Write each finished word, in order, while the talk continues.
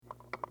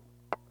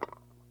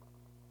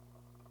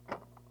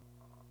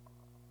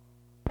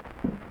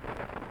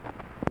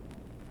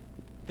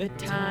The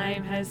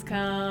time has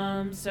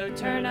come, so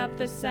turn up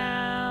the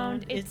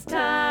sound. It's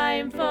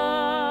time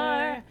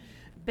for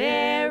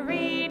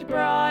Buried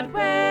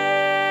Broadway.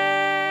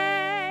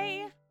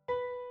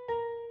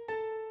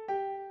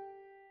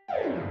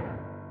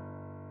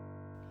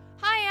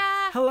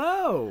 Hiya!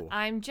 Hello!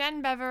 I'm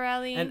Jen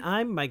Beverelli. And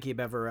I'm Mikey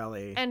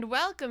Beverelli. And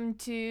welcome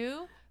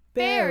to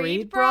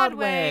Buried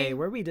Broadway,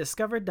 where we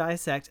discover,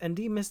 dissect, and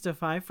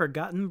demystify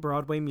forgotten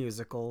Broadway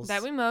musicals.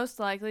 That we most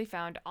likely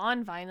found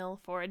on vinyl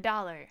for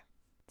 $1.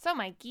 So,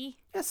 Mikey.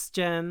 Yes,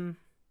 Jen.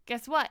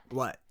 Guess what?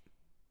 What?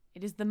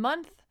 It is the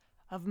month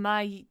of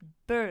my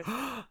birth.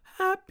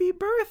 Happy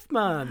birth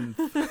month!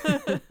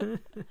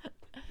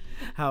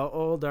 How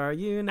old are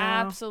you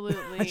now?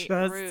 Absolutely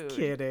Just rude.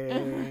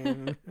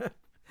 kidding.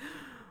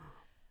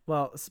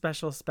 Well,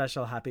 special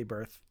happy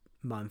birth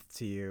month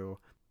to you.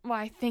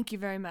 Why, thank you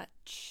very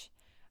much.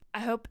 I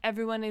hope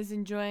everyone is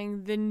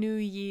enjoying the new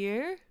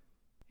year.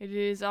 It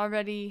is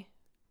already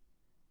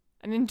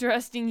an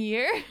interesting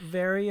year.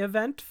 Very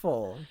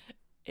eventful.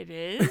 It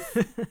is.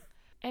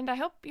 And I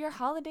hope your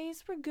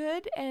holidays were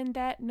good and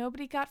that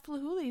nobody got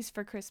flahoolies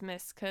for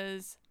Christmas,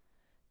 because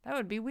that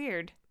would be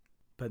weird.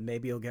 But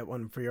maybe you'll get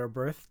one for your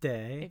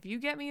birthday. If you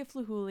get me a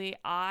flahoolie,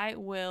 I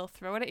will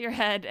throw it at your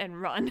head and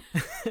run.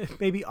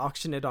 Maybe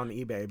auction it on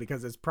eBay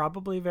because it's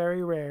probably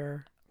very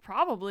rare.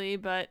 Probably,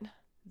 but...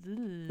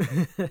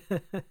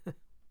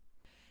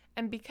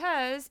 And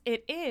because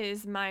it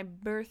is my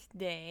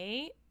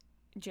birthday,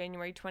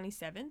 January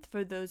 27th,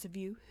 for those of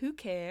you who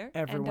care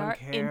Everyone and are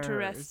cares.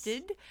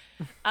 interested,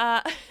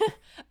 I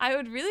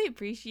would really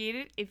appreciate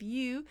it if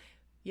you,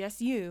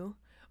 yes you,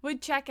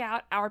 would check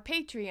out our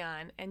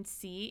Patreon and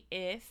see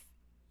if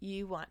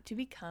you want to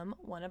become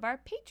one of our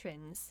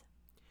patrons.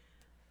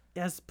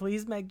 Yes,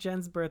 please make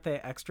Jen's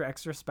birthday extra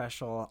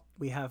special.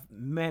 We have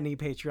many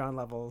Patreon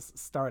levels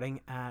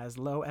starting as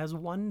low as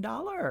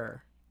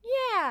 $1.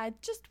 Yeah,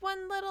 just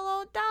one little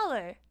old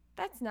 $1.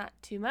 That's not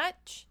too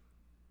much.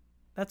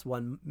 That's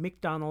one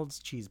McDonald's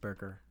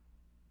cheeseburger.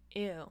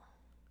 Ew.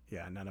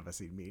 Yeah, none of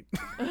us eat meat.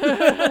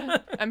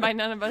 And by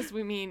none of us,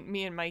 we mean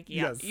me and Mikey.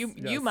 Yes, You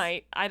yes.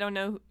 might. I don't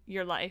know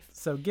your life.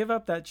 So give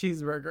up that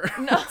cheeseburger.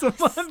 No, It's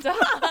one-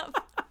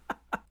 stop.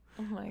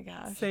 Oh my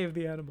gosh. Save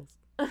the animals.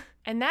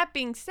 And that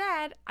being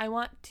said, I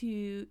want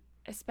to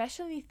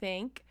especially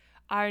thank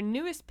our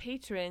newest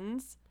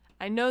patrons.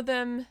 I know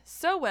them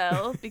so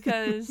well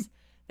because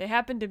they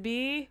happen to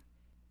be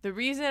the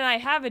reason I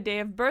have a day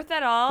of birth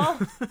at all.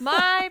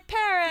 My How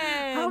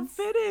parents.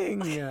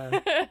 fitting.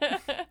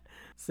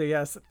 So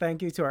yes,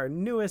 thank you to our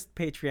newest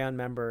Patreon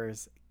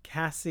members,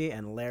 Cassie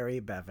and Larry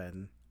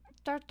Bevan.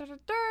 Dur, dur, dur,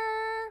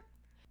 dur.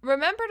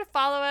 Remember to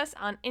follow us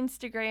on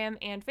Instagram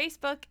and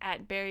Facebook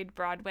at Buried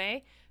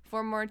Broadway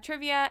for more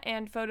trivia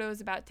and photos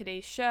about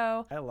today's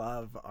show. I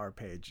love our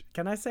page.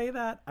 Can I say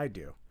that? I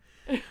do.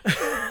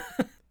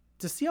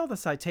 To see all the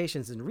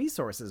citations and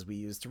resources we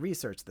use to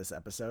research this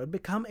episode,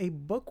 become a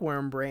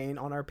bookworm brain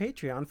on our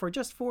Patreon for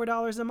just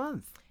 $4 a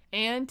month.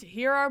 And to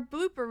hear our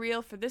blooper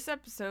reel for this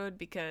episode,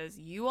 because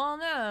you all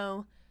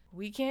know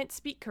we can't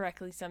speak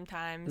correctly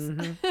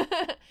sometimes,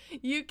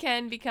 you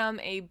can become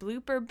a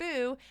blooper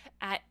boo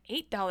at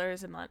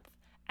 $8 a month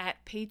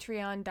at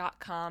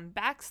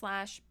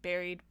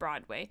patreon.com/Buried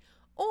Broadway,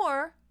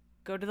 or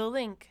go to the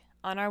link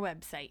on our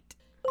website.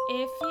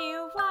 If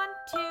you want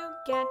to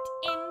get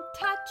in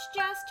touch,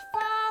 just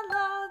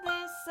follow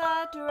this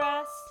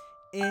address.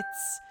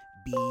 It's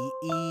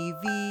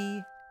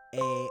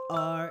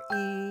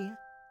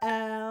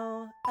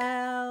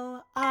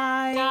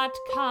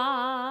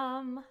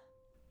BEVERELLI.com.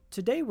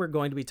 Today we're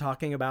going to be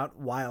talking about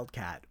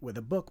Wildcat, with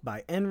a book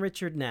by N.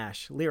 Richard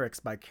Nash, lyrics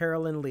by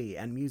Carolyn Lee,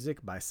 and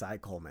music by Cy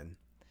Coleman.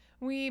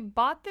 We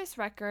bought this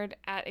record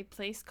at a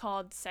place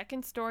called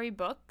Second Story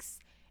Books,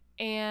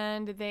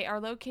 and they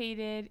are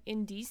located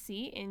in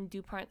D.C. in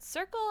DuPont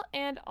Circle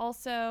and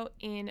also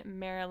in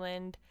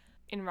Maryland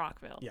in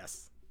Rockville.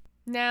 Yes.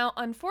 Now,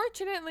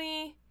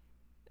 unfortunately,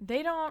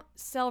 they don't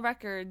sell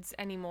records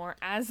anymore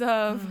as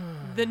of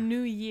the new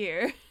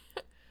year.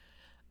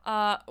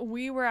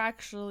 We were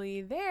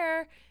actually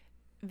there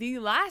the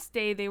last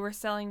day they were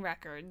selling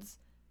records.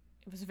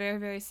 It was a very,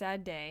 very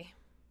sad day.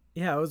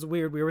 Yeah, it was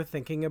weird. We were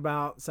thinking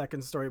about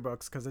Second Story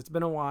Books because it's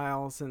been a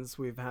while since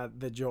we've had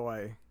the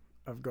joy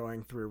of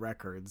going through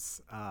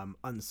records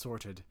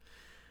unsorted.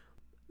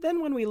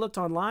 Then when we looked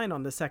online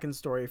on the Second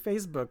Story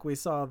Facebook, we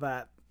saw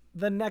that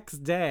the next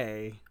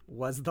day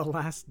was the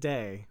last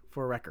day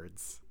for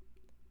records.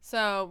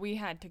 So we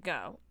had to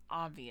go,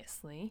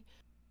 obviously.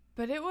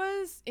 But it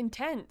was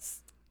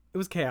intense. It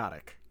was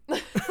chaotic.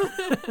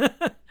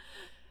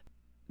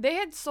 They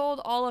had sold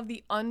all of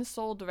the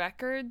unsold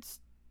records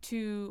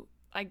to,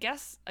 I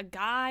guess, a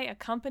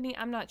company,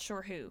 I'm not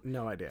sure who.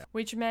 No idea.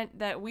 Which meant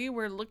that we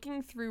were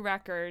looking through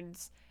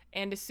records,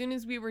 and as soon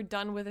as we were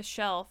done with a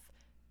shelf,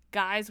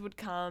 guys would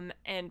come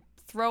and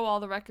throw all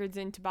the records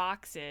into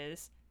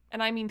boxes.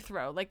 And I mean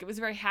throw. Like, it was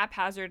very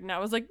haphazard, and I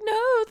was like,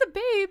 no, the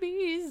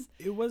babies!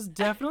 It was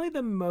definitely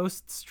the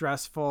most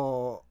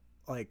stressful,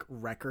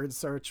 record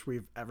search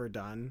we've ever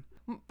done.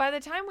 By the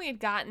time we had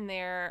gotten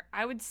there,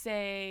 I would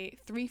say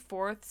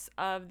 3/4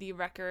 of the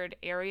record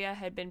area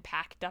had been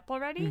packed up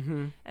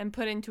already and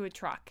put into a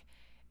truck.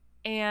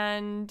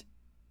 And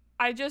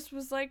I just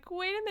was like,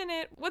 wait a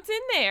minute, what's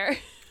in there?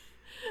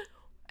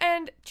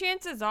 And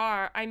chances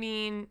are, I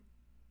mean,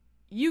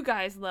 you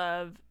guys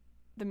love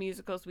the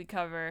musicals we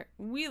cover.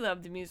 We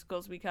love the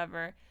musicals we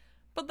cover.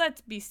 But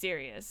let's be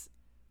serious.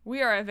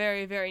 We are a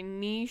very, very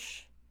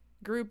niche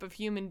group of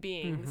human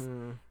beings.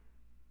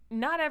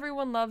 Not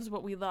everyone loves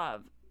what we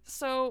love.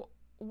 So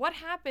what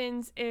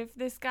happens if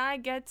this guy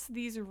gets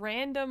these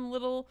random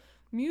little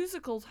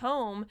musicals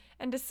home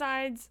and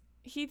decides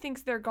he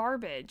thinks they're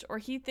garbage or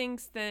he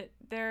thinks that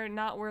they're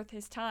not worth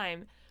his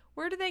time?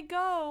 Where do they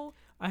go?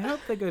 I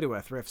hope they go to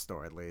a thrift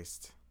store at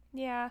least.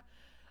 Yeah,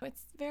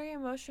 it's very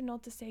emotional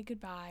to say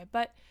goodbye,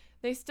 but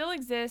they still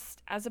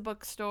exist as a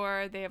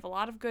bookstore. They have a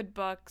lot of good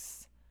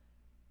books.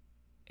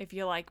 If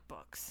you like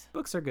books.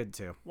 Books are good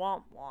too.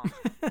 Womp womp.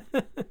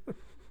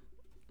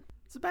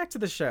 So back to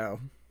the show.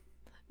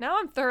 Now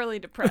I'm thoroughly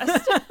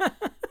depressed.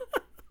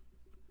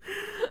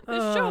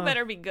 This show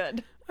better be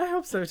good. I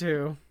hope so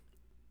too.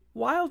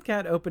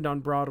 Wildcat opened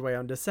on Broadway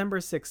on December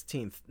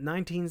 16th,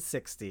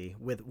 1960,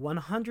 with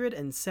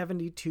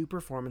 172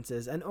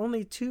 performances and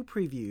only 2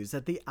 previews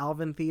at the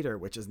Alvin Theater,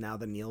 which is now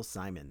the Neil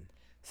Simon.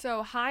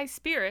 So High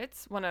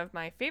Spirits, one of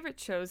my favorite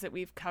shows that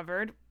we've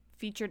covered,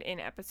 featured in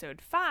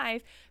episode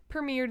 5,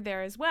 premiered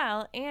there as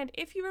well. And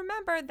if you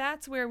remember,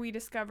 that's where we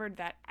discovered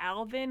that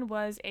Alvin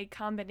was a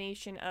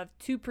combination of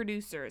 2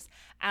 producers,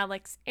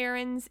 Alex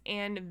Ahrens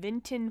and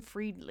Vinton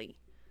Friedley.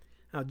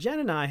 Now, Jen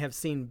and I have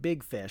seen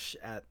Big Fish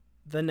at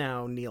the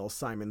now Neil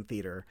Simon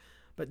Theater,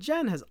 but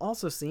Jen has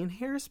also seen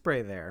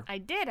Hairspray there. I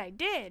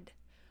did.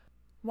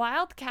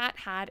 Wildcat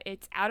had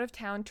its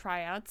out-of-town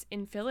tryouts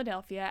in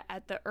Philadelphia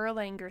at the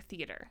Erlanger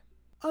Theater.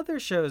 Other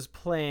shows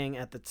playing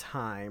at the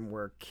time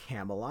were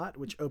Camelot,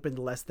 which opened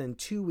less than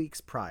 2 weeks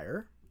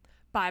prior.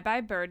 Bye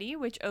Bye Birdie,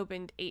 which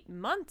opened 8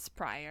 months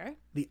prior.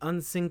 The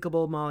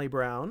Unsinkable Molly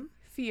Brown.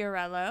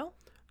 Fiorello.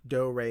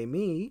 Do Re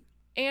Mi.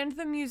 And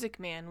The Music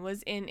Man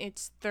was in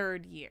its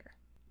 3rd year.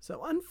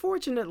 So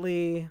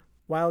unfortunately,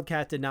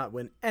 Wildcat did not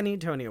win any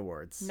Tony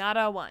Awards. Not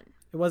a one.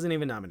 It wasn't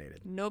even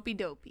nominated. Nopey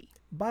dopey.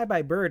 Bye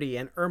Bye Birdie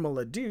and Irma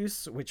La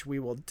Douce, which we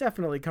will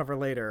definitely cover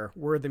later,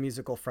 were the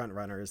musical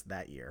frontrunners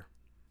that year.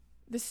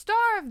 The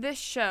star of this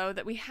show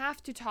that we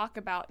have to talk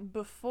about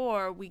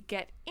before we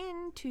get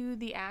into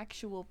the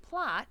actual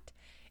plot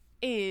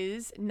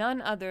is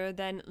none other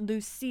than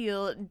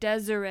Lucille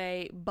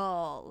Desiree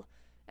Ball.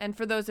 And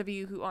for those of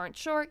you who aren't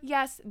sure,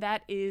 yes,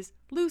 that is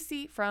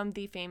Lucy from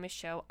the famous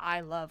show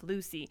I Love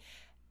Lucy.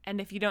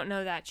 And if you don't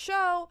know that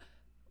show,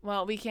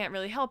 well, we can't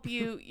really help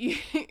you.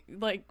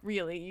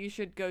 Really, you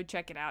should go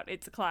check it out.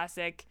 It's a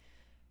classic.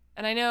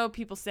 And I know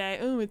people say,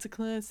 oh, it's a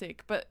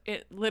classic, but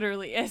it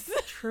literally is.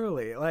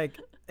 Truly.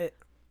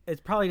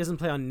 It probably doesn't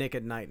play on Nick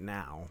at Night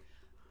now.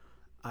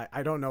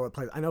 I don't know what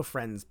plays. I know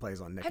Friends plays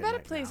on Nick at Night I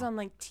bet it plays now.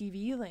 on,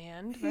 TV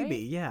Land, right? Maybe,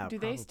 yeah, Do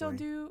probably. they still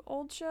do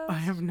old shows? I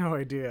have no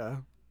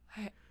idea.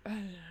 I don't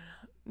know.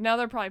 Now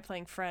they're probably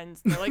playing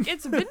Friends. They're like,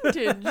 it's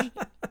vintage.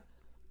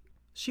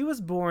 She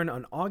was born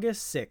on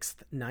August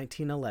 6th,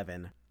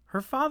 1911.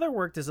 Her father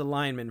worked as a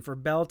lineman for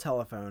Bell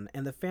Telephone,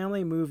 and the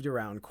family moved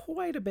around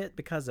quite a bit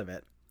because of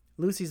it.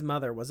 Lucy's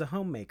mother was a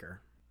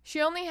homemaker. She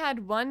only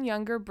had one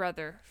younger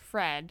brother,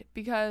 Fred,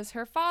 because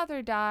her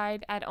father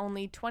died at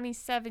only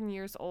 27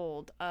 years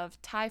old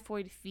of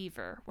typhoid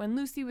fever when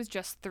Lucy was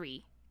just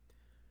 3.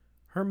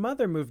 Her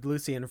mother moved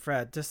Lucy and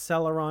Fred to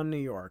Celeron, New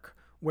York,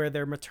 where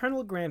their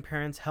maternal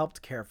grandparents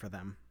helped care for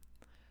them.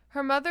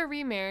 Her mother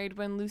remarried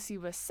when Lucy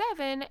was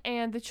 7,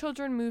 and the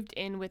children moved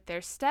in with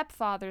their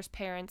stepfather's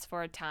parents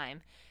for a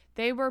time.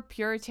 They were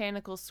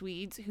puritanical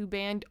Swedes who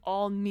banned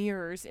all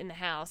mirrors in the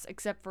house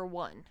except for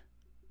one.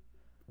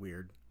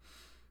 Weird.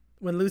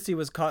 When Lucy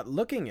was caught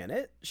looking in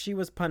it, she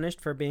was punished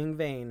for being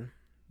vain.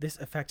 This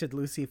affected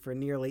Lucy for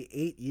nearly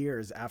 8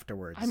 years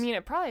afterwards. I mean,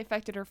 it probably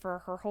affected her for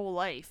her whole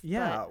life.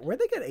 Yeah, where'd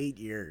they get 8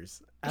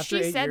 years? After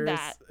she 8 said years,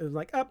 that. It was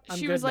like, oh, I'm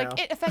she good was like,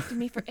 now. it affected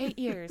me for 8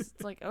 years.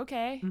 It's like,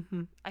 okay,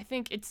 I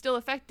think it's still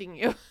affecting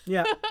you.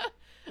 Yeah.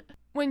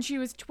 When she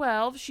was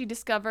 12, she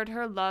discovered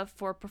her love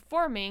for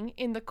performing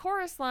in the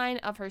chorus line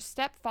of her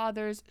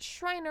stepfather's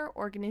Shriner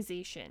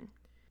organization.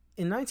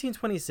 In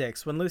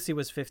 1926, when Lucy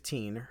was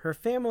 15, her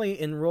family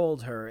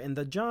enrolled her in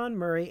the John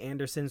Murray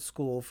Anderson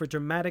School for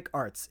Dramatic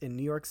Arts in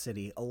New York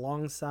City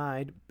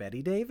alongside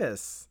Bette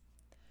Davis.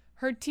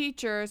 Her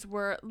teachers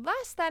were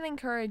less than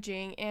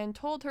encouraging and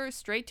told her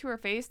straight to her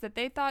face that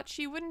they thought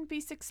she wouldn't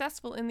be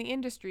successful in the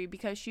industry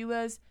because she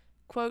was,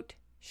 quote,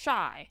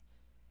 shy,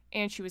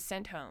 and she was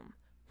sent home.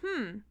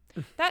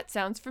 That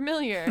sounds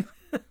familiar.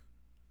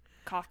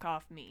 Cough,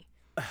 cough, me.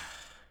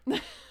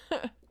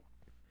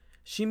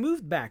 She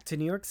moved back to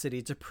New York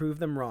City to prove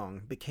them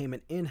wrong, became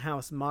an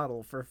in-house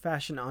model for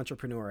fashion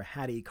entrepreneur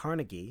Hattie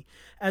Carnegie,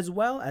 as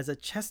well as a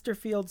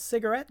Chesterfield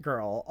cigarette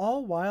girl,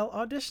 all while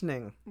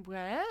auditioning.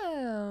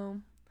 Wow.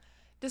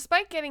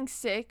 Despite getting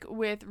sick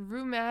with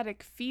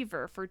rheumatic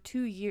fever for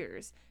 2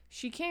 years,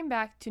 she came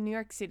back to New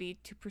York City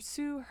to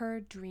pursue her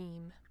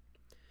dream.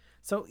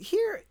 So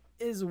here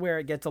is where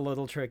it gets a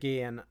little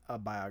tricky, and a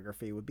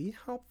biography would be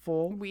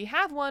helpful. We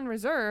have one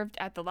reserved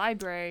at the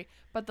library,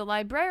 but the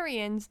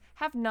librarians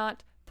have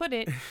not put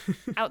it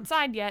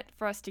outside yet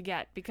for us to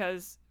get,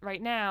 because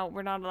right now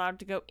we're not allowed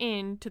to go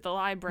into the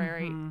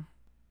library. Mm-hmm.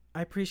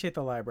 I appreciate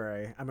the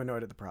library. I'm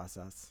annoyed at the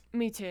process.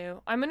 Me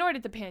too. I'm annoyed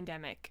at the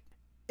pandemic.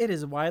 It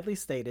is widely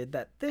stated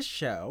that this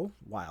show,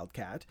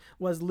 Wildcat,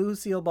 was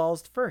Lucille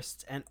Ball's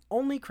first and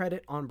only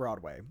credit on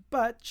Broadway,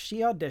 but she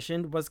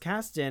auditioned, was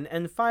cast in,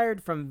 and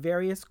fired from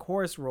various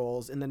chorus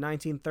roles in the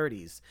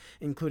 1930s,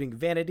 including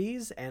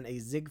Vanities and a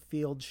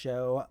Ziegfeld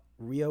show,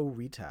 Rio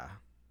Rita.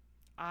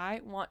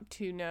 I want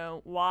to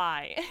know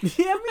why.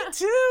 Yeah, me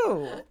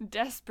too!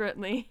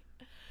 Desperately.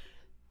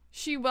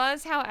 She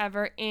was,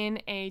 however,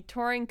 in a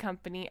touring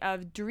company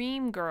of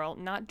Dream Girl,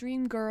 not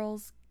Dream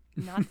Girls,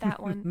 not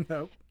that one.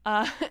 Nope.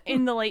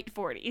 In the late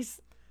 40s.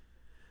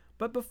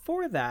 But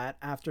before that,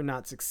 after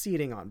not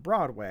succeeding on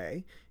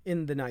Broadway,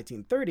 in the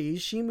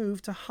 1930s, she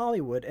moved to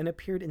Hollywood and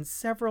appeared in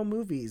several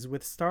movies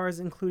with stars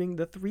including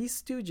The Three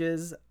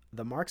Stooges,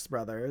 The Marx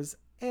Brothers,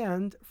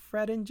 and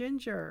Fred and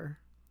Ginger.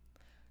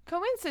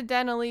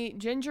 Coincidentally,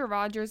 Ginger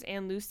Rogers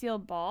and Lucille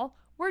Ball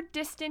were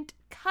distant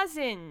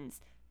cousins,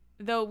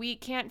 though we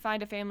can't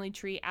find a family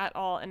tree at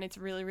all, and it's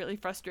really, really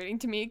frustrating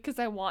to me because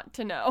I want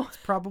to know. It's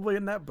probably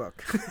in that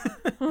book.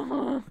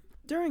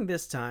 During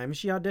this time,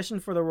 she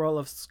auditioned for the role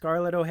of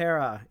Scarlett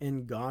O'Hara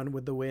in Gone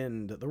with the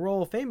Wind. The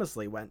role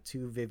famously went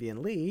to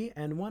Vivien Leigh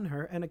and won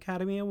her an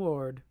Academy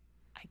Award.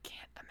 I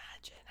can't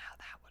imagine how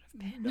that would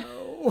have been.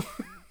 No.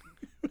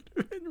 It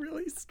would have been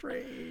really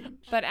strange.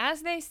 But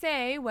as they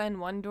say, when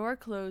one door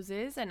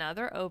closes,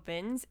 another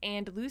opens,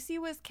 and Lucy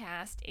was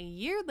cast a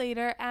year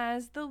later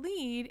as the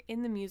lead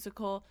in the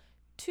musical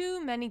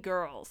Too Many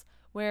Girls,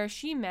 where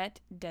she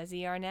met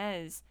Desi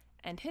Arnaz,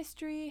 and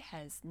history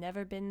has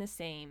never been the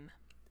same.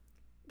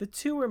 The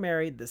two were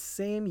married the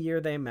same year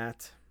they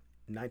met,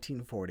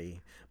 1940,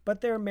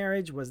 but their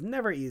marriage was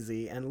never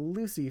easy, and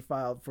Lucy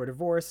filed for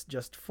divorce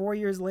just 4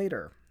 years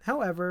later.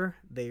 However,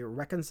 they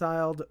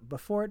reconciled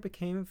before it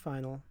became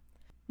final.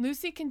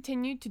 Lucy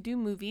continued to do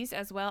movies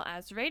as well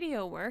as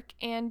radio work,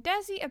 and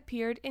Desi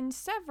appeared in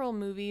several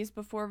movies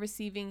before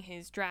receiving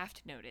his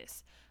draft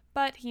notice,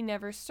 but he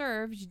never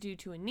served due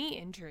to a knee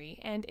injury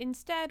and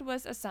instead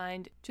was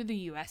assigned to the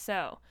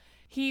USO.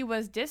 He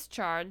was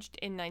discharged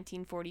in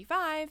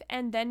 1945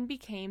 and then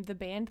became the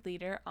band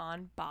leader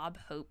on Bob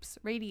Hope's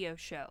radio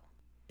show.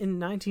 In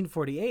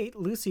 1948,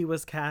 Lucy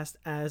was cast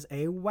as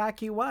a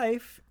wacky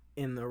wife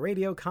in the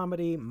radio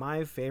comedy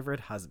My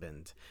Favorite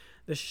Husband.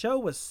 The show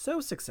was so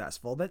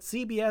successful that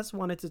CBS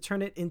wanted to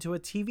turn it into a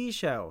TV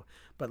show,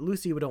 but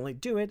Lucy would only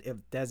do it if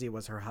Desi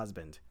was her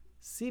husband.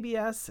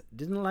 CBS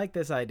didn't like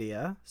this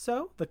idea,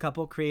 so the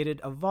couple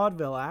created a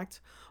vaudeville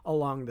act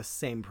along the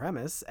same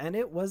premise, and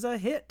it was a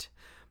hit.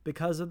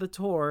 Because of the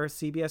tour,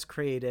 CBS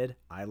created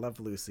I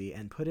Love Lucy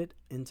and put it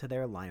into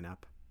their lineup.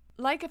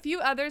 Like a few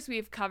others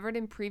we've covered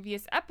in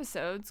previous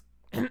episodes,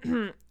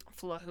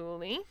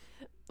 Flahuli,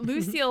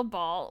 Lucille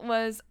Ball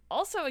was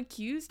also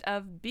accused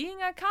of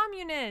being a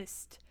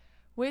communist,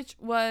 which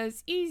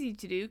was easy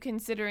to do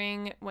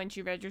considering when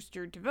she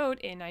registered to vote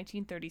in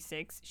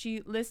 1936,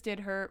 she listed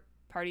her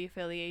party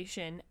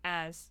affiliation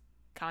as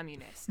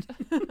communist.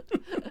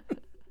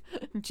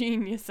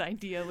 Genius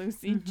idea,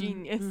 Lucy,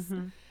 genius.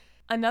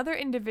 Another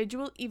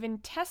individual even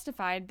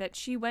testified that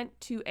she went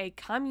to a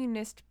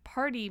Communist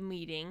Party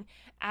meeting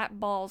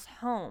at Ball's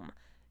home.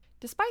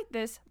 Despite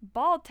this,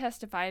 Ball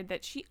testified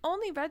that she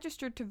only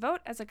registered to vote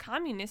as a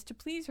communist to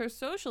please her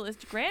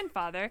socialist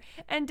grandfather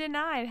and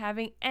denied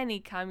having any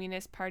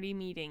Communist Party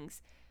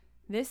meetings.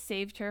 This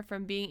saved her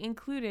from being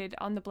included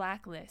on the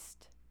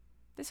blacklist.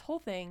 This whole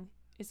thing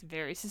is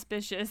very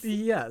suspicious.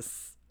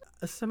 Yes.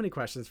 So many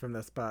questions from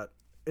this, but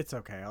it's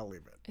okay. I'll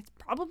leave it. It's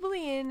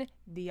probably in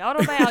the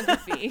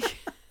autobiography.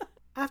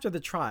 After the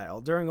trial,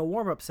 during a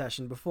warm-up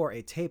session before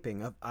a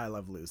taping of I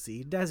Love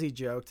Lucy, Desi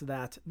joked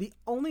that the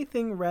only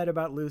thing red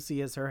about Lucy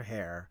is her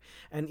hair,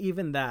 and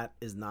even that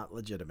is not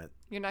legitimate.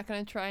 You're not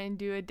going to try and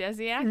do a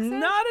Desi accent?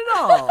 Not at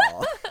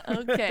all!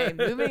 Okay,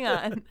 moving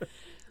on.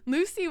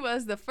 Lucy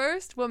was the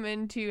first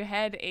woman to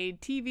head a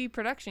TV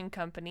production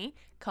company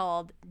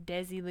called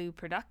Desilu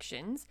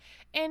Productions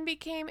and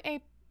became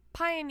a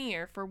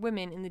pioneer for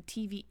women in the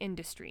TV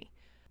industry.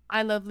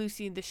 I Love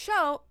Lucy, the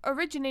show,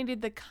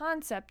 originated the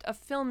concept of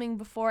filming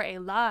before a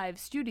live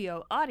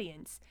studio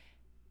audience.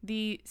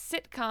 The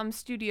sitcom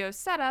studio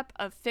setup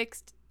of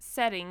fixed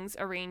settings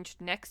arranged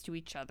next to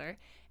each other,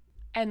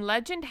 and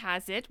legend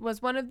has it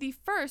was one of the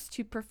first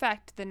to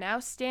perfect the now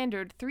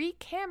standard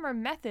 3-camera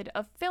method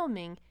of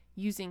filming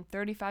using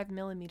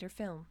 35mm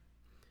film.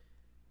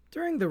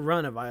 During the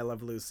run of I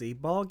Love Lucy,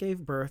 Ball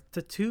gave birth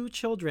to 2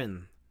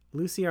 children.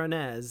 Lucy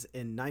Arnaz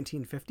in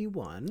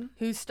 1951.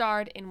 Who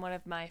starred in one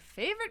of my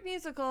favorite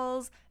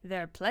musicals,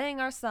 They're Playing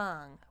Our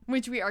Song,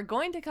 which we are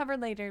going to cover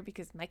later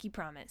because Mikey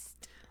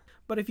promised.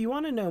 But if you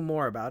want to know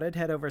more about it,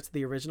 head over to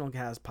the Original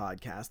Cast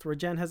podcast where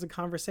Jen has a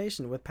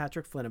conversation with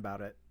Patrick Flynn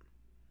about it.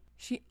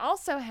 She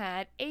also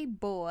had a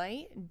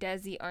boy,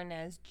 Desi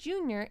Arnaz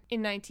Jr.,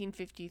 in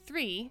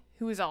 1953,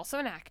 who was also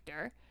an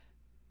actor.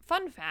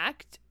 Fun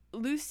fact,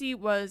 Lucy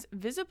was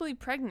visibly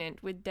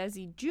pregnant with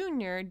Desi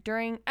Jr.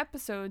 during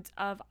episodes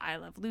of I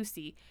Love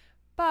Lucy,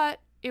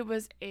 but it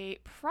was a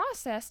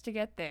process to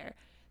get there.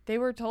 They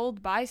were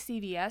told by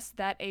CBS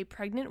that a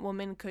pregnant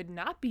woman could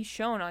not be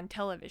shown on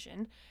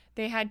television.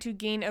 They had to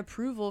gain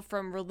approval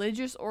from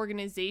religious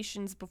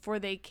organizations before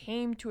they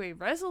came to a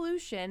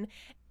resolution,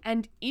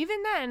 and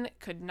even then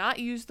could not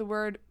use the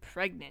word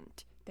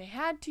pregnant. They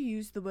had to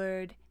use the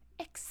word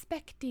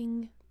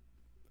expecting.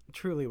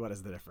 Truly, what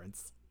is the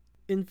difference?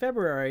 In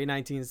February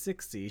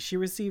 1960, she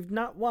received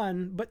not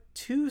one, but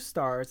 2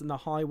 stars in the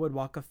Hollywood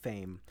Walk of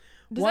Fame.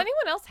 Does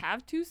anyone else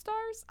have 2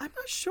 stars? I'm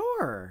not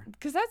sure.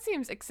 Because that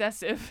seems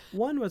excessive.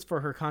 One was for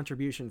her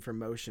contribution for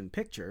motion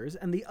pictures,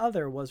 and the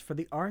other was for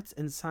the arts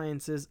and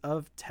sciences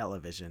of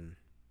television.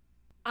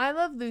 I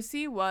Love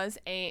Lucy was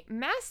a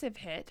massive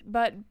hit,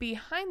 but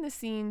behind the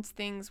scenes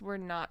things were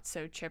not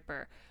so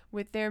chipper.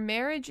 With their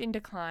marriage in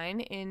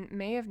decline in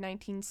May of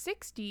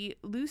 1960,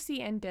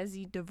 Lucy and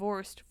Desi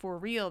divorced for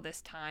real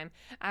this time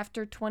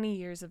after 20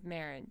 years of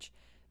marriage.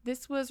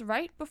 This was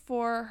right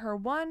before her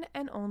one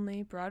and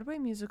only Broadway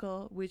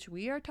musical, which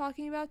we are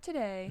talking about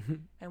today,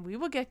 and we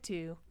will get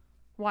to,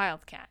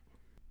 Wildcat.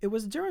 It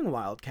was during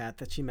Wildcat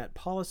that she met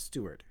Paula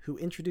Stewart, who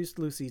introduced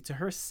Lucy to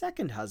her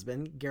second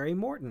husband, Gary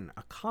Morton,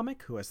 a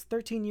comic who was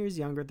 13 years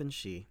younger than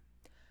she.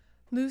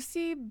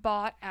 Lucy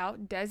bought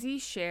out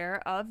Desi's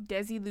share of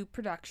Desilu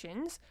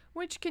Productions,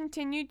 which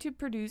continued to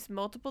produce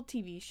multiple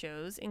TV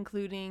shows,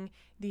 including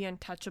The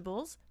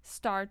Untouchables,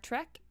 Star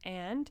Trek,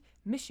 and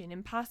Mission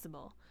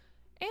Impossible,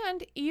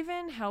 and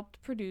even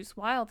helped produce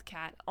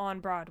Wildcat on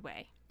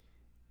Broadway.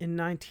 In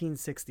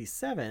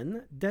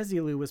 1967,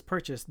 Desilu was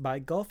purchased by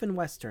Gulf and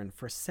Western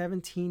for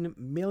 $17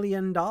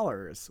 million,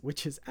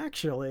 which is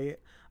actually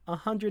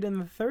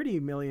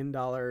 $130 million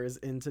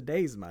in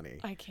today's money.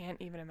 I can't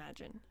even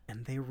imagine.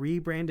 And they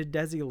rebranded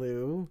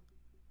Desilu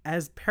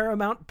as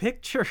Paramount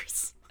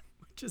Pictures,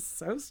 which is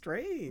so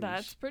strange.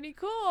 That's pretty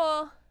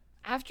cool.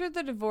 After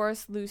the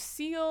divorce,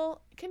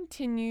 Lucille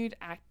continued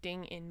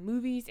acting in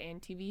movies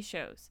and TV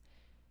shows.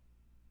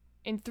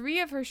 In 3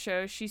 of her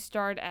shows, she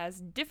starred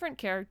as different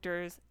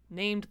characters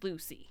named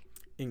Lucy,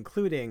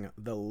 including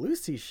The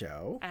Lucy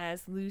Show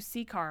as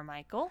Lucy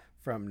Carmichael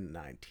from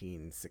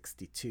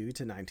 1962 to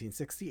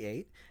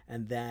 1968,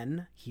 and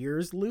then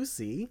Here's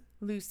Lucy,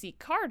 Lucy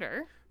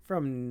Carter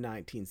from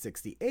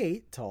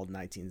 1968 till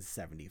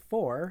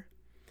 1974,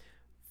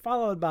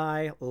 followed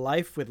by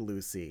Life with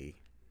Lucy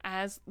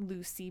as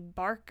Lucy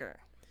Barker.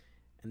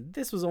 And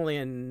this was only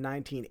in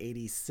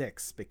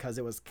 1986 because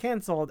it was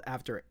canceled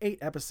after 8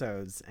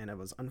 episodes, and it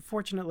was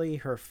unfortunately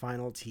her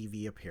final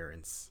TV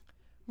appearance.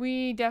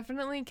 We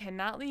definitely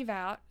cannot leave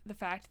out the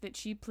fact that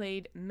she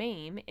played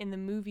Mame in the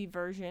movie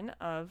version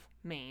of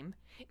Mame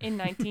in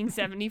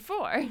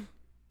 1974.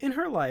 In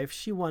her life,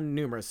 she won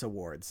numerous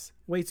awards,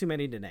 way too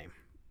many to name.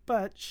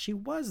 But she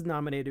was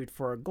nominated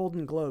for a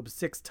Golden Globe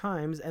 6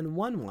 times and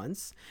won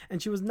once,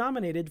 and she was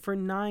nominated for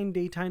 9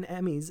 Daytime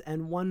Emmys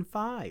and won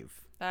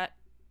 5. That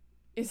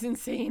is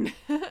insane.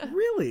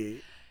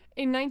 Really?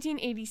 In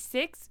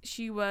 1986,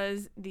 she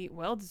was the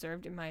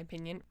well-deserved, in my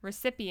opinion,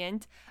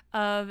 recipient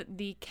of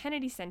the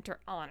Kennedy Center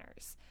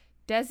Honors.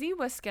 Desi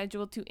was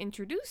scheduled to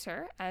introduce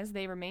her as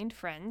they remained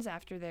friends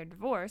after their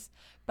divorce,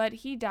 but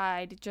he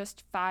died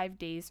just 5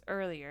 days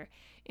earlier.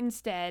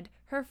 Instead,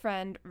 her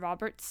friend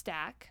Robert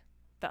Stack,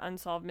 the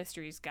Unsolved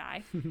Mysteries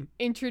guy,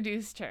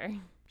 introduced her.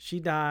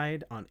 She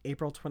died on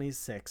April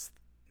 26,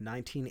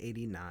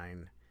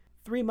 1989.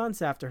 3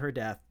 months after her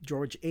death,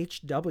 George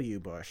H.W.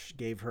 Bush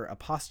gave her a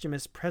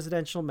posthumous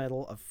Presidential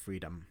Medal of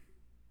Freedom.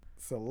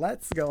 So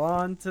let's go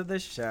on to the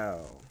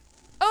show.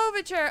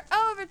 Overture!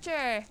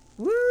 Overture!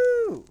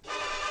 Woo!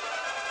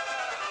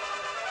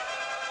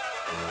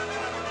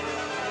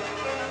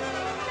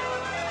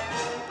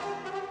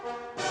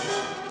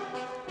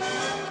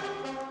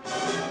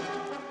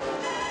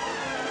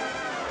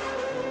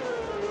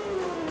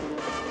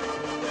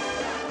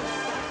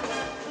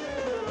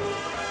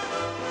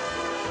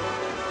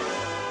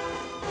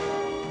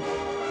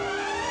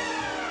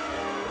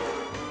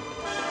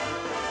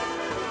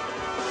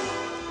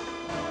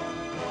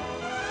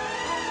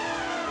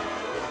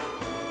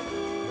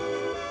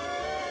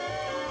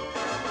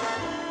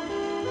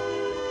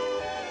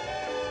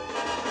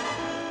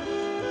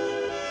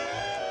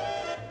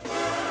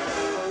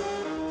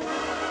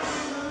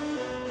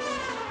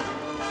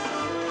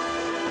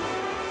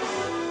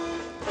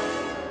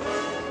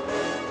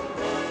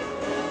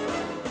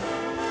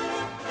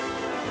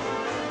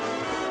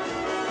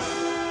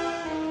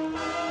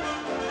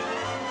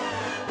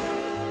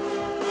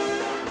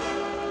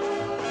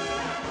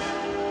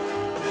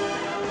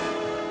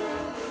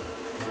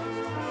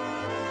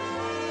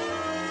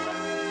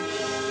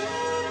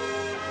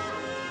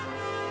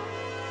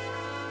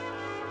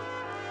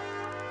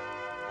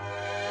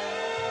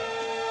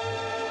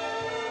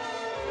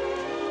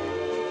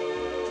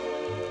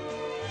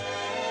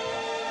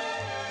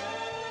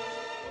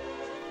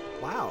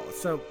 Wow.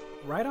 So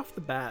right off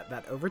the bat,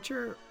 that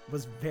overture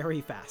was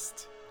very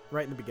fast,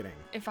 right in the beginning.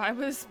 If I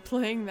was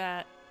playing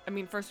that, I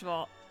mean, first of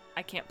all,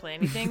 I can't play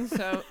anything,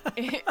 so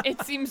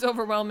it seems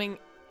overwhelming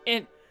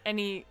in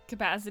any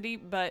capacity,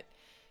 but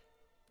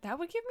that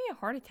would give me a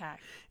heart attack.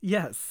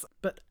 Yes,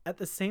 but at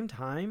the same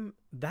time,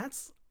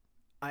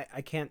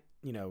 I can't,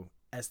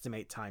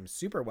 estimate time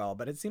super well,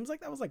 but it seems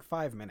like that was like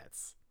 5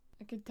 minutes.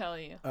 I could tell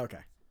you. Okay.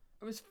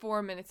 It was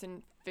 4 minutes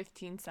and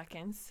 15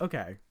 seconds.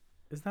 Okay.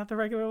 Is that the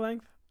regular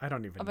length? I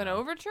don't even know. Of an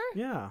overture?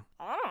 Yeah.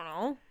 I don't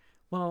know.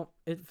 Well,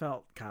 it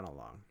felt kind of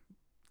long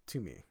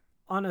to me.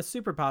 On a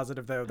super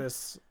positive, though,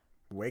 this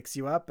wakes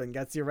you up and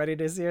gets you ready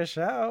to see a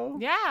show.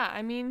 Yeah,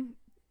 I mean,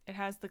 it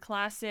has the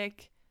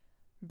classic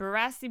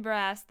brassy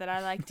brass that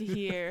I like to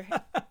hear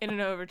in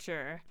an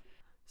overture.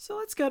 So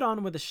let's get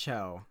on with the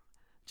show.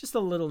 Just a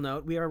little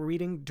note, we are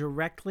reading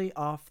directly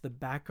off the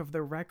back of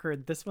the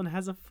record. This one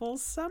has a full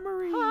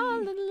summary.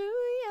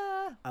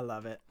 Hallelujah. I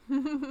love it.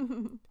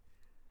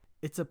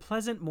 It's a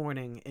pleasant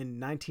morning in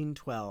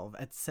 1912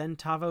 at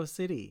Centavo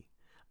City,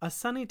 a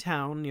sunny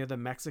town near the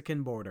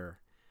Mexican border,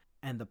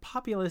 and the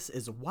populace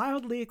is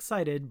wildly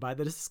excited by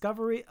the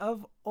discovery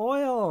of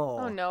oil.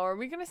 Oh no, are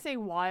we going to say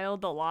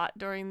wild a lot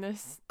during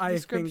this I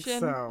description?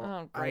 think so.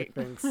 Oh, great.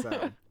 I think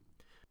so.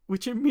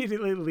 Which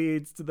immediately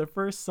leads to the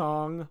first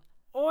song,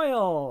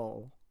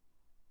 Oil.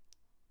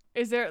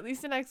 Is there at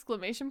least an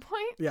exclamation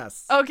point?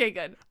 Yes. Okay,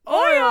 good.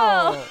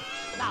 Oil!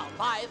 Now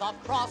by the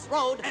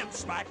crossroad And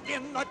smack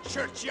in the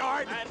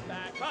churchyard. and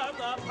back of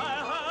the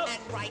firehouse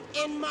and right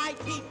in my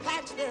pea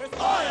patch there's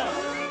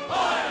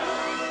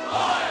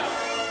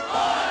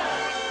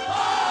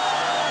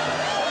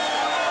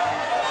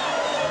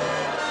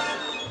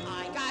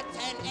I got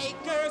 10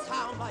 acres,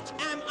 how much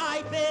am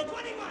I bid?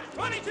 21,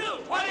 22,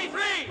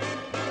 23.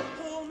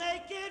 Who'll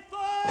make it for?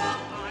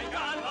 I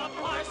got a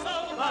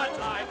parcel, but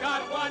I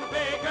got one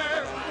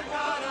bigger. I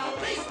got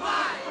at least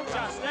 5,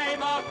 Just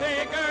name a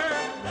figure.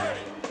 30,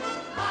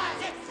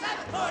 5, 6,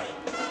 7, 40,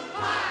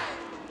 5,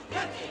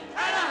 50,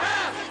 And a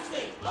half.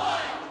 60,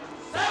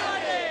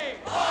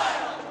 70.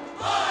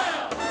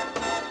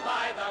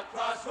 By the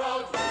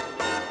crossroads,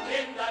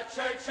 in the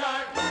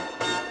churchyard,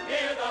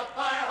 near the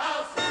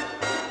firehouse,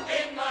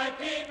 in my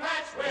pea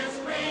patch, we're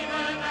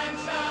screaming and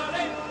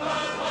shouting,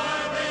 'cause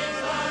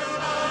harvests are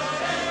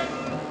starting.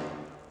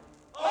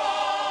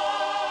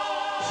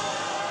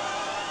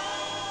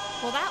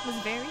 Well, that was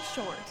very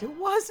short. It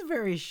was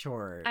very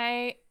short.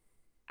 I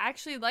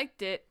actually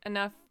liked it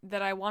enough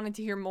that I wanted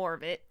to hear more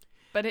of it,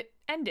 but it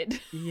ended.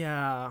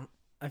 Yeah.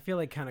 I feel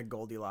like kind of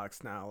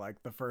Goldilocks now.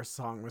 Like the first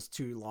song was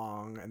too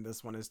long and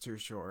this one is too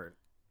short.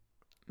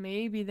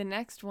 Maybe the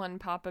next one,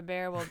 Papa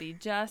Bear, will be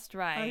just I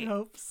right.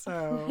 hope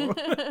so.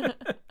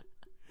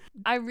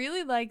 I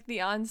really like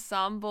the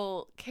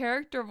ensemble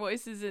character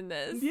voices in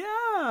this.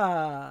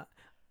 Yeah.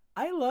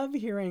 I love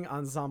hearing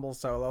ensemble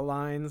solo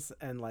lines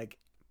and like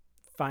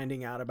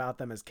finding out about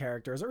them as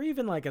characters or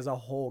even like as a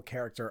whole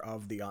character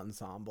of the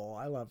ensemble.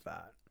 I love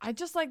that. I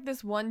just like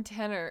this one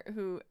tenor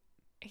who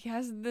he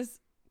has this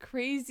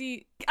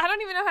crazy, I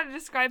don't even know how to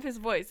describe his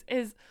voice.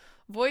 His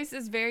voice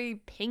is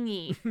very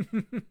pingy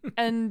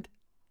and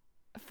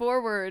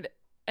forward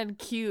and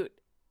cute.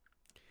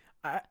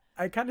 I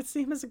kind of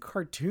see him as a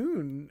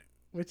cartoon,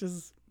 which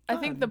is I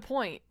think the fun.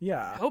 point. I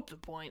Yeah. hope the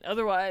point.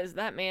 Otherwise,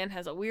 that man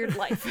has a weird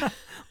life.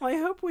 Well, I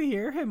hope we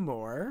hear him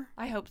more.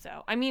 I hope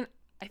so. I mean,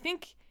 I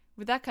think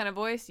with that kind of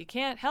voice, you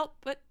can't help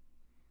but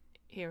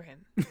hear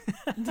him.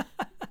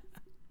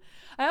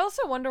 I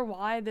also wonder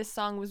why this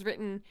song was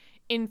written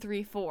in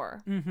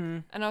 3/4. Mm-hmm.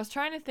 And I was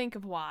trying to think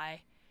of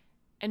why.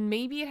 And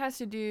maybe it has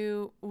to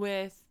do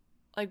with,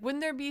 like,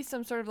 wouldn't there be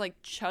some sort of, like,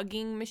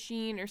 chugging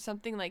machine or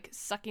something, like,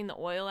 sucking the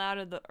oil out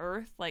of the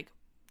earth? Like,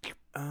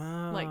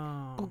 Oh. like,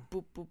 boop,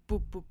 boop, boop,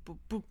 boop, boop, boop,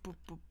 boop, boop,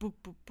 boop, boop,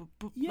 boop, boop,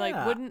 boop. Yeah.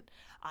 Like, wouldn't,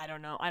 I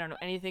don't know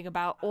anything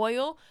about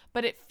oil,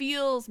 but it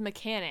feels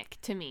mechanic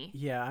to me.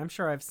 Yeah, I'm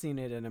sure I've seen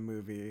it in a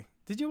movie.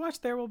 Did you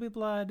watch There Will Be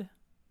Blood?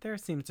 There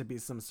seems to be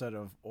some sort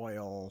of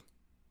oil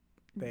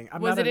thing.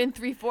 Was it in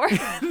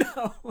 3/4?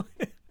 No.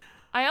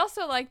 I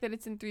also like that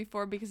it's in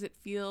 3/4 because it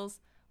feels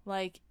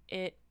like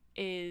it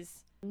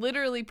is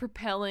literally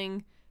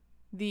propelling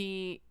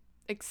the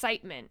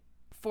excitement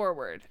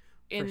forward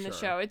in For the sure.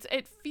 show.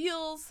 It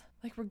feels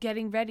like we're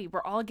getting ready.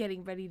 We're all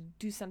getting ready to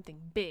do something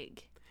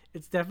big.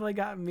 It's definitely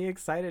gotten me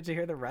excited to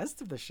hear the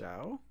rest of the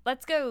show.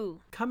 Let's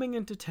go. Coming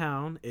into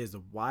town is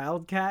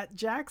Wildcat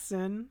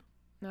Jackson,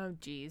 Oh,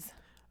 geez.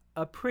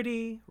 a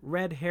pretty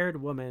red-haired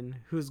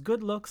woman whose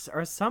good looks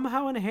are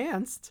somehow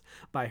enhanced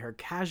by her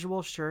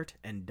casual shirt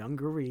and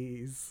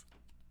dungarees.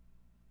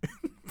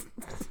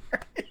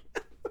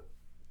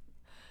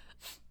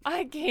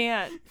 I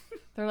can't.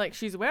 They're like,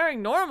 she's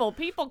wearing normal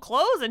people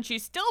clothes and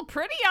she's still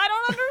pretty? I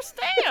don't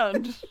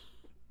understand.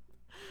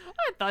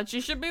 I thought she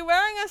should be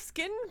wearing a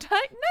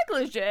skin-tight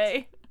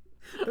negligee.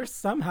 They're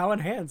somehow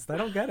enhanced. I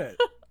don't get it.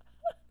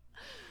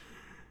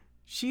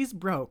 She's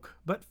broke,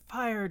 but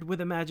fired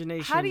with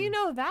imagination. How do you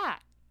know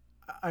that?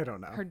 I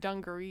don't know. Her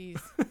dungarees.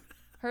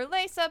 Her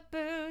lace-up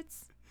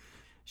boots.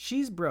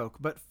 She's broke,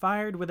 but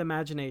fired with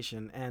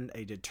imagination and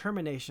a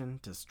determination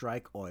to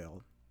strike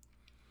oil.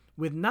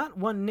 With not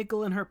one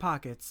nickel in her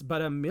pockets,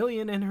 but $1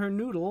 million in her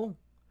noodle.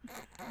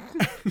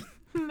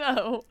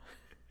 No.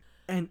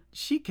 And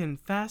she can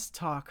fast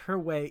talk her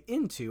way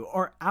into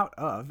or out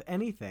of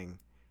anything.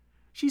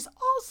 She's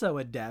also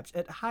adept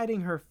at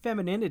hiding her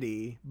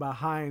femininity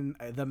behind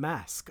the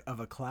mask of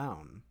a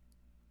clown.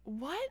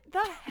 What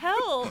the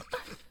hell?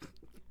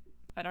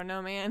 I don't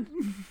know, man.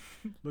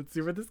 Let's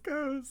see where this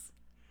goes.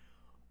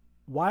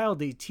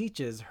 Wildy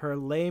teaches her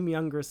lame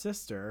younger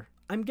sister.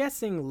 I'm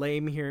guessing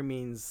lame here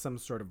means some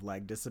sort of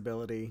leg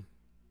disability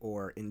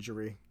or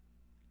injury.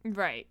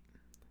 Right.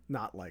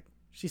 Not like,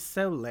 she's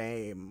so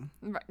lame.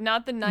 Right.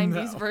 Not the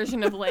 90s No.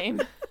 version of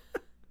lame.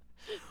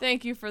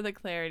 Thank you for the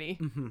clarity.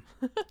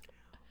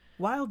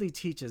 Wildy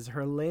teaches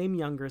her lame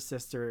younger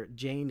sister,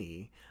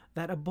 Janie,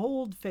 that a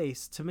bold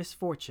face to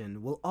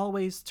misfortune will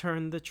always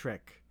turn the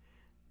trick.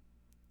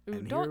 Ooh,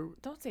 And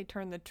don't say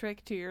turn the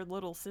trick to your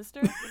little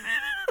sister.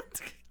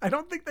 I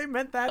don't think they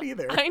meant that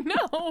either. I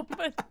know,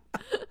 but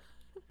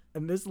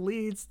And this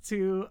leads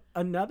to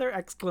another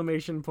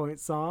exclamation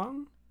point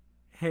song.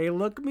 Hey,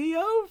 look me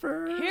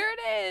over. here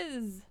it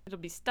is. It'll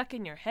be stuck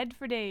in your head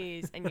for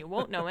days, and you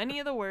won't know any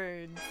of the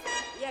words.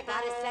 You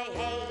gotta say,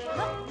 hey,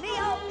 look me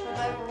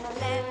over,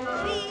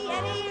 lend me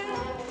an ear.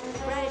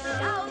 Fresh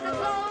out of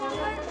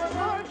clover,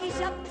 Porky's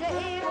up to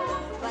here.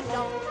 But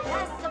don't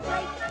pass the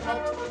plate,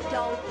 folks,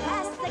 don't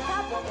pass the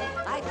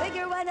cup. I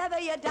figure whenever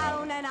you're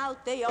down and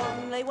out, the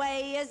only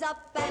way is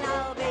up, and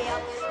I'll be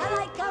up.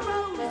 Like a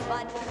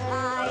rosebud,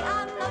 high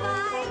on the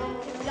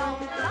vine.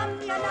 Don't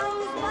thumb your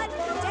nose, but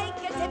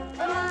take a tip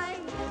from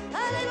mine.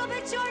 A little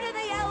bit short of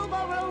the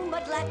elbow room,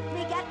 but let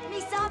me get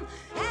me some.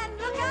 And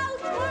look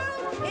out,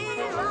 world,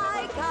 here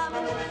I come.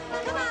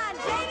 Come on,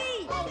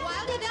 Janie. Oh,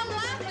 Wildy, they'll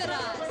laugh at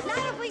us. Not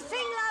if we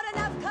sing loud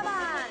enough, come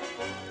on.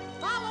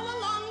 Follow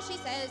along, she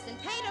says, and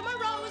paint 'em a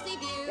rosy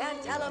view.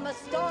 And tell 'em a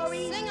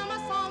story. Sing 'em a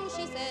song,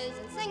 she says,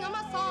 and sing 'em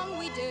a song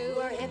we do.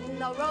 We're hitting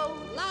the road,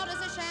 Loud as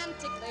a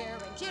chanticleer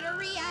and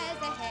jittery as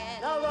a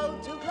hen. the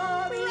road to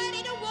glory.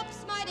 Ready to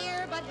whoops, my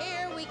dear, but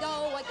here we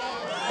go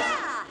again.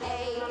 Yeah!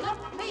 Hey,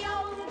 look me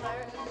over,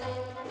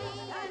 lend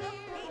me an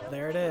ear.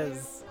 There it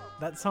is.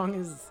 That song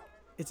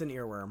it's an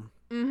earworm.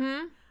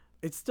 Mm-hmm.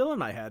 It's still in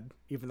my head,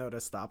 even though it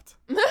has stopped.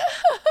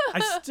 I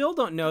still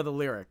don't know the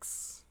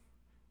lyrics.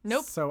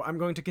 Nope. So I'm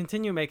going to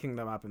continue making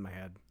them up in my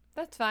head.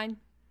 That's fine.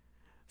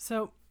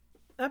 So,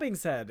 that being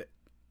said,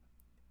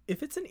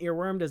 if it's an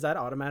earworm, does that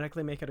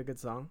automatically make it a good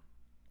song?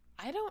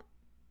 I don't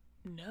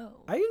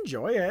know. I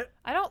enjoy it.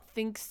 I don't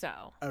think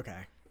so. Okay.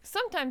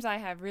 Sometimes I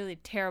have really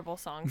terrible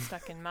songs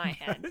stuck in my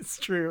head. It's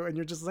true. And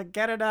you're just like,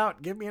 get it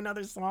out. Give me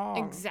another song.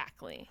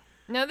 Exactly.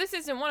 No, this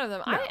isn't one of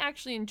them. No. I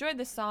actually enjoyed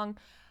this song.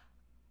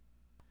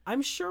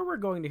 I'm sure we're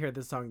going to hear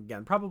this song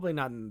again. Probably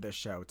not in this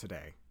show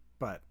today,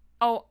 but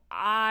Oh,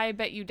 I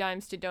bet you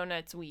dimes to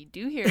donuts we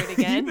do hear it you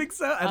again. think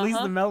so? At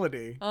least the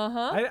melody.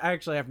 Uh-huh. I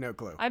actually have no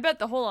clue. I bet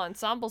the whole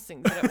ensemble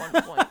sings it at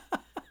one point.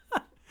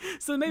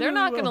 So maybe They're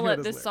not going to let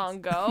this lyrics.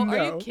 song go. Are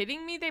No. you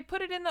kidding me? They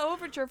put it in the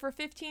overture for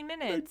 15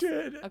 minutes.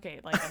 did. Okay,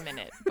 like a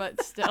minute,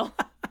 but still.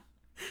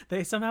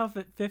 They somehow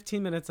fit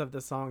 15 minutes of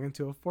the song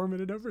into a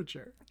 4-minute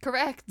overture.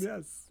 Correct.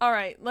 Yes. All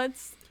right,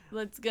 let's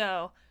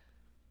go.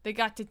 They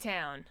got to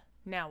town.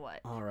 Now what?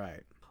 All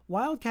right.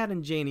 Wildcat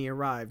and Janie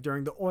arrive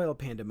during the oil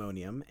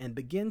pandemonium and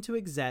begin to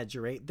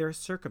exaggerate their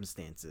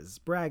circumstances,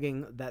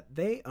 bragging that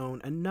they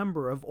own a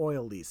number of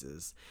oil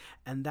leases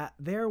and that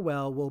their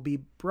well will be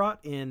brought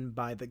in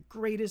by the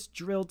greatest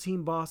drill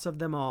team boss of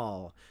them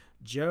all,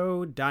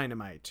 Joe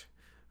Dynamite,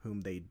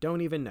 whom they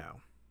don't even know.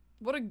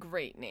 What a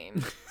great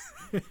name.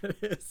 It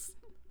is.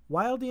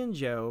 Wildy and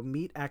Joe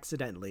meet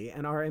accidentally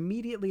and are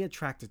immediately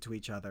attracted to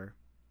each other.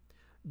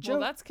 Well,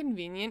 that's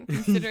convenient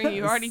considering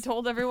you Yes. already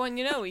told everyone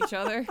you know each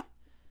other.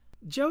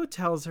 Joe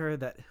tells her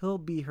that he'll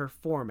be her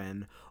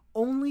foreman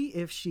only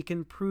if she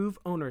can prove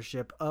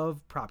ownership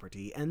of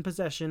property and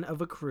possession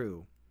of a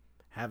crew.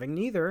 Having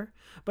neither,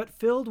 but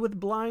filled with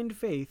blind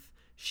faith,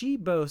 she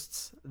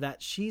boasts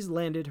that she's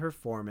landed her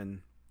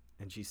foreman.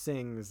 And she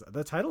sings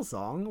the title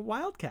song,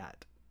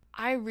 Wildcat.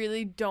 I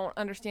really don't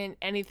understand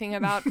anything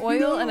about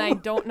oil, and I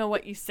don't know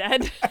what you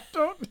said. I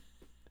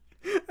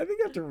think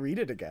I have to read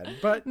it again,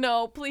 but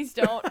No, please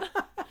don't.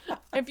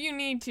 If you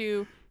need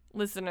to,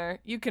 listener,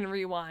 you can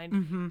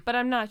rewind. But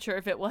I'm not sure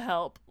if it will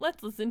help.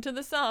 Let's listen to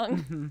the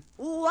song.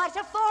 What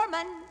a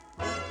foreman!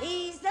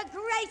 He's the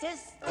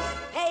greatest.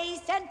 Hey,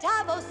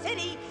 Centavo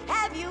City,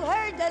 have you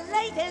heard the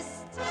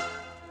latest?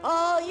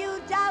 All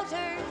you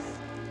doubters,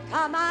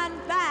 come on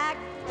back.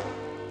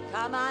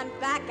 Come on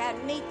back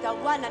and meet the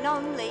one and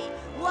only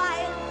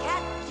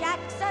Wildcat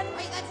Jackson.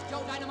 Hey, that's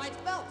Joe Dynamite's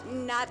belt.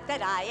 Not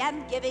that I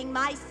am giving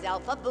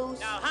myself a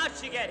boost. Now, how'd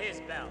she get his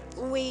belt?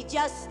 We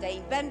just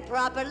ain't been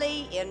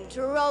properly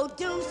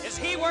introduced. Is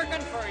he working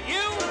for you?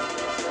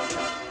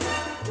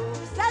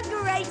 Who's the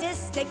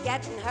greatest at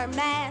getting her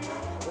man?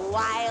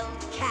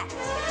 Wildcat.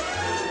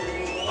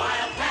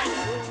 Wildcat.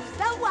 Who's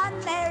the one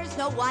there's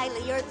no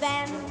wilier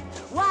than?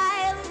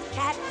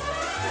 Wildcat.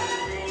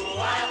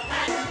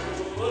 Wildcat.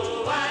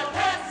 Ooh,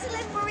 Wildcat.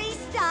 Slippery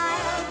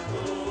style,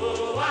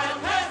 Ooh,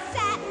 Wildcat.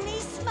 satiny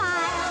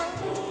smile,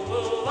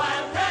 Ooh,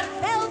 Wildcat.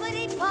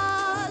 velvety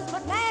paws,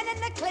 but man in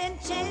the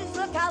clinches,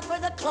 look out for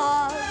the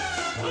claws.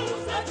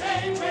 Who's the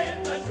dame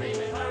with the dream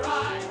in her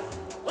eye?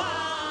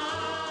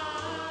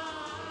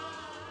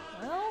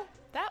 Well,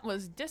 that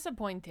was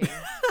disappointing.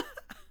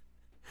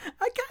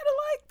 I kind of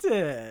liked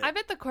it. I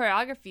bet the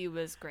choreography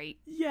was great.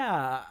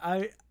 Yeah,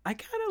 I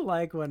kind of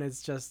like when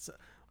it's just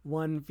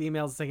one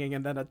female singing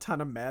and then a ton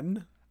of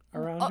men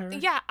around her.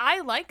 Yeah,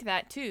 I like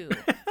that too.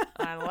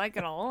 I like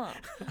it a lot.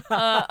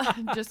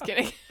 Just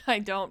kidding. I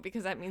don't,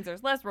 because that means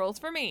there's less roles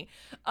for me.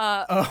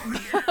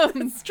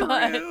 It's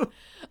but true.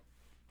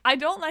 I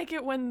don't like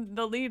it when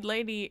the lead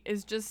lady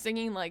is just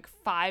singing like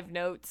 5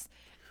 notes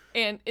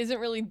and isn't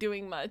really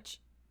doing much.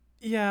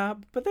 Yeah,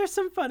 but there's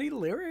some funny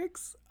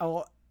lyrics.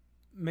 Oh,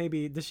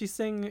 maybe does she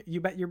sing "You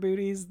Bet Your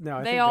Booties"? No,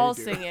 I They think all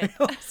do. sing it.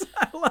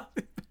 I love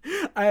it.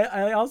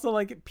 I also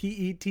like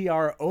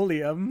PETR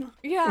Oleum.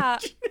 Yeah.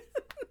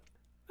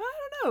 I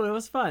don't know. It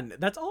was fun.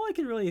 That's all I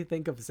can really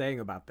think of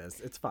saying about this.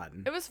 It's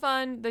fun. It was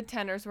fun. The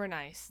tenors were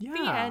nice. The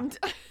Yeah. end.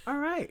 All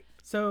right.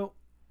 So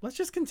let's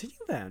just continue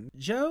then.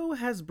 Joe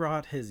has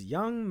brought his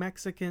young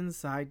Mexican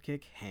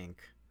sidekick,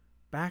 Hank,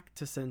 back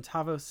to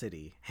Centavo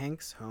City,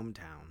 Hank's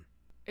hometown.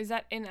 Is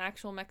that in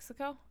actual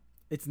Mexico?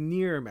 It's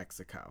near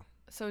Mexico.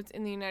 So it's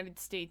in the United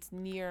States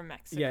near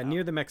Mexico. Yeah,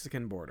 near the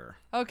Mexican border.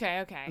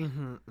 Okay.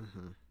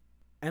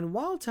 And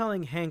while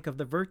telling Hank of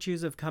the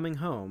virtues of coming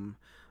home,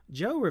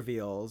 Joe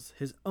reveals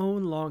his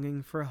own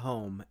longing for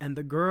home and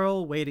the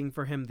girl waiting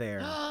for him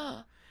there.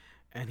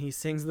 And he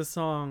sings the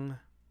song,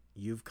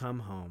 "You've Come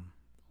Home."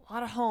 A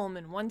lot of home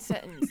in one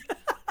sentence.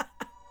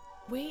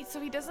 Wait, so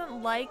he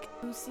doesn't like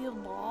Lucille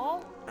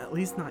Ball? At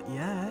least not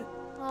yet.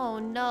 Oh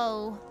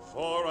no.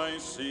 For I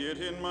see it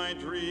in my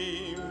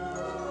dream.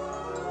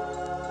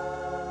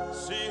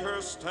 See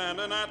her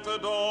standing at the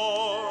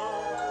door.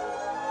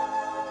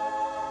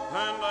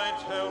 And I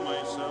tell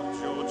myself,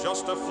 Joe,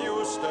 just a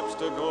few steps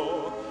to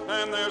go,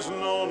 and there's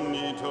no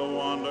need to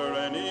wander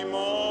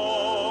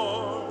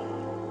anymore.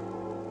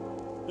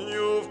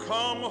 You've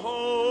come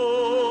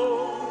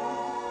home,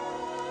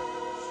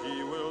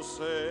 she will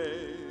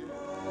say.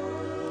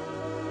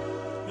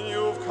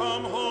 You've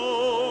come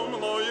home,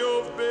 though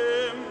you've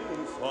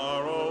been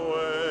far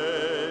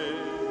away.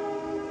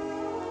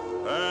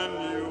 And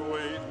you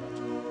wait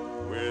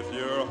with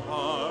your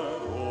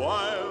heart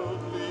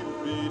wildly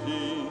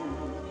beating,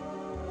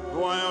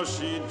 while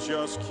she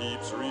just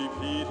keeps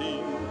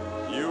repeating,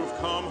 you've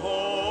come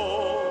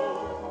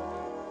home,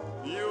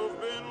 you've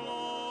been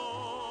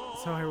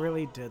lost. So I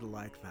really did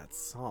like that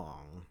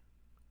song,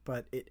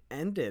 but it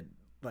ended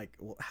like,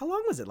 well, how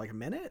long was it? Like a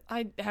minute?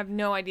 I have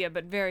no idea,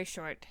 but very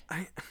short.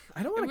 I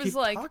don't It want to was keep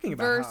like talking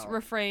about verse, how...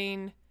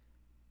 refrain,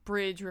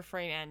 bridge,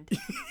 refrain, end.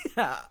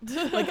 Yeah,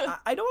 like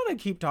I don't want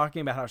to keep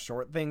talking about how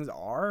short things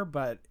are,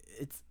 but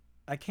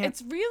I can't.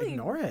 It's really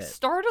ignore it.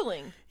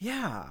 startling.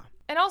 Yeah,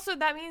 And also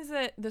that means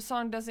that the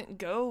song doesn't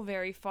go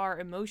very far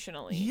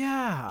emotionally.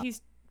 yeah.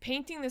 He's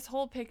painting this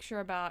whole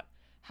picture about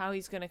how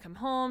he's going to come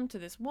home to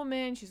this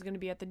woman. She's going to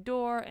be at the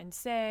door and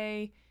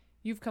say,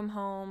 "You've come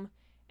home."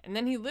 And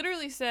then he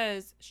literally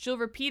says, she'll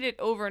repeat it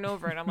over and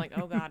over. And I'm like,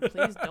 oh God,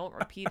 please don't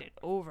repeat it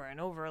over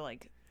and over.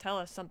 Like, tell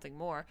us something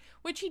more.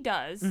 Which he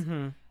does.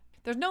 Mm-hmm.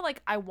 There's no,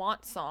 like, I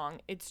want song.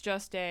 It's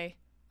just I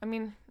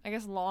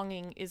guess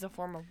longing is a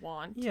form of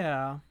want.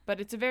 Yeah,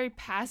 But it's a very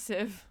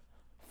passive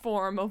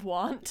form of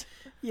want.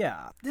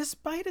 yeah.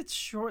 Despite its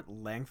short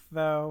length,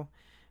 though,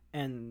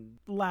 and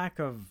lack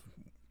of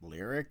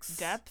lyrics,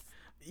 Depth.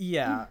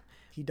 yeah,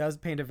 he does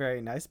paint a very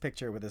nice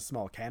picture with a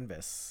small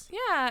canvas.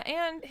 Yeah,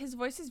 and his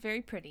voice is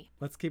very pretty.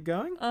 Let's keep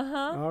going.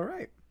 Uh-huh. All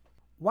right.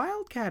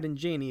 Wildcat and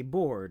Janie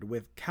board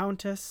with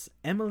Countess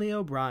Emily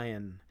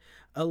O'Brien,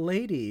 a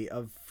lady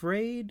of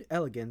frayed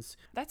elegance.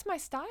 That's my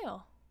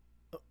style.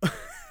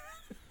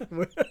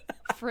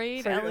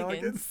 Frayed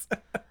elegance.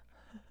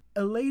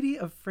 A lady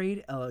of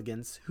frayed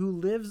elegance who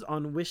lives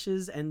on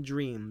wishes and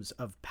dreams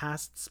of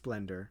past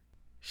splendor.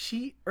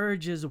 She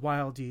urges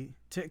Wildy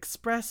to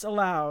express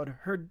aloud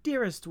her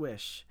dearest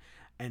wish,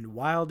 and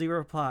Wildy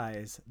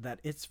replies that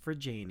it's for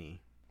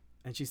Janie.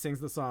 And she sings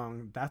the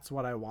song, "That's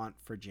What I Want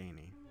for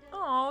Janie."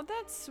 Oh,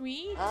 that's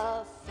sweet.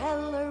 A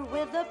feller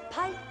with a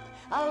pipe,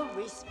 a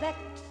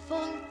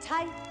respectful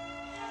type,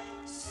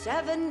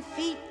 7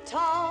 feet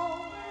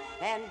tall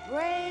and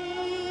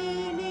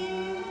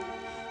brainy.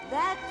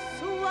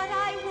 That's what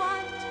I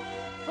want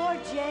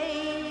for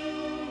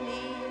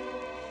Janie.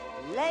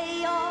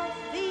 Lay off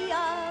the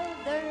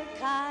other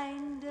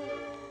kind.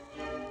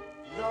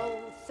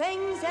 Though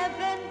things have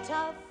been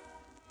tough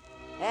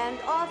and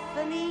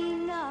often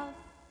enough,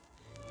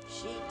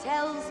 she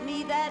tells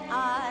me that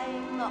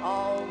I'm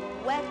all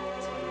wet.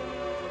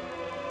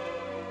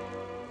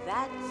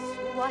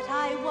 That's what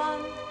I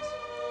want.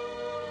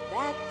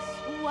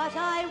 That's what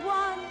I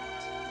want.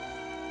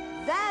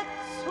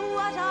 That's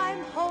what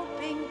I'm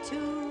hoping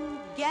to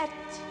get.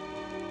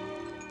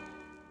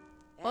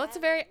 Well, it's a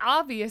very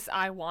obvious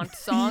I want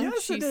song.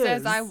 Yes, She it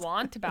says is. I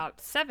want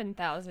about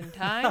 7,000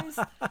 times.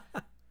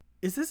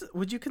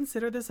 Would you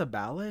consider this a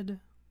ballad?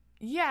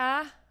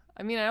 Yeah.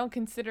 I mean, I don't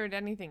consider it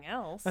anything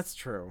else. That's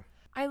true.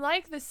 I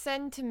like the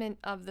sentiment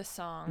of the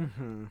song,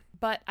 Mm-hmm.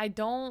 but I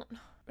don't...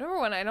 Number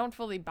one, I don't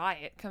fully buy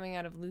it coming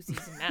out of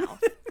Lucy's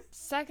mouth.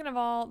 Second of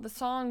all, the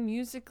song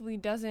musically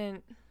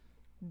doesn't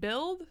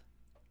build.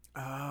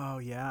 Oh,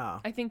 yeah.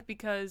 I think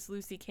because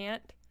Lucy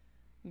can't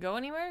go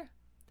anywhere.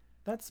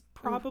 That's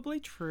probably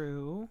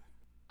true.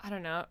 I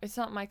don't know. It's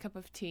not my cup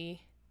of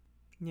tea.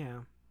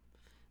 Yeah.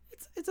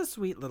 It's a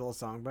sweet little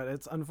song, but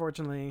it's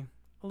unfortunately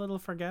a little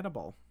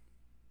forgettable.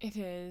 It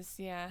is,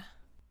 yeah.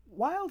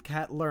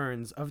 Wildcat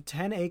learns of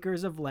 10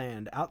 acres of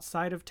land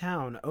outside of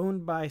town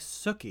owned by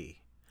Sookie,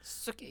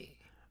 Sookie.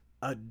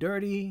 a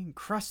dirty,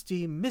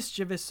 crusty,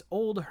 mischievous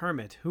old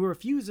hermit who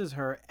refuses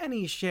her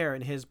any share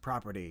in his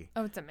property.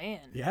 Oh, it's a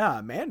man. Yeah,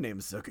 a man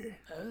named Sookie.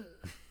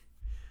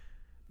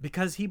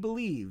 Because he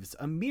believes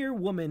a mere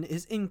woman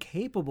is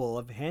incapable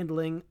of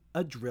handling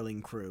a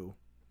drilling crew.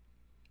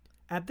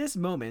 At this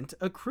moment,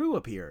 a crew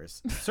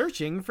appears,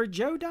 searching for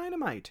Joe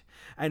Dynamite,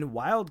 and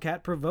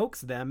Wildcat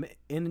provokes them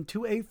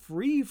into a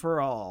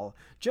free-for-all,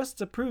 just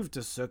to prove to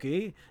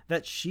Sookie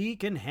that she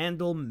can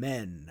handle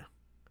men.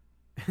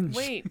 And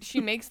Wait, she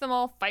makes them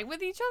all fight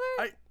with each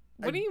other?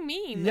 What do you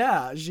mean?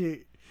 Yeah,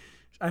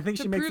 I think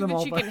To she makes prove them that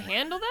all she fight. can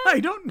handle them? I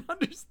don't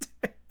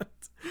understand.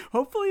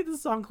 Hopefully the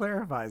song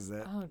clarifies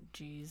it. Oh,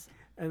 jeez.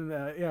 And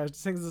it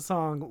sings the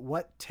song,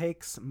 What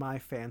Takes My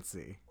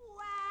Fancy.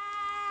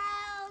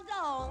 Well,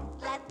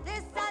 don't let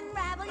this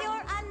unravel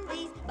your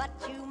undies, but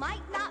you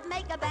might not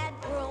make a bad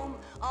groom.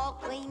 All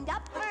cleaned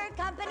up for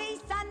company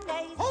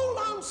Sundays. Hold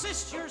on,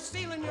 sis, you're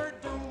sealing your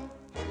doom.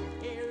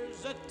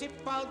 Here's a tip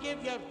I'll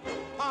give you,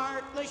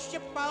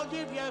 partnership I'll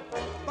give you,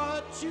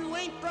 but you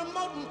ain't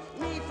promoting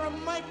me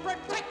from my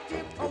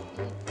protective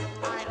coating.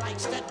 I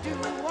likes to do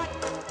what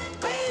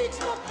takes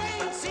my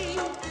fancy,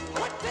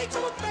 what takes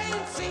my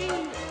fancy.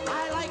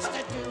 I likes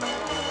to do,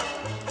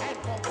 and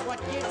folks, what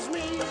gives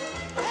me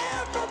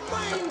ever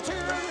mind to.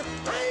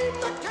 I'm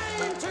the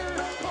kind to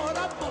put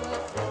a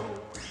bullet through.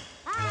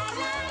 I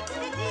like to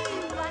do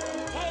what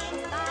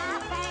takes my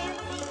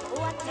fancy,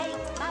 what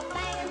takes my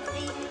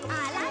fancy. I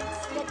like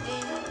to do,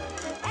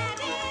 and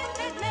if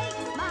it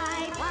makes my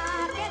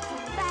pockets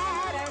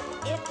fatter,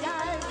 it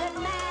doesn't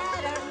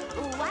matter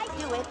who I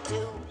do it to.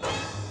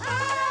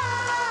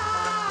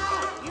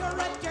 Ah, you're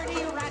a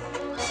dirty rat.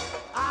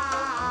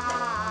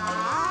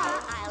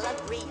 Ah, I'll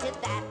agree to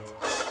that.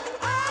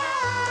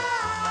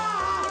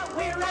 ah,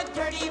 we're a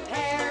dirty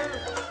pair.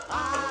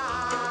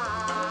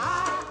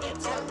 Ah,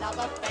 it's a love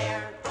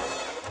affair.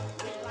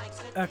 We likes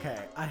it.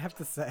 Okay, I have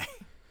to say,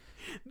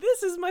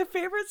 this is my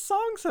favorite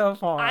song so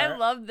far. I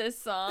love this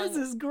song. This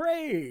is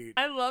great.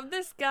 I love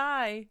this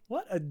guy.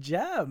 What a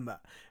gem.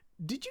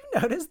 Did you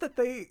notice that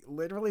they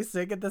literally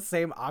sing at the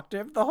same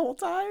octave the whole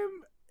time?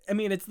 I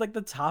mean, it's like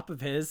the top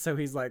of his, so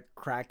he's like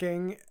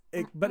cracking,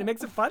 but it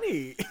makes it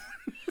funny.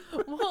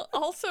 Well,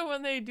 also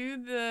when they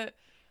do the,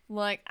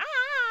 like,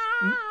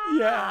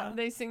 Yeah.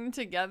 they sing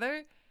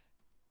together,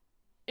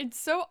 it's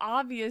so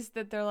obvious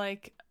that they're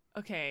like,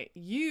 okay,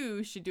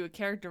 you should do a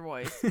character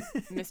voice,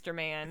 Mr.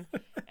 Man,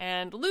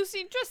 and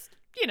Lucy, just,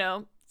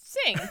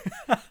 sing.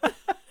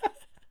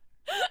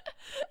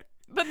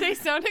 But they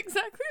sound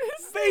exactly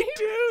the same. They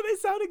do. They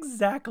sound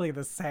exactly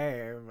the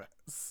same.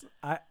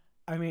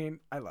 I mean,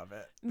 I love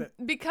it.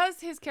 Because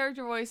his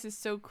character voice is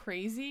so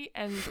crazy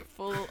and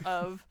full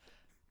of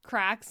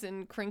cracks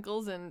and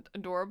crinkles and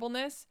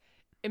adorableness,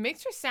 it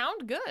makes her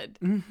sound good.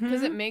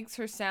 Because it makes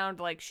her sound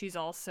like she's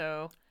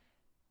also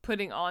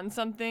putting on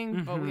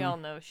something, but we all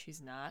know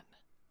she's not.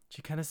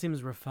 She kind of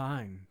seems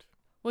refined.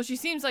 Well, she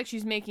seems like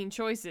she's making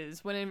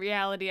choices, when in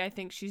reality, I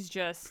think she's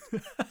just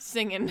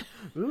singing.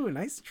 Ooh,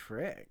 nice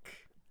trick.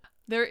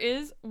 There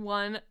is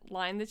one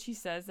line that she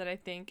says that I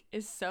think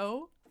is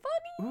so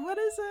funny. What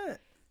is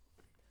it?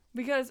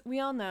 Because we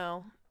all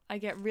know I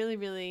get really,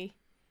 really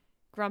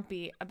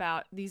grumpy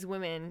about these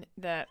women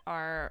that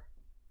are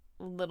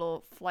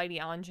little flighty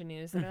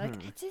ingenues that are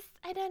like,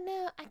 I don't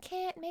know, I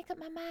can't make up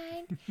my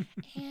mind,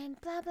 and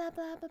blah, blah,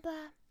 blah, blah,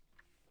 blah.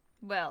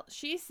 Well,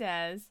 she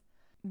says,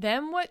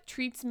 them what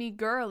treats me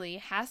girly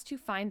has to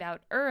find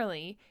out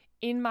early.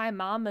 In my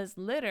mama's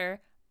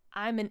litter,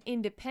 I'm an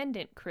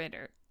independent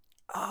critter.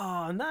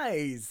 Oh,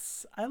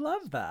 nice. I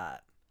love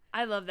that.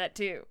 I love that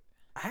too.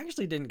 I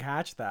actually didn't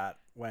catch that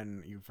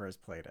when you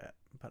first played it,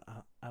 but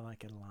I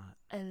like it a lot.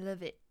 I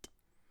love it.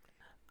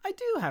 I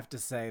do have to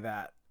say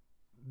that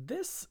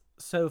this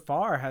so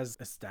far has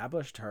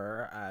established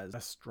her as a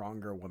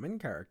stronger woman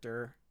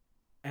character,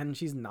 and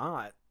she's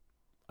not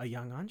a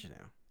young ingenue.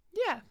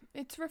 Yeah,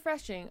 it's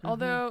refreshing.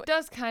 Although it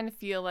does kind of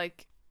feel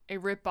like a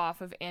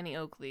ripoff of Annie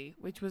Oakley,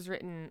 which was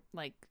written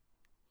like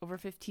over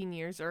 15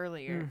 years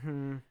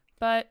earlier.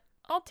 But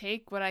I'll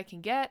take what I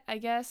can get, I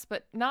guess.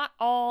 But not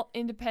all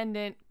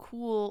independent,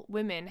 cool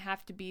women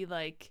have to be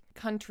like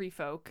country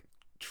folk.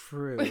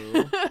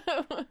 True.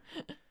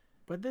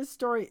 But this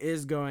story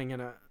is going in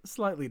a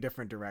slightly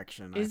different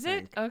direction. Is I it?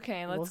 think.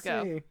 Okay, let's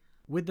We'll go. see.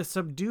 With the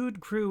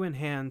subdued crew in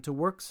hand to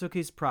work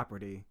Sookie's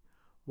property,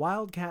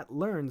 Wildcat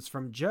learns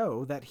from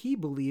Joe that he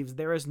believes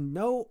there is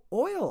no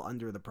oil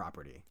under the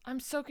property. I'm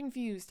so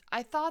confused.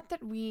 I thought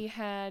that we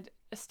had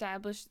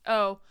established...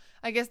 Oh,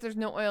 I guess there's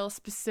no oil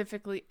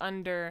specifically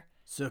under...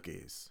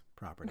 Sookie's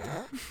property.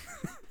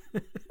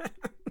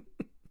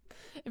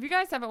 If you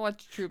guys haven't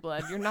watched True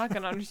Blood, you're not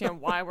going to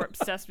understand why we're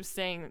obsessed with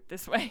saying it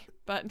this way.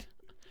 But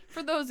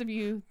for those of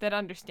you that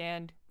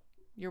understand,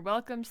 you're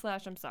welcome /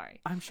 I'm sorry.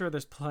 I'm sure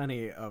there's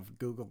plenty of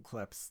Google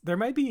clips. There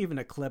might be even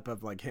a clip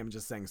of like him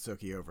just saying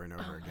Sookie over and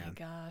over again. Oh my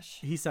gosh.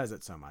 He says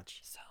it so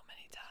much. So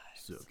many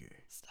times. Sookie.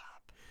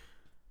 Stop.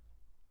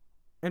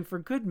 And for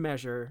good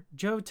measure,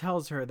 Joe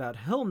tells her that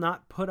he'll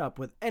not put up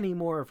with any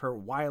more of her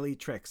wily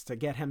tricks to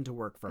get him to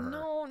work for her.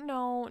 No.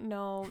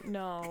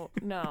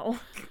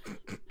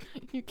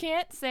 You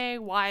can't say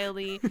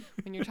Wiley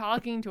when you're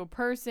talking to a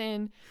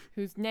person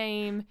whose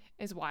name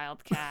is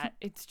Wildcat.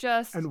 It's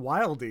just And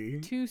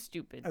Wildy too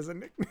stupid. as a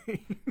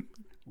nickname.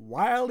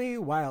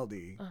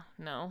 Wildy. Oh,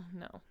 no.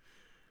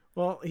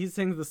 Well, he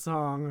sings the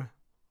song,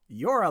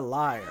 You're a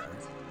Liar.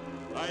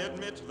 I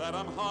admit that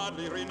I'm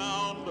hardly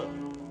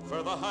renowned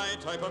for the high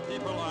type of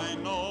people I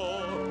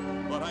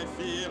know, but I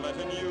feel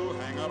letting you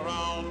hang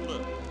around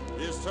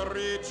is to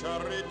reach a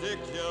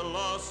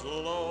ridiculous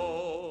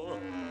low.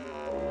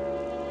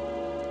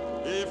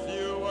 If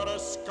you were a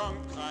skunk,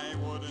 I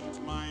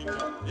wouldn't mind.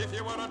 If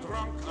you were a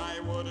drunk, I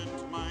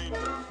wouldn't mind.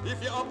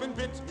 If you up and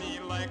bit me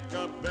like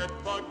a bed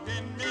bug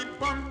in me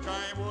bunk,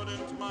 I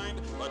wouldn't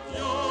mind. But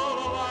you're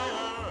a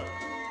liar.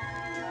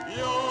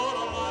 You're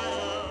a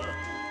liar.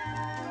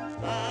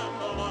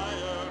 And a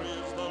liar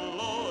is the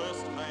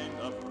lowest kind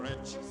of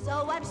wretch.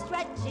 So I'm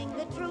stretching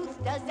the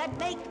truth. Does that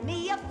make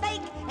me a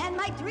fake? And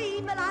my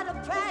dream a lot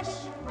of trash?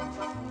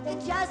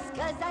 Just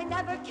 'cause I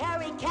never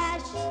carry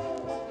cash,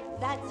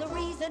 that's a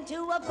reason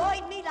to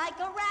avoid me like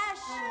a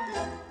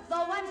rash.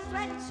 Though I'm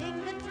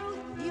stretching the truth,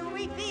 you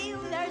reveal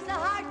there's a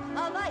heart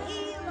of a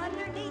heel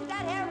underneath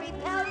that hairy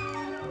pelt.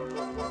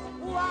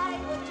 Why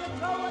would you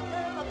throw a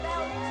girl a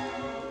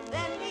belt,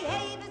 then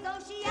behave as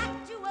though she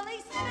actually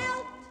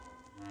smelt?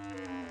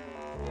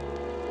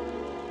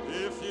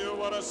 If you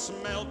were a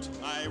smelt,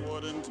 I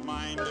wouldn't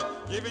mind.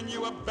 Giving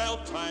you a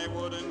belt, I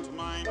wouldn't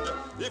mind.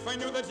 If I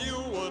knew that you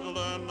would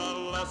learn a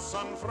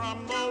lesson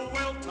from the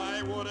welt,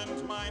 I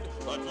wouldn't mind.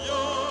 But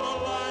you're a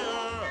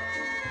liar.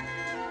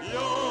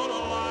 You're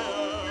a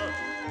liar.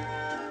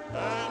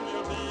 And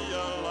you'll be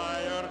a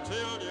liar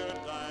till your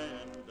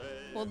dying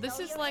day. Well, this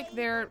is like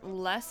their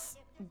less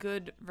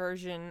good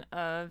version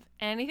of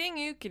anything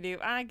you could do,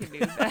 I could do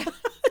that.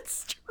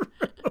 It's true.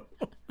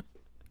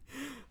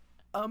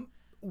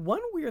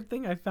 One weird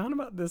thing I found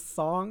about this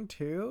song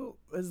too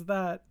is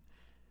that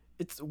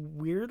it's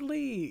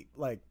weirdly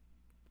like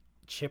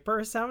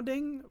chipper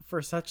sounding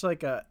for such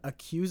like a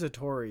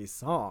accusatory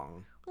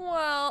song.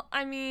 Well,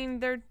 I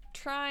mean, they're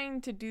trying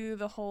to do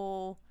the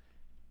whole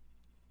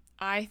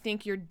I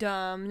think you're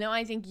dumb. No,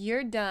 I think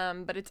you're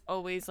dumb, but it's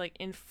always like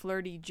in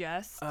flirty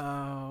jest.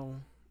 Oh,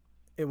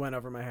 it went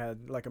over my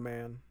head like a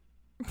man.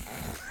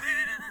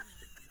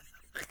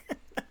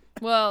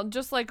 Well,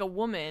 just like a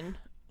woman.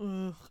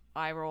 Ugh,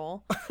 eye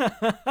roll.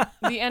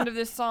 The end of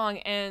this song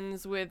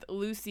ends with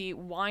Lucy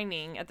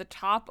whining at the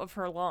top of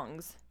her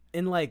lungs.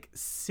 In like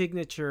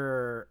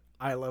signature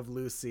I Love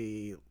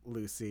Lucy.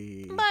 But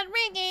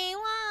Ricky,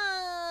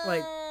 why?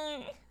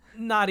 Like,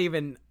 not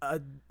even a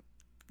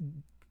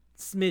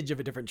smidge of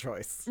a different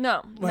choice.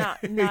 No,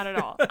 not at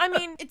all. I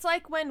mean, it's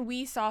like when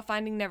we saw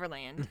Finding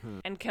Neverland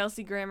and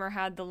Kelsey Grammer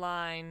had the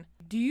line,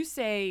 "Do you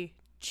say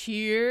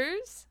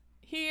cheers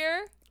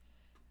here?"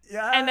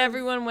 Yeah. And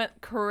everyone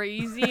went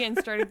crazy and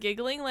started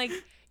giggling. Like,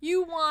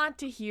 you want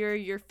to hear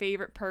your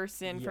favorite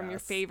person from your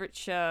Yes. favorite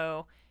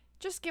show.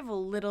 Just give a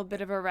little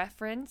bit of a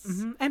reference.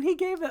 And he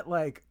gave that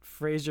like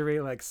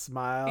Frasier-y like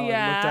smile and looked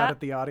Yeah. out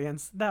at the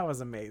audience. That was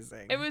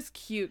amazing. It was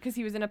cute because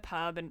he was in a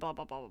pub and blah,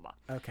 blah, blah, blah,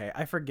 blah. Okay,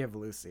 I forgive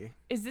Lucy.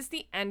 Is this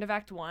the end of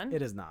Act 1?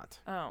 It is not.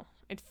 Oh,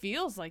 it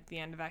feels like the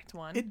end of Act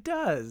 1. It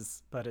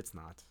does, but it's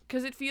not.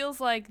 Because it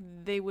feels like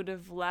they would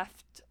have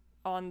left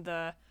on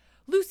the,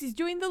 Lucy's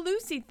doing the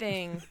Lucy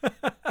thing.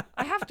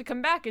 I have to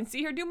come back and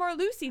see her do more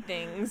Lucy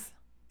things.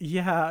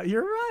 Yeah,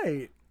 you're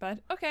right. But,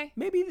 okay.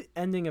 Maybe the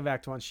ending of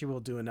Act 1, she will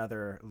do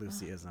another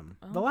Lucyism.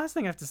 The last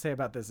thing I have to say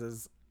about this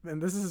is,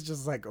 and this is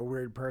just like a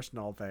weird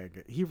personal thing,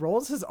 he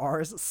rolls his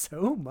R's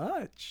so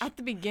much. At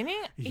the beginning,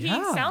 he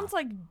Yeah. sounds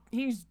like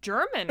he's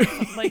German. Or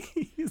something. Like,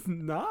 He's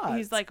not.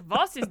 he's like,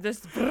 "Was is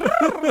this?"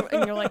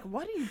 And you're like,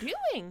 "What are you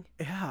doing?"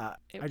 Yeah,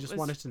 It I just was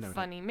wanted to note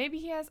funny. Maybe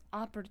he has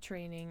opera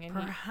training and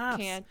Perhaps.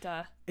 he can't.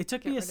 it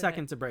took get me rid a of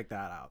second it. to break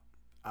that out.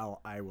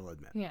 I will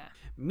admit. Yeah.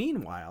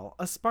 Meanwhile,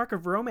 a spark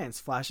of romance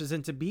flashes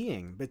into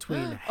being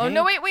between Oh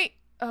no! Hank- Wait.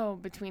 Oh,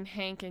 between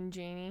Hank and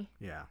Janie.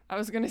 Yeah. I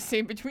was gonna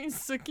say between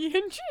Sookie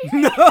and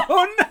Janie.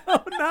 No,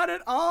 not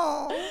at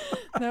all.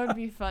 That would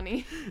be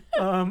funny.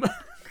 Um,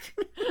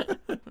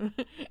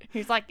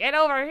 He's like, "Get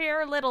over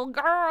here, little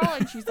girl,"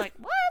 and she's like,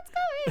 "What's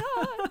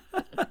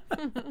going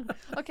on?"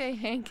 Okay,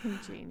 Hank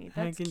and Janie. That's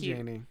Hank and cute.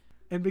 Janie.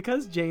 And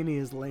because Janie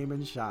is lame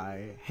and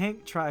shy,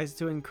 Hank tries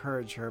to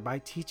encourage her by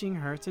teaching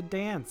her to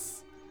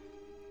dance.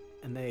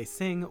 and they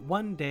sing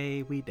One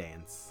Day We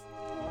Dance.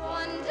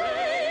 One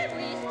day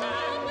we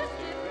stand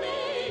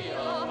stiffly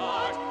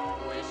apart,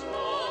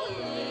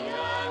 wishfully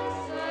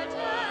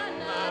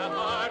uncertain at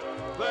heart.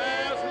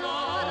 There's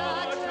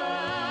not a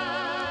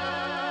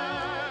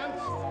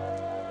chance.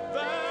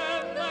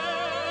 Then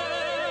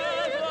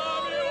there's the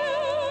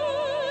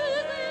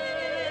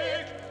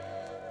music.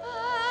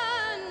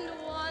 And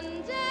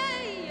one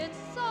day it's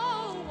so,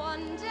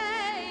 one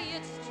day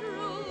it's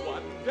true.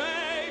 One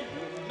day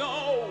you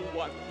know,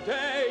 one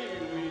day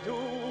we do.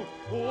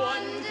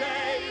 One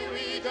day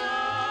we dance.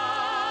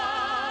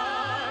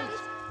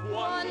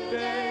 One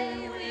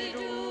day we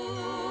do.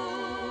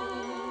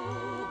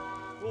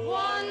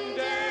 One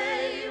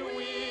day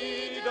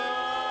we dance.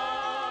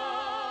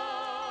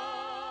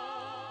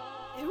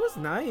 It was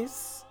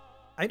nice.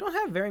 I don't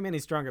have very many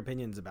strong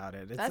opinions about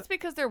it. That's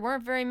because there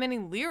weren't very many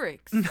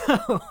lyrics.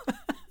 No.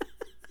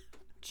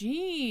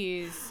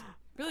 Jeez.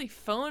 Really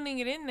phoning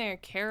it in there,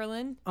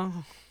 Carolyn.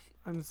 Oh,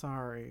 I'm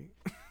sorry.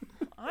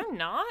 I'm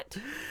not.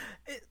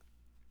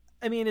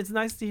 I mean, it's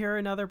nice to hear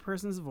another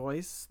person's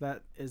voice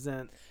that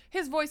isn't...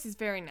 His voice is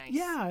very nice.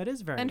 Yeah, it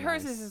is very and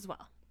nice. hers is as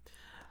well.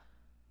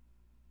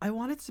 I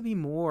want it to be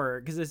more,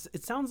 because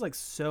it sounds like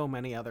so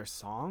many other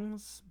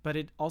songs, but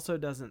it also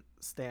doesn't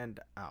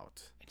stand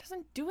out. It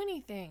doesn't do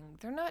anything.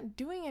 They're not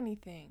doing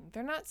anything.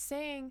 They're not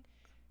saying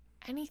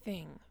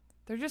anything.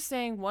 They're just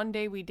saying one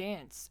day we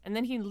dance. And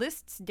then he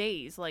lists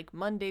days like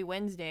Monday,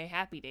 Wednesday,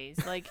 happy days.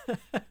 Like,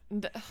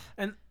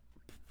 And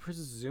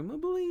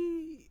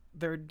presumably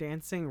they're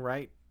dancing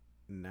right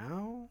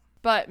now?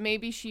 but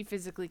maybe she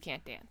physically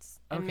can't dance.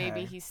 And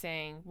maybe Okay. he's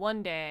saying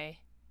one day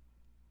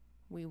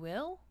we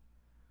will.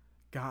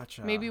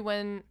 Gotcha. Maybe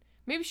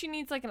she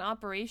needs like an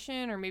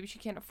operation, or maybe she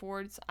can't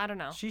afford. I don't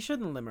know. She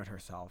shouldn't limit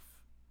herself.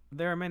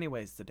 There are many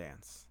ways to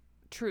dance.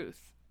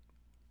 Truth.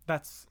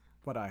 That's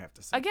what I have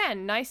to say.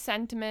 Again, nice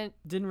sentiment.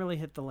 Didn't really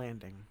hit the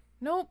landing.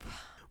 Nope.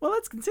 Well,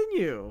 let's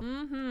continue.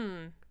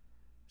 Mm-hmm.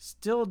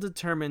 Still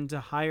determined to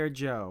hire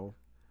Joe,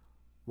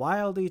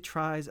 Wildy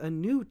tries a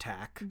new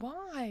tack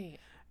Why?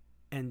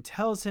 and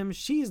tells him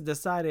she's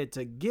decided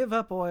to give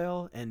up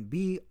oil and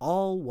be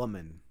all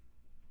woman.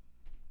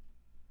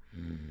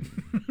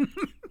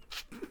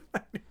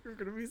 You're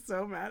going to be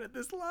so mad at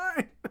this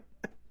line.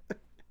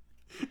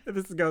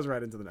 This goes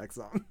right into the next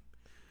song.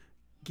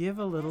 Give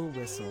a little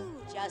whistle.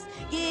 Just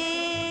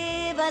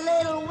give a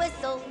little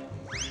whistle,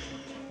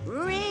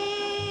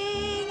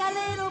 ring a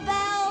little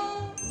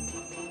bell,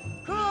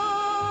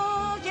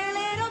 crook your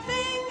little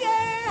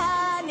finger,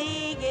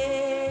 honey,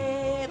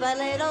 give a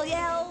little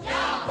yell.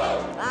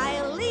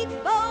 I'll leap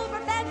over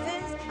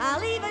fences,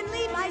 I'll even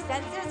leave my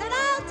senses, and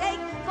I'll take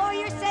for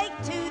your sake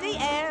to the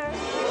air.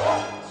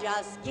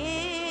 Just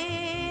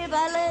give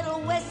a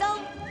little whistle,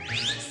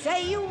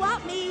 say you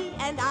want me,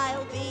 and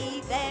I'll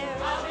be there.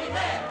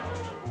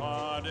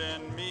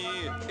 Pardon me,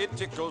 it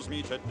tickles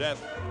me to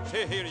death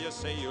to hear you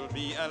say you'll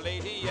be a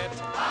lady yet.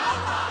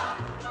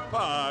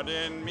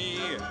 Pardon me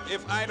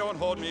if I don't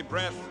hold me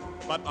breath,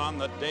 but on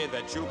the day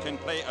that you can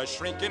play a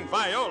shrinking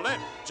violet,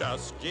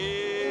 just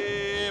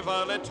give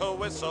a little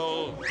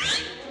whistle,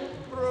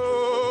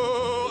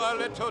 brew a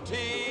little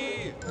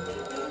tea,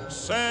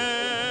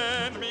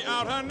 send me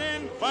out an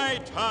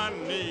invite,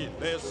 honey,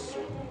 this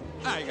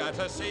I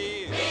gotta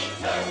see.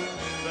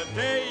 The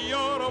day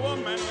you're a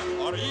woman,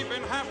 or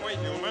even halfway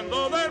human,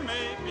 though there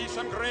may be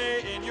some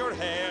gray in your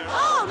hair.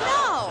 Oh,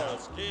 no!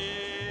 Just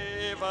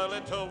give a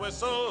little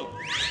whistle,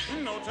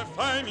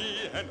 notify me,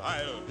 and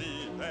I'll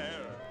be there.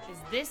 Is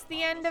this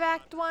the end of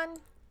Act 1?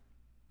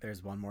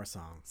 There's one more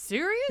song.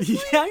 Seriously?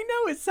 Yeah, I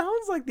know. It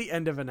sounds like the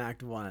end of an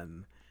Act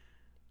 1.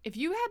 If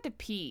you had to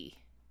pee,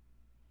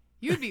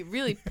 you'd be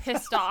really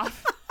pissed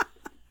off.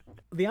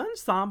 The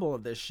ensemble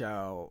of this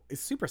show is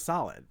super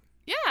solid.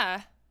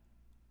 Yeah.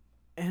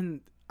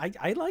 And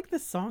I like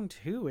this song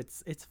too.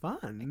 It's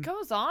fun. It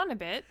goes on a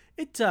bit.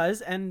 It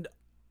does, and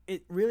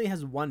it really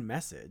has one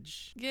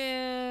message. Give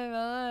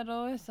a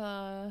little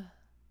whistle.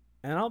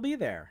 And I'll be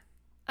there.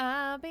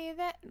 I'll be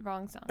that.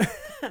 Wrong song.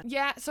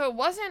 Yeah, so it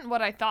wasn't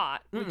what I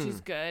thought, which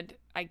is good,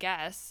 I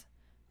guess.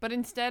 But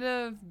instead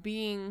of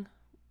being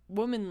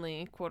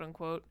womanly, quote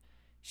unquote,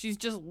 she's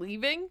just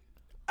leaving.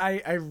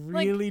 I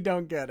really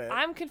don't get it.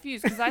 I'm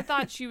confused because I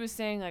thought she was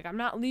saying, like, I'm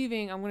not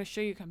leaving. I'm going to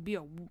show you I can be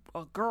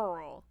a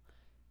girl.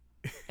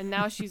 And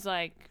now she's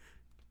like,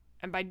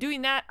 and by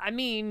doing that, I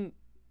mean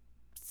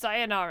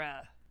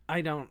sayonara.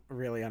 I don't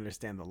really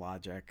understand the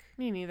logic.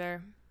 Me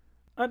neither.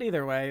 But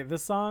either way, the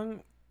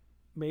song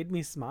made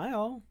me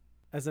smile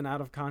as an out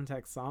of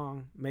context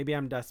song. Maybe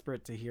I'm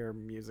desperate to hear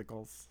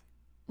musicals.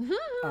 This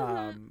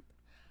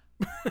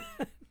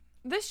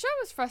show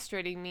is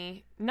frustrating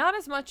me. Not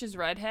as much as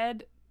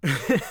Redhead,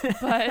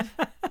 but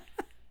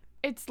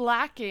it's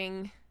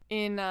lacking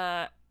in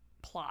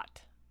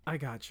plot. I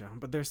gotcha.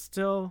 But there's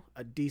still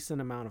a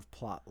decent amount of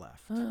plot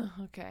left.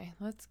 Okay,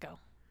 let's go.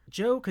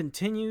 Joe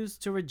continues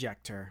to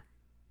reject her.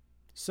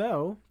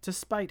 So, to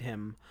spite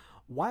him,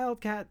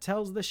 Wildcat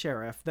tells the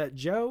sheriff that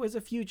Joe is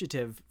a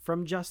fugitive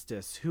from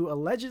justice who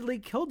allegedly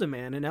killed a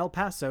man in El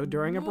Paso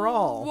during a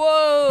brawl.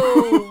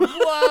 Whoa!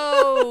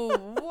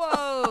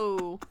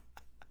 Whoa!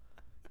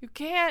 You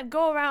can't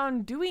go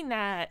around doing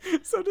that.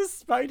 So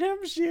despite him,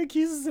 she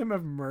accuses him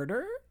of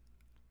murder?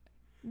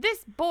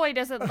 This boy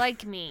doesn't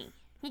like me.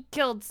 He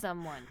killed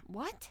someone.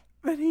 What?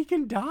 Then he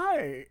can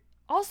die.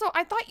 Also,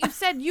 I thought you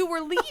said you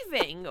were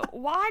leaving.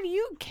 Why do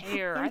you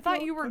care? I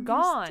thought you were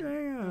gone.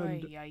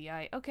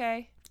 Ay.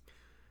 Okay.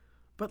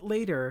 But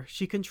later,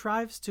 she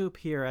contrives to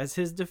appear as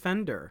his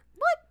defender.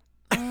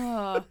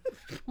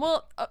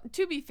 Well,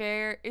 to be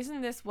fair,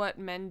 isn't this what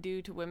men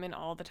do to women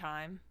all the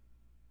time?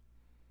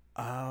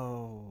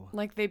 Oh.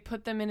 Like, they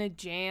put them in a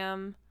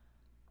jam,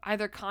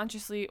 either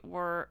consciously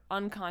or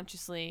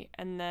unconsciously,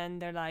 and then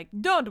they're like,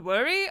 "Don't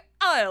worry,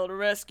 I'll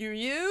rescue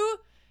you."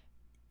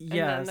 Yes. And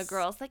then the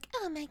girl's like,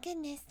 "Oh my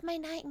goodness, my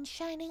knight in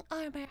shining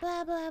armor,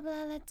 blah, blah,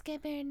 blah, let's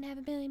get married and have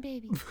a million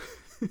babies."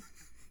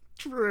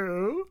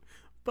 True.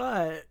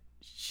 But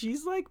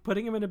she's like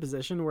putting him in a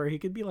position where he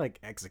could be like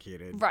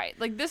executed. Right,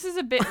 like this is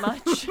a bit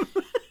much.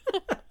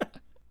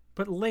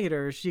 But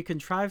later, she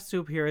contrives to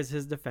appear as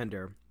his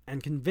defender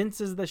and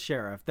convinces the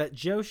sheriff that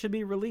Joe should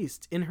be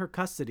released in her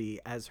custody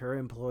as her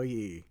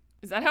employee.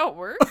 Is that how it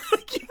works?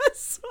 I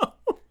guess so.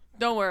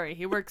 Don't worry,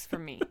 he works for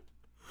me.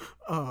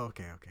 Oh,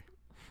 okay.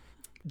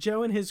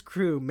 Joe and his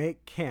crew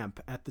make camp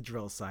at the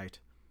drill site.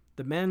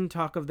 The men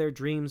talk of their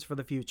dreams for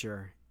the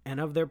future and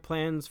of their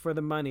plans for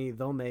the money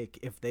they'll make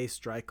if they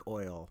strike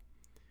oil.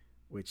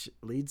 Which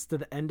leads to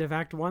the end of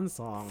Act 1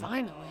 song.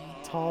 Finally.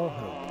 Tall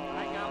Hope.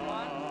 I got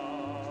one.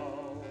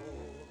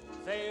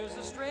 There's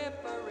a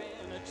stripper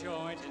in a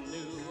joint in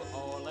New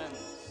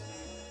Orleans,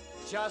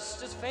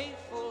 just as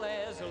faithful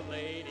as a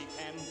lady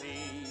can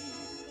be.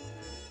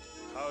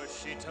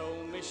 'Cause she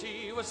told me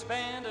she was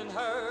spending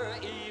her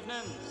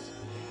evenings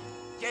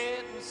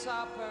getting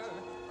supper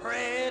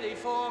ready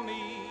for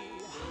me.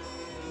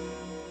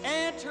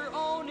 Enter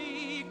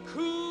Oni,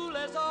 cool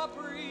as a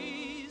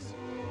breeze,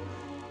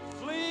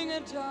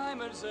 flinging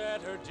diamonds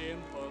at her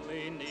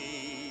dimply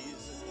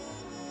knees.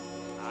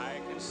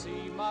 I can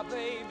see my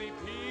baby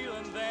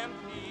peeling them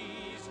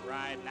peas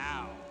right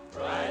now.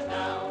 Right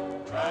now,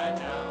 right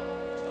now.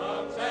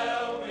 Come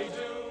tell me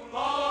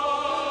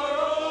tomorrow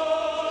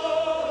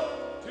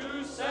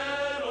to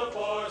settle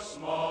for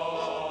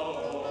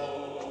small.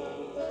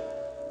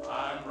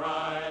 I'm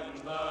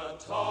riding the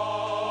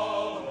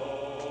tall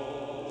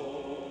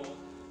hope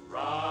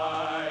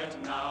right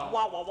now.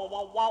 Wah, wah, wah,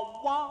 wah,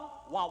 wah, wah.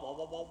 Wah, wah,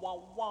 wah, wah, wah,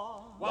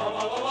 wah. Wah,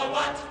 wah, wah, wah,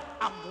 what?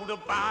 I'm gonna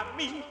buy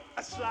me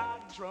a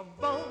slide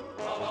trombone.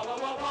 Wah, wah, wah,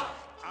 wah, what?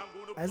 I'm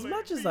gonna As play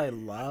much as I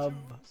love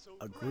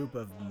a group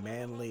of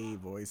manly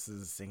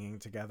voices singing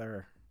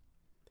together,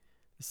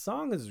 the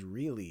song is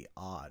really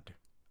odd,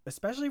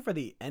 especially for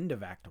the end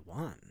of Act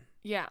 1.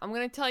 Yeah, I'm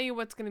going to tell you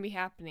what's going to be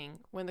happening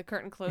when the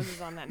curtain closes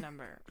on that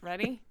number.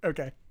 Ready?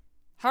 Okay.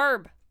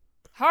 Herb,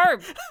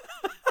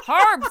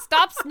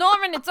 stop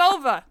snoring. It's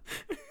over.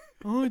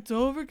 Oh, it's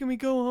over? Can we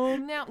go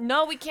home now?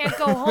 No, we can't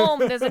go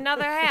home. There's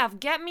another half.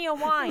 Get me a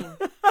wine.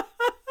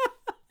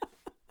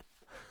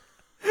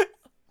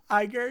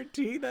 I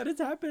guarantee that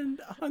it's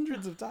happened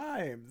hundreds of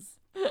times.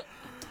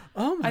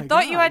 Oh my I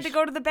thought you had to gosh.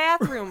 go to the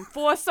bathroom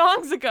 4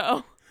 songs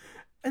ago.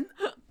 And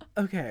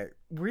okay,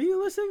 were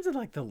you listening to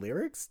like the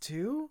lyrics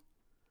too?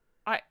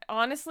 I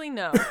honestly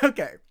no.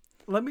 Okay,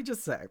 let me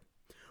just say,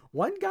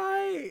 one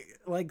guy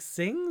like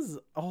sings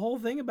a whole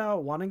thing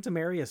about wanting to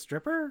marry a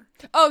stripper.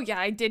 Oh yeah,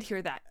 I did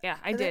hear that. Yeah,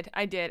 I did.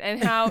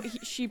 And how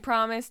she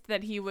promised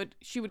that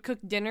she would cook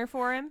dinner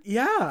for him.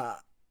 Yeah,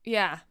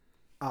 Yeah.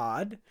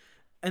 odd.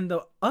 And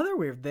the other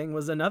weird thing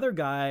was another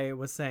guy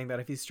was saying that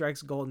if he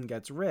strikes gold and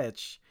gets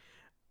rich,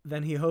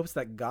 then he hopes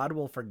that God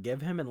will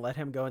forgive him and let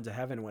him go into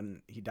heaven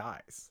when he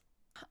dies.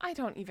 I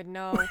don't even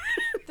know.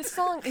 The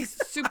song is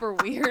super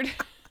weird.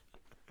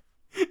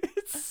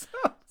 It's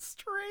so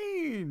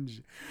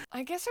strange.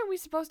 I guess are we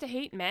supposed to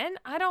hate men?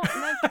 I don't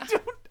like.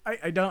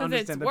 I don't 'Cause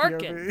it's understand the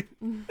working.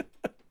 POV.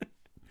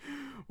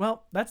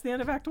 Well, that's the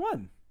end of Act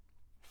 1.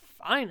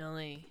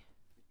 Finally,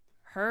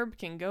 Herb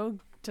can go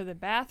to the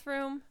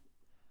bathroom.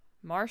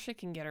 Marcia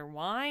can get her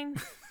wine.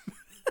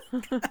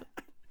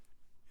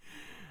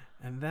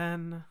 And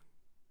then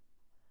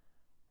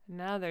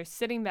Now they're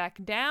sitting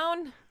back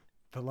down.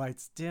 the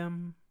lights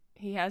dim.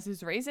 He has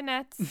his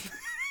Raisinets.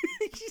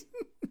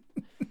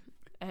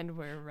 And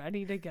we're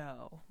ready to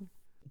go.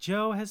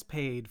 Joe has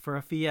paid for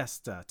a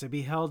fiesta to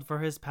be held for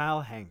his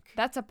pal Hank.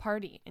 That's a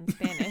party in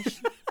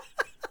Spanish.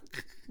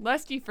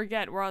 Lest you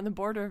forget, we're on the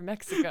border of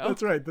Mexico.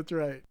 That's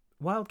right.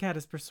 Wildcat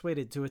is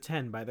persuaded to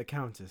attend by the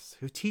Countess,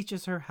 who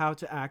teaches her how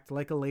to act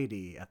like a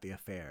lady at the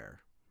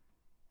affair.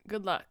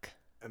 Good luck.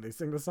 And they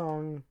sing the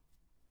song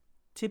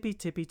Tippy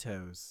Tippy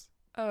Toes.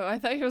 Oh, I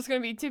thought it was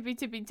going to be Tippy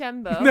Tippy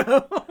Tembo.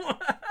 No,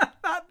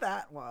 not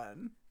that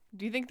one.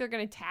 Do you think they're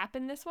going to tap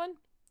in this one?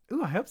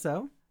 Ooh, I hope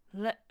so.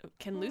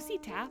 Can Lucy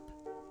tap?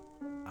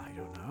 I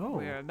don't know.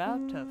 We're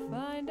about to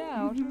find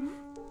out.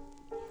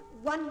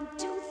 1,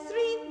 2,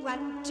 3,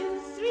 1, 2,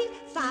 3,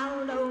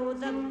 follow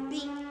the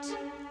beat.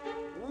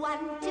 1,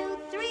 2,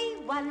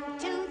 3, 1,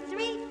 2,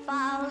 3,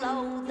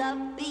 follow the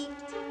beat.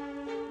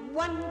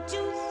 1, 2,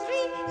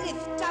 3,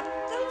 lift up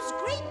those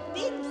great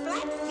big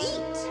flat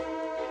feet.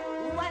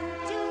 1,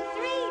 2,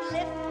 3,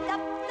 lift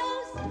up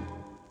those.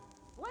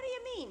 What do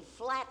you mean,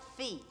 flat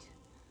feet?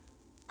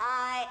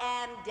 I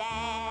am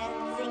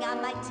dancing on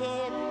my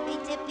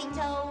tippy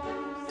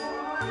toes,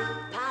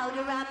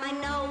 powder on my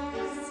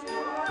nose,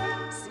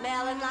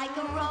 smelling like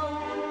a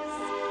rose.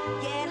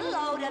 Get a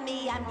load of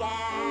me, I'm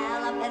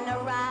galloping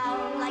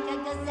around like a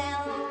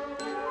gazelle,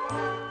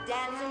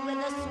 dancing with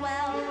a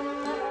swell,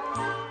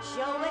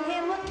 showing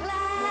him what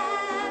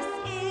class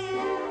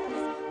is.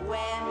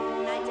 When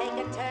I take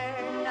a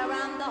turn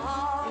around the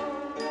hall,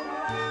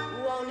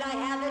 won't I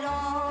have it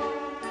all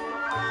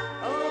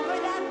over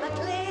that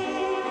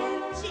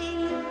McClinchy?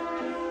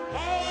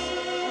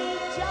 Hey,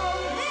 Joe,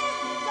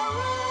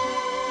 Lithuania,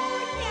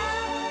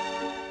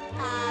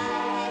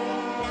 I'm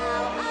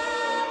now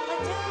up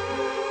to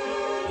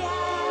ya.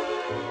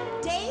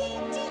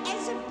 Dainty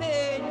as a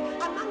bird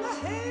among a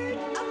herd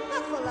of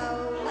buffalo.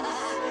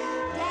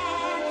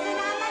 Dancing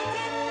on my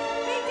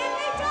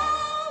tippy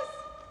toes.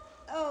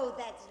 Oh,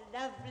 that's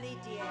lovely,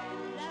 dear,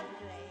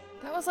 lovely.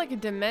 That was like a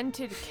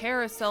demented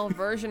carousel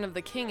version of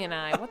The King and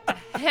I. What the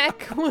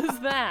heck was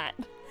that?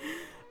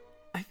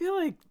 I feel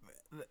like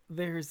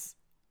there's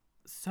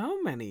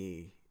so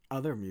many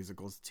other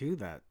musicals too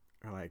that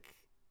are like,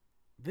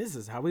 this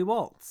is how we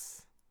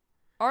waltz.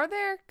 Are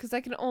there? Because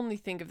I can only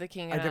think of The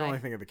King and I I. can only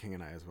think of The King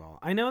and I as well.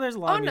 I know there's a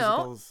lot of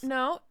musicals.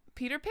 No.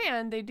 Peter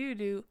Pan, they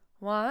do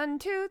 1,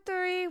 2,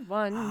 3,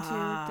 1, 2,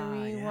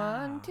 3,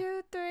 yeah. 1,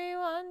 2, 3,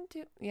 1,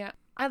 2. Yeah.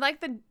 I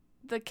like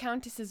the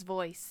Countess's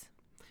voice.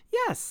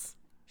 Yes.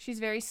 She's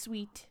very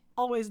sweet.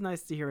 Always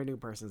nice to hear a new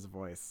person's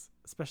voice,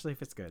 especially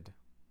if it's good.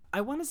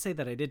 I want to say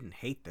that I didn't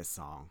hate this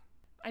song.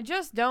 I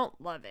just don't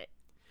love it.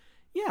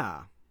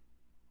 Yeah.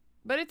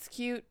 But it's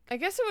cute. I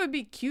guess it would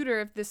be cuter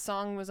if this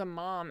song was a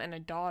mom and a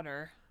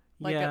daughter.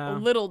 Like Yeah. a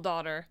little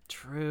daughter.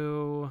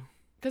 True.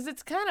 Because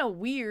it's kind of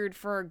weird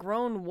for a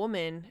grown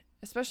woman,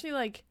 especially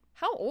like,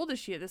 how old is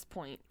she at this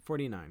point?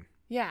 49.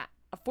 Yeah,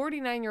 a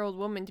 49-year-old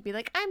woman to be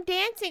like, I'm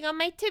dancing on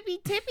my tippy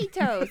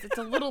toes. It's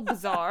a little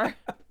bizarre.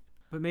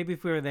 But maybe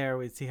if we were there,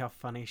 we'd see how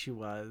funny she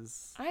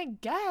was. I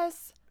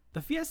guess.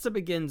 The fiesta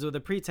begins with a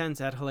pretense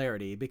at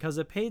hilarity because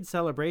a paid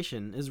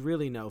celebration is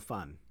really no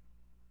fun.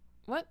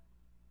 What?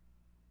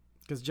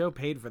 Because Joe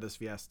paid for this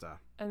fiesta.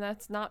 And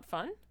that's not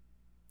fun?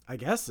 I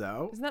guess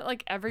so. Isn't that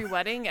like every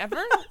wedding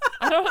ever?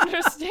 I don't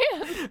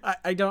understand.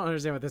 I don't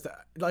understand what this...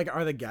 Like,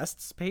 are the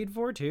guests paid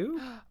for too?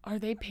 Are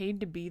they paid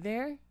to be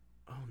there?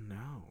 Oh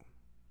no.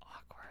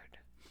 Awkward.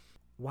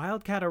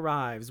 Wildcat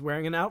arrives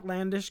wearing an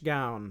outlandish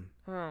gown,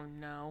 Oh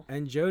no.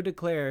 and Joe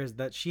declares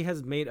that she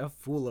has made a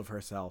fool of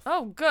herself.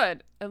 Oh,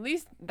 good. At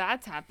least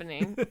that's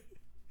happening.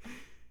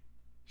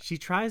 She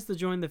tries to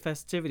join the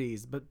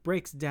festivities, but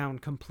breaks down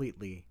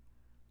completely.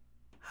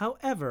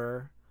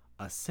 However,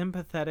 a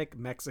sympathetic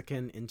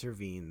Mexican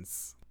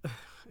intervenes.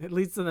 It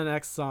leads to the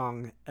next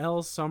song,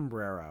 El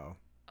Sombrero.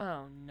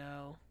 Oh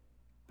no.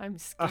 I'm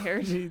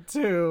scared. Me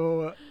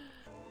too.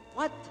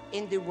 What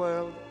in the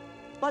world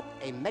but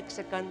a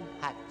Mexican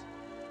hat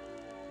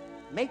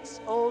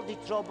makes all the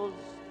troubles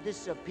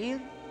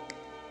disappear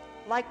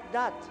like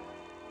that?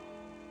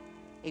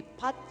 A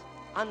pot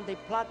on the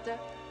platter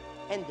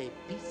and a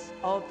piece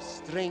of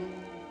string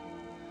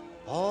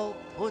all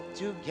put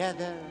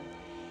together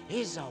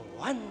is a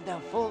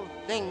wonderful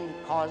thing,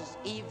 'cause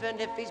even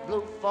if he's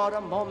blue for a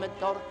moment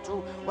or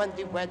two when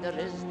the weather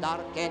is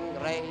dark and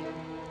gray,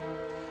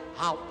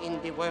 how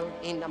in the world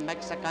in a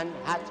Mexican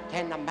hat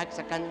can a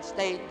Mexican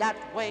stay that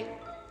way?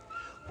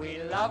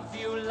 We love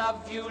you,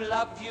 love you,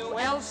 love you,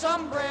 El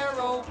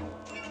Sombrero.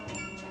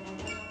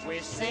 We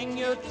sing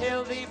you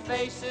till the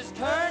face is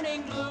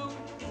turning blue.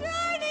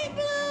 Turning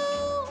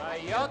blue.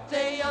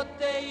 Ayote,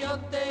 yote,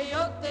 yote,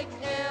 yote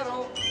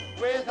quiero.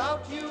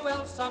 Without you,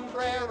 El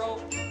Sombrero,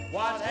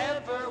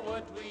 whatever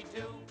would we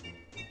do?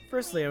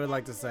 Firstly, I would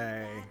like to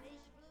say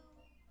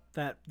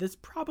that this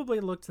probably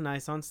looked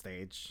nice on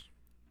stage.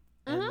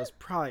 And was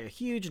probably a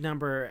huge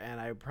number, and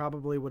I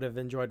probably would have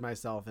enjoyed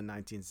myself in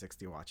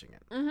 1960 watching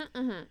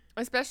it.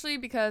 Especially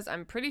because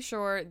I'm pretty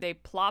sure they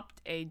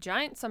plopped a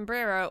giant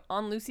sombrero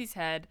on Lucy's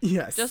head.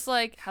 Yes. Just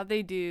like how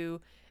they do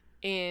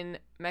in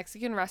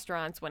Mexican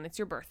restaurants when it's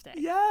your birthday.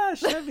 Yeah,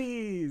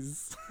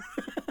 Chevys.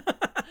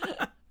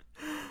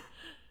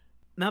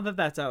 Now that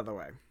that's out of the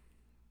way,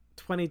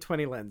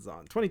 2020 lens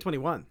on.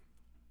 2021.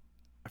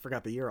 I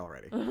forgot the year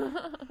already.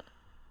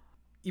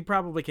 You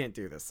probably can't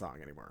do this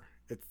song anymore.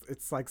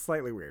 It's like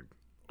slightly weird.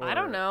 I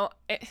don't know.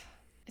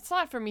 It's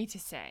not for me to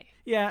say.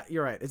 Yeah,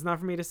 you're right. It's not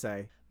for me to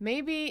say.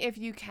 Maybe if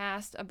you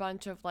cast a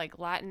bunch of like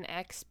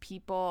Latinx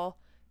people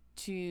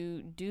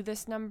to do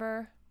this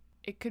number,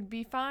 it could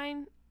be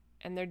fine.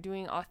 And they're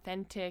doing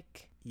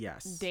authentic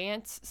Yes.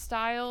 dance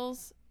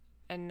styles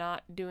and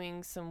not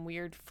doing some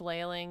weird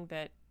flailing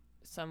that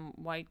some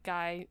white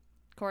guy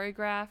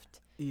choreographed.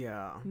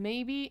 Yeah.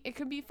 Maybe it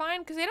could be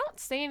fine because they don't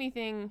say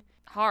anything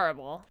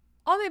horrible.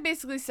 All they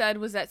basically said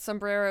was that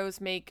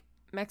sombreros make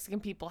Mexican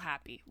people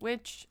happy,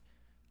 which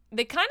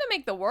they kind of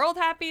make the world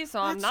happy, so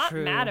I'm That's not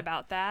true. mad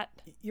about that.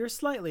 You're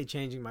slightly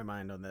changing my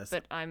mind on this.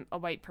 But I'm a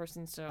white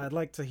person, so I'd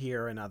like to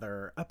hear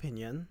another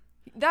opinion.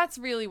 that's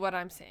really what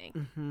I'm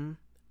saying. Hmm.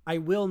 I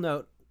will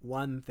note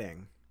one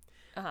thing.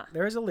 Uh-huh.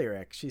 There is a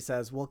lyric. She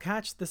says, "We'll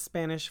catch the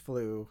Spanish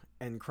flu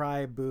and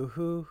cry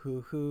boo-hoo,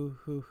 hoo-hoo,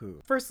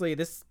 hoo-hoo." Firstly,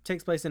 this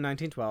takes place in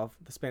 1912.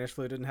 The Spanish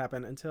flu didn't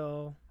happen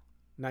until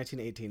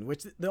 1918,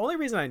 which the only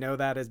reason I know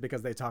that is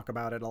because they talk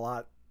about it a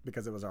lot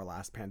because it was our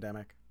last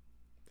pandemic.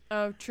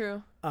 Oh,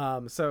 true.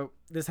 So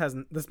the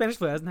Spanish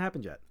flu hasn't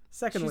happened yet.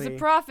 Secondly, She's a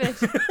prophet.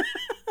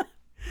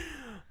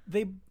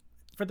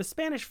 for the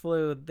Spanish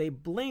flu, they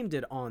blamed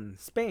it on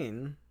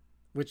Spain,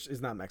 which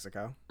is not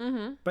Mexico.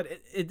 Mm-hmm. But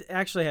it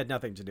actually had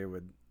nothing to do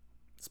with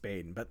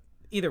Spain. But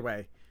either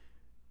way,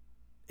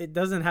 it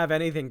doesn't have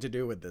anything to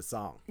do with this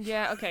song.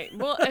 Yeah, okay.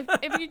 Well,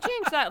 if you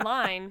change that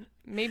line,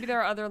 maybe there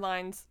are other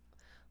lines.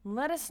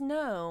 Let us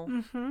know.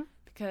 Mm-hmm.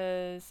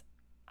 Because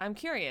I'm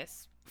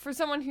curious. For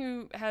someone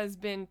who has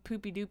been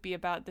poopy-doopy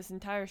about this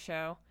entire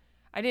show,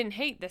 I didn't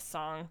hate this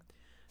song.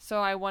 So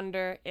I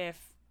wonder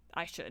if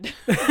I should.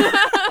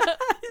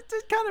 It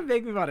just kind of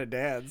made me want to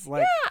dance.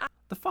 Like, yeah.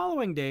 The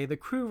following day, the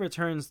crew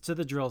returns to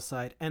the drill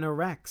site and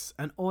erects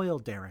an oil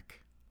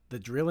derrick. The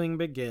drilling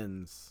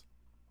begins.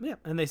 Yeah,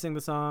 and they sing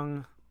the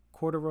song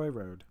Corduroy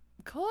Road.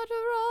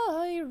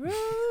 Corduroy Road.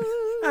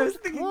 I was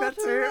thinking that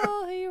too.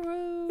 Corduroy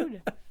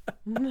Road.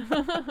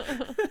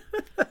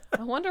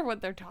 I wonder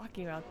what they're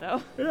talking about,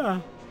 though.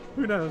 Yeah,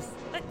 who knows?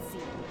 Let's see.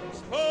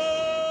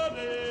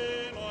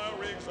 Spurning oil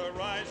rigs are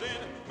rising,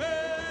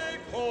 make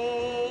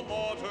coal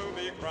more to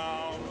be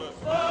crowned.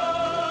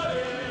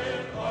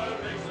 Spurning oil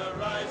rigs are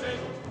rising,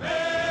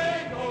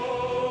 make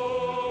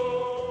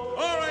coal.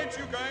 All right,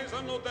 you guys,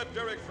 unload that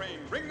derrick frame.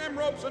 Bring them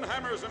ropes and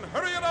hammers and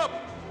hurry it up.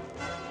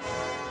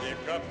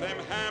 Pick up them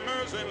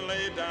hammers and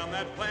lay down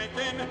that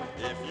planking.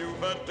 If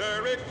you've a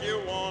derrick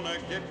you wanna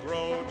get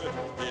growed.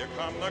 Here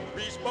come the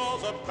grease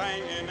balls a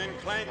banging and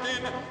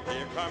clanking.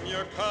 Here come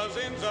your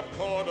cousins up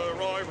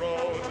Corduroy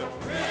Road.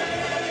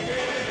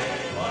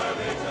 Ringing, oil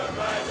rigs are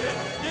rising.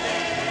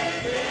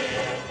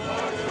 Digging,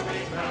 more to be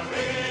crowned.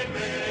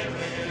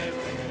 Ringing.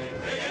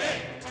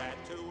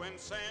 Tattoo and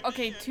Sandy.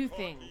 Okay, two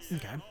things.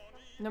 Okay.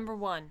 Number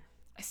one,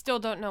 I still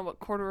don't know what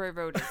Corduroy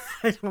Road is.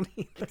 I don't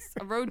either. It's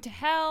a road to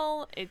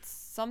hell. It's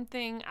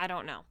something. I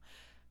don't know.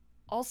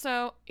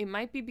 Also, it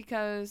might be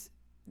because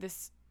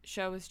this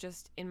show is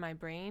just in my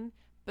brain,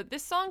 but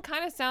this song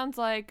kind of sounds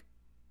like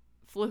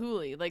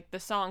Flahooley, like the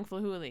song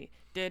Flahooley.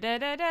 Da da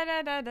da da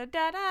da da da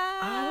da.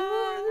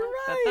 Oh,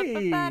 you're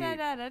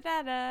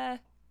right.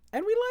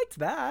 And we liked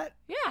that.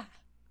 Yeah,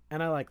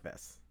 And I like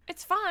this.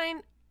 it's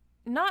fine.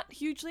 Not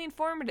hugely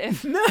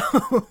informative.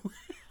 No!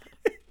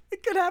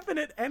 It could happen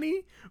at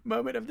any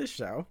moment of this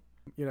show.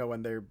 You know,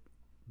 when they're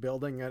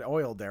building an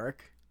oil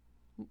derrick.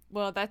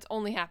 Well, that's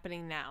only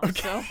happening now.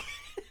 So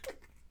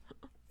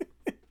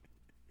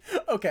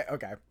Okay.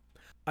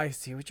 I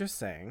see what you're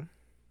saying.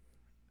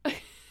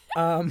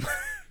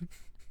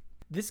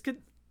 This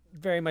could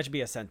very much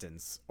be a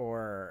sentence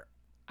or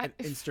an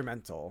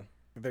instrumental.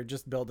 They're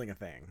just building a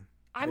thing.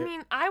 I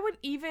mean, I would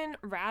even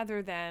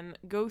rather them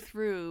go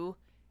through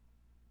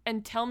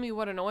and tell me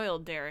what an oil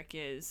derrick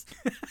is.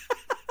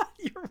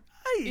 You're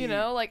right. You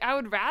know, like I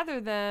would rather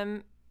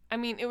them. I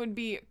mean, it would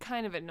be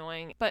kind of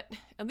annoying, but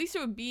at least it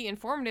would be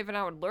informative and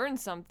I would learn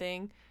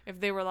something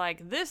if they were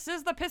like, this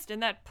is the piston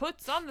that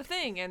puts on the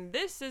thing, and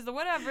this is the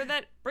whatever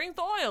that brings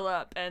the oil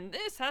up, and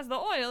this has the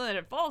oil and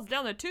it falls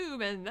down the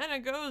tube and then it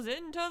goes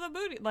into the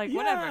booty. Like,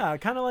 whatever. Yeah,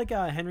 kind of like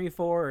Henry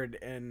Ford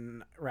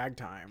in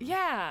Ragtime.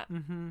 Yeah.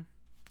 Mm-hmm.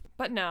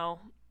 But no.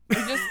 We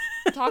just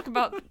talk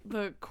about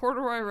the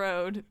Corduroy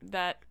Road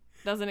that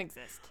doesn't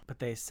exist. But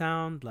they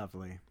sound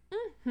lovely.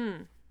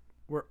 Hmm.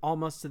 We're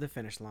almost to the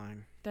finish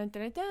line. Dun,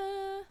 dun, dun,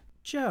 dun.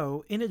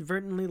 Joe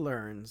inadvertently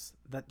learns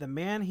that the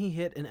man he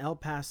hit in El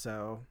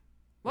Paso...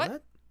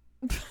 What?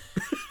 I thought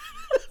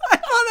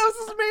that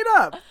was just made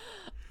up.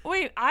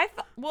 Wait,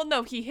 well,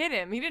 no, he hit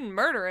him. He didn't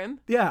murder him.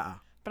 Yeah.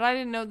 But I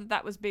didn't know that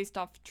that was based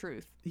off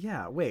truth.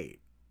 Yeah,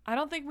 wait. I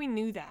don't think we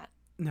knew that.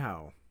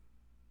 No.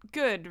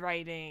 Good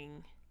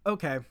writing.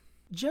 Okay.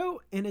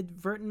 Joe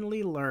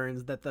inadvertently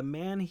learns that the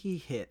man he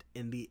hit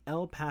in the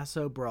El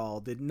Paso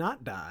brawl did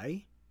not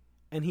die,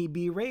 and he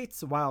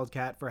berates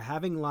Wildcat for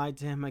having lied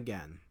to him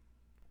again.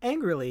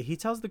 Angrily, he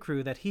tells the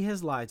crew that he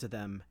has lied to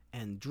them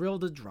and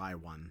drilled a dry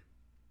one.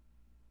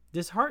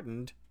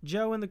 Disheartened,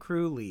 Joe and the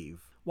crew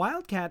leave.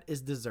 Wildcat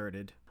is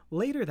deserted.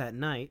 Later that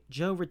night,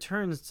 Joe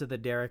returns to the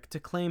derrick to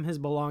claim his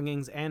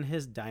belongings and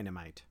his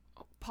dynamite.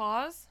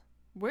 Pause.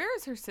 Where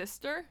is her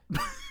sister?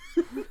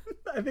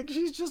 I think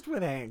she's just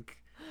with Hank.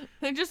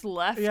 They just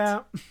left.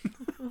 Yeah.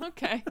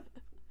 Okay.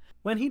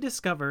 When he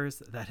discovers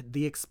that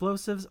the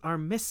explosives are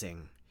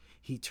missing,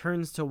 he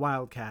turns to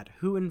Wildcat,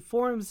 who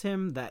informs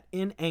him that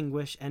in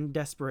anguish and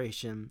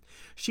desperation,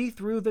 she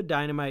threw the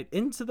dynamite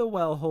into the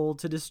well hole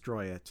to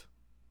destroy it.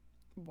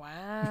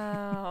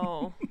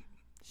 Wow.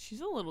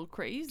 She's a little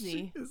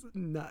crazy. She is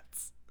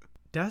nuts.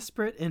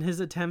 Desperate in his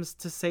attempts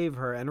to save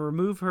her and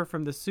remove her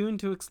from the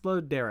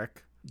soon-to-explode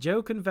derrick,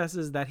 Joe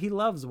confesses that he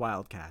loves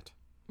Wildcat.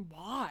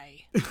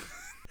 Why?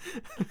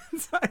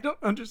 I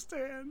don't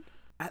understand.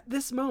 At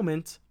this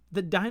moment,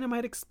 the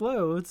dynamite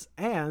explodes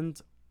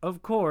and,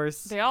 of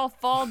course... They all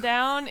fall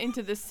down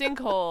into the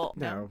sinkhole.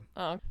 No.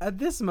 Oh. At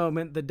this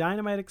moment, the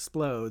dynamite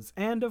explodes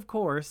and, of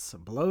course,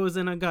 blows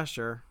in a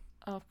gusher.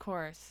 Of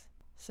course.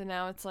 So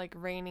now it's like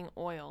raining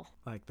oil.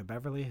 Like the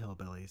Beverly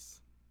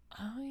Hillbillies.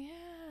 Oh,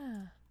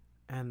 yeah.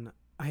 And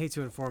I hate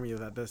to inform you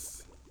that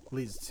this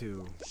leads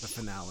to the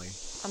finale.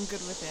 I'm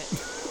good with it.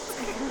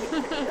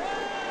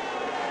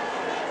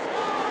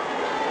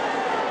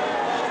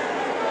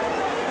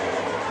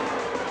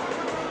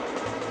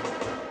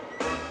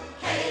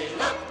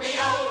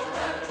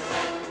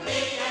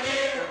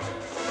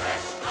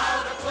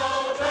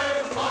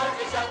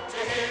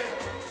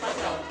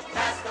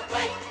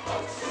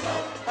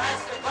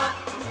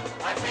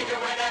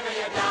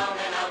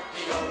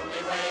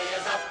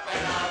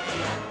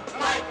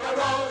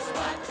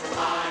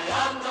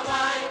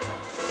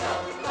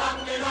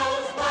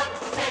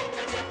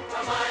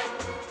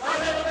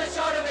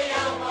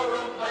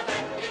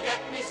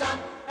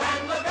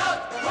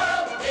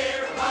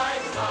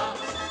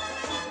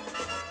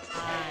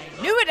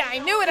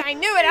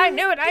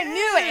 I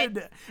knew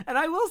it. And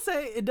I will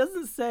say, it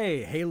doesn't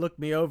say, hey, look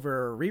me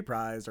over,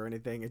 reprise or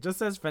anything. It just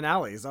says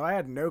finale, so I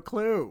had no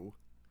clue.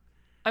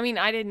 I mean,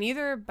 I didn't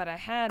either, but I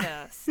had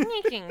a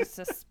sneaking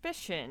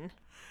suspicion.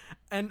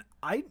 And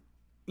I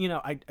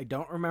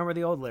don't remember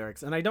the old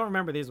lyrics, and I don't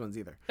remember these ones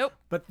either. Nope.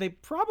 But they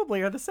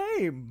probably are the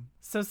same.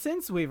 So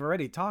since we've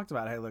already talked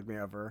about Hey, Look Me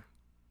Over,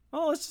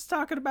 well, let's just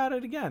talk about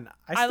it again.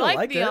 I still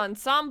like the it.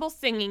 ensemble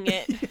singing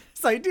it.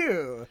 Yes, I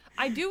do.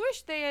 I do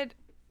wish they had...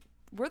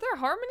 Were there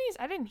harmonies?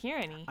 I didn't hear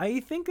any.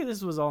 I think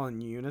this was all in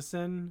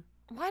unison.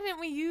 Why didn't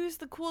we use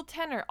the cool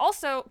tenor?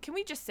 Also, can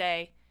we just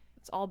say,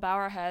 let's all bow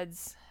our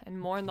heads and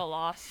mourn the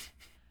loss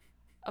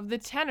of the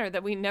tenor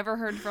that we never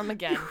heard from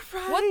again.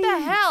 Right. What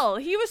the hell?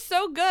 He was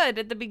so good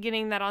at the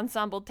beginning, that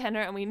ensemble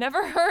tenor, and we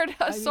never heard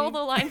a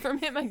solo line from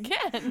him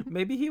again.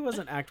 Maybe he was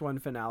an Act 1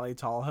 finale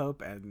Tall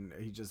Hope, and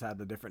he just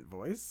had a different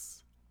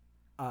voice.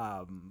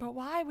 But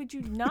why would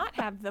you not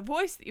have the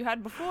voice that you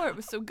had before? It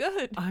was so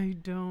good. I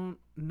don't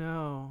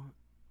know.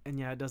 And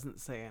yeah, it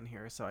doesn't say in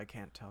here, so I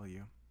can't tell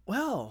you.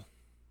 Well,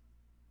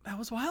 that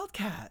was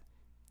Wildcat.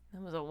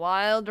 That was a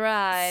wild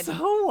ride.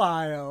 So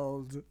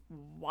wild.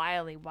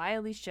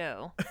 Wily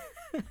show.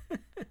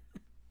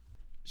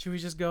 Should we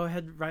just go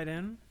ahead right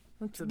in?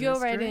 Let's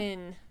go right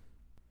in.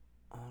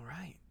 All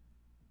right.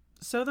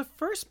 So the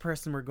first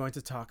person we're going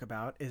to talk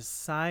about is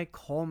Cy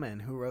Coleman,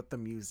 who wrote the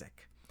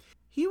music.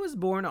 He was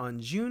born on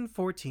June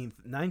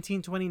 14th,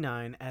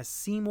 1929, as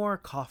Seymour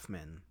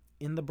Kaufman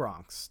in the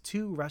Bronx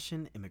to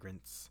Russian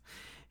immigrants.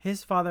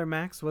 His father,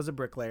 Max, was a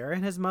bricklayer,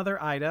 and his mother,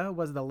 Ida,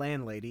 was the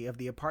landlady of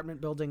the apartment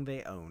building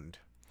they owned.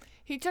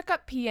 He took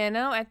up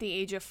piano at the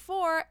age of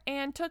 4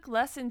 and took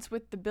lessons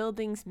with the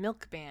building's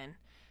milk band.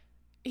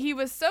 He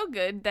was so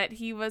good that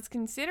he was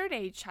considered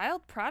a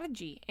child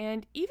prodigy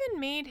and even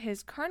made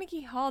his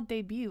Carnegie Hall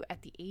debut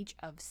at the age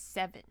of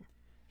 7.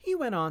 He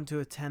went on to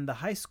attend the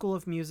High School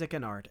of Music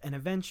and Art and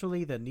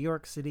eventually the New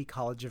York City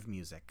College of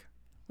Music.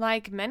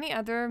 Like many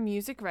other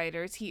music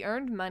writers, he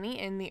earned money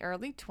in the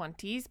early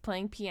 20s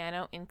playing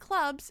piano in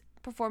clubs,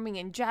 performing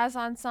in jazz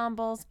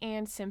ensembles,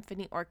 and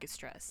symphony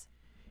orchestras.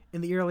 In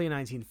the early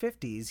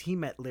 1950s, he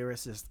met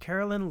lyricist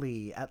Carolyn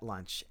Lee at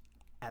lunch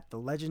at the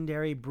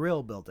legendary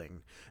Brill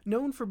Building,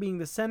 known for being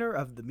the center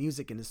of the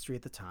music industry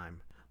at the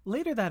time.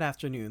 Later that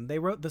afternoon, they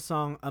wrote the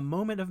song A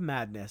Moment of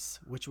Madness,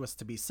 which was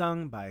to be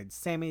sung by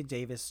Sammy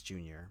Davis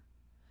Jr.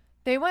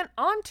 They went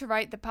on to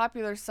write the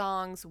popular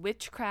songs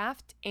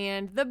Witchcraft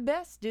and The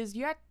Best Is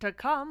Yet to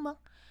Come,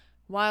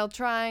 while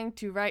trying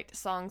to write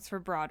songs for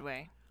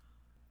Broadway.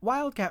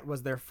 Wildcat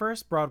was their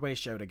first Broadway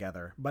show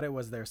together, but it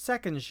was their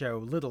second show,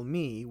 Little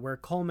Me, where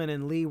Coleman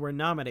and Lee were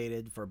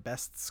nominated for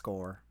Best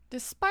Score.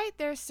 Despite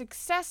their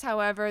success,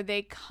 however,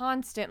 they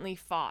constantly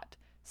fought.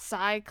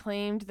 Cy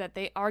claimed that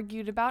they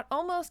argued about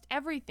almost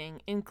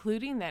everything,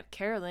 including that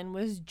Carolyn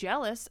was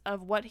jealous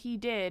of what he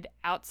did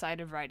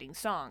outside of writing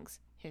songs,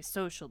 his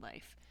social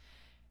life.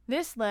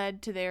 This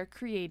led to their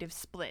creative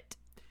split.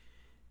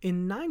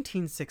 In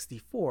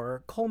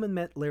 1964, Coleman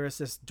met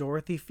lyricist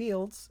Dorothy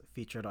Fields,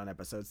 featured on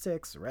episode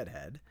 6,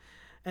 Redhead,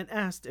 and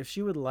asked if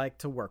she would like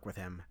to work with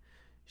him.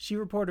 She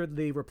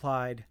reportedly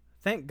replied,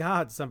 "Thank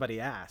God somebody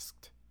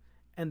asked."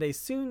 And they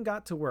soon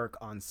got to work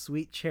on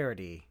Sweet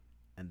Charity,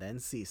 and then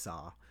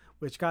Seesaw,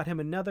 which got him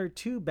another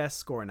 2 Best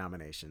Score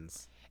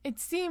nominations. It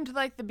seemed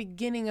like the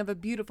beginning of a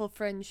beautiful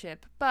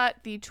friendship, but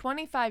the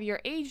 25-year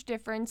age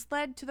difference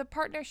led to the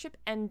partnership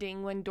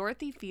ending when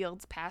Dorothy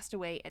Fields passed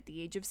away at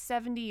the age of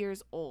 70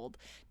 years old,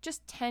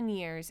 just 10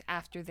 years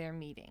after their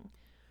meeting.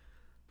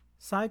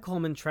 Cy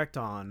Coleman trekked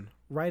on,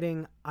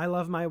 writing I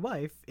Love My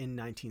Wife in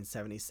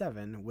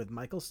 1977 with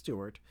Michael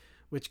Stewart,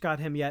 which got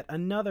him yet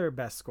another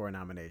Best Score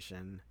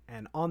nomination,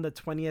 and On the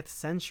 20th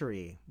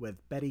Century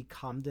with Betty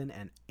Comden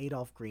and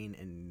Adolph Green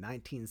in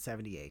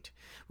 1978,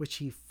 which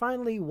he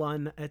finally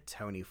won a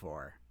Tony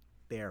for.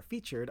 They are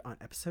featured on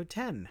episode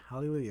 10,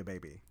 Hallelujah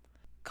Baby.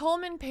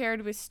 Coleman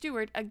paired with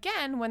Stewart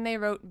again when they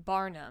wrote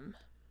Barnum.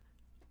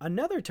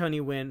 Another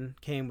Tony win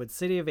came with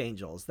City of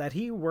Angels that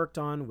he worked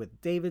on with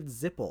David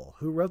Zippel,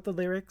 who wrote the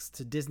lyrics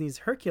to Disney's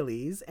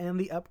Hercules and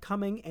the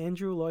upcoming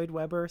Andrew Lloyd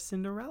Webber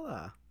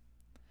Cinderella.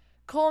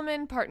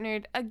 Coleman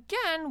partnered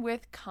again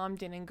with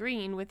Comden and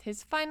Green with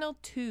his final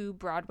 2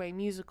 Broadway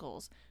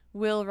musicals,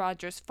 Will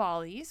Rogers'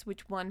 Follies,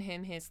 which won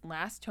him his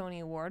last Tony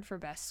Award for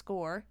Best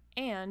Score,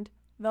 and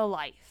The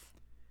Life.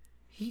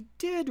 He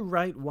did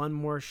write one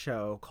more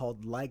show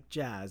called Like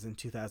Jazz in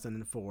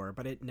 2004,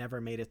 but it never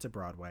made it to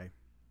Broadway.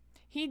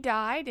 He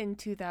died in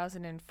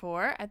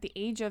 2004 at the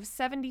age of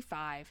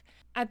 75.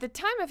 At the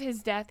time of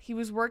his death, he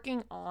was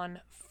working on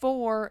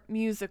 4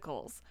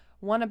 musicals.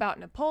 One about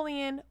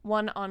Napoleon,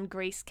 one on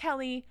Grace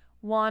Kelly,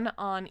 one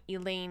on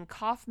Elaine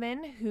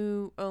Kaufman,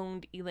 who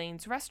owned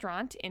Elaine's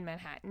Restaurant in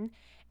Manhattan,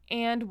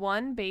 and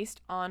one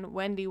based on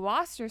Wendy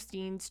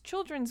Wasserstein's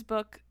children's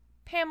book,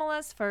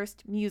 Pamela's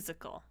First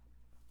Musical.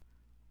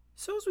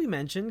 So as we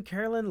mentioned,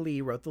 Carolyn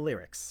Lee wrote the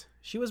lyrics.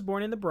 She was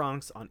born in the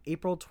Bronx on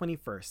April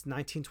 21st,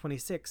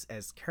 1926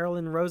 as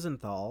Carolyn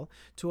Rosenthal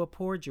to a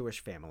poor Jewish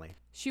family.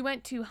 She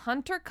went to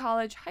Hunter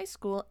College High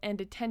School and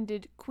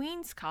attended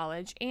Queens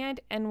College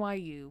and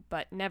NYU,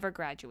 but never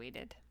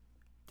graduated.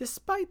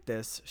 Despite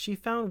this, she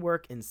found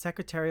work in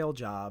secretarial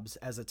jobs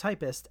as a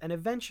typist and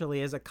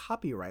eventually as a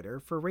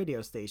copywriter for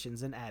radio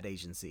stations and ad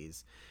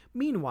agencies.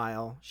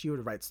 Meanwhile, she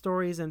would write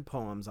stories and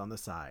poems on the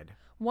side.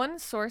 One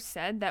source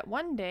said that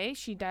one day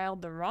she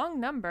dialed the wrong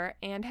number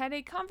and had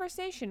a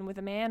conversation with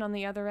a man on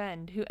the other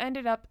end who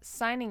ended up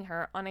signing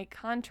her on a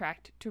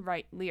contract to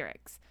write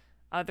lyrics.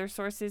 Other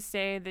sources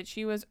say that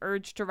she was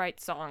urged to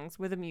write songs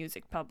with a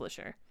music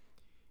publisher.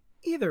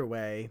 Either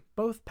way,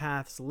 both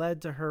paths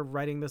led to her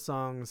writing the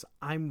songs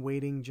I'm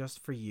Waiting Just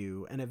for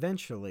You and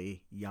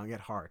eventually Young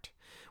at Heart,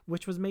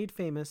 which was made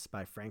famous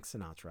by Frank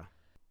Sinatra.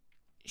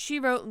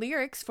 She wrote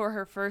lyrics for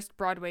her first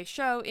Broadway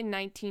show in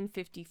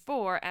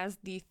 1954 as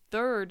the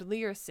 3rd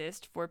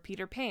lyricist for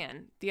Peter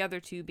Pan, the other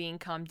 2 being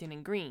Comden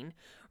and Green,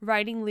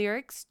 writing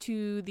lyrics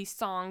to the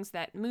songs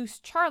that Moose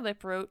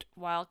Charlip wrote,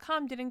 while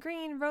Comden and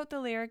Green wrote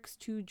the lyrics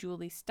to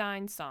Julie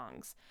Stein's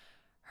songs.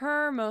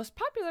 Her most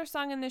popular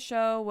song in the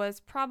show was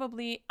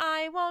probably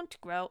I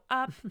Won't Grow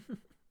Up.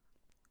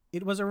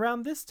 It was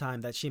around this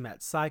time that she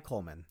met Cy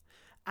Coleman.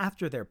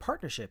 After their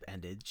partnership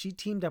ended, she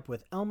teamed up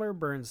with Elmer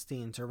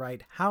Bernstein to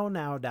write How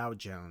Now Dow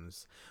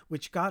Jones,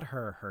 which got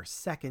her her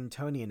 2nd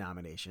Tony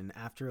nomination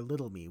after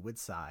Little Me with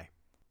Cy.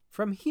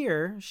 From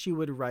here, she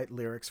would write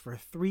lyrics for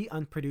 3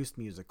 unproduced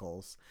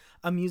musicals,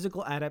 a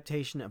musical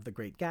adaptation of The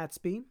Great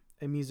Gatsby,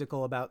 a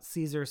musical about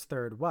Caesar's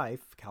 3rd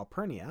wife,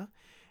 Calpurnia,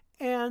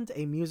 and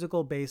a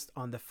musical based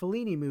on the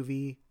Fellini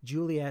movie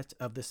Juliet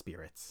of the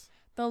Spirits.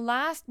 The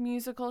last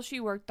musical she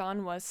worked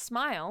on was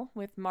Smile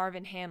with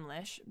Marvin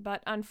Hamlish,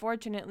 but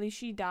unfortunately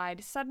she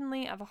died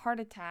suddenly of a heart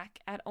attack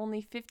at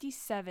only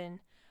 57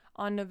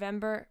 on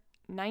November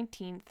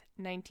 19th,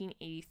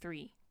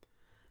 1983.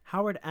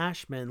 Howard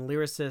Ashman,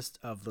 lyricist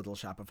of Little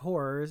Shop of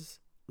Horrors,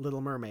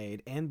 Little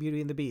Mermaid, and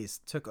Beauty and the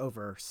Beast, took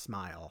over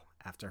Smile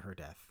after her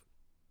death.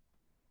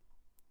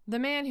 The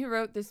man who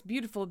wrote this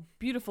beautiful,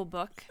 beautiful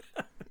book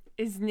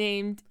is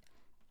named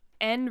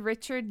N.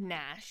 Richard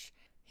Nash.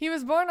 He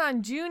was born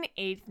on June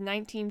 8,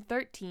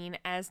 1913,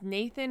 as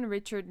Nathan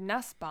Richard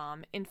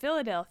Nussbaum in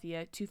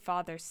Philadelphia to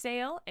Father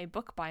Sale, a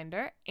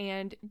bookbinder,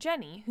 and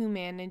Jenny, who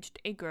managed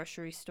a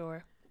grocery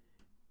store.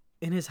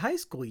 In his high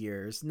school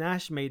years,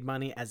 Nash made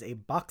money as a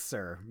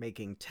boxer,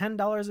 making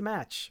 $10 a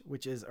match,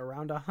 which is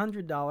around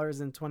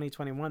 $100 in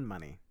 2021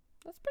 money.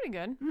 That's pretty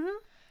good. Mm-hmm.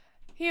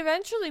 He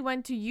eventually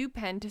went to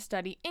UPenn to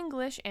study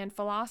English and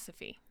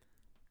philosophy.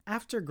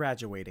 After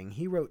graduating,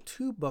 he wrote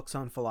 2 books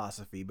on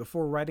philosophy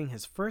before writing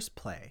his first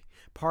play,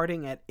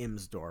 Parting at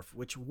Imsdorf,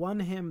 which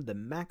won him the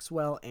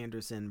Maxwell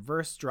Anderson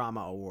Verse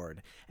Drama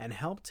Award and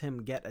helped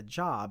him get a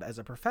job as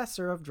a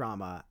professor of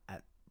drama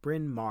at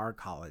Bryn Mawr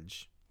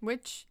College.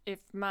 Which, if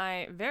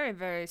my very,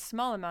 very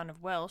small amount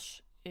of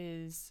Welsh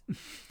is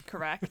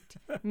correct,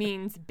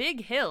 means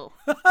Big Hill.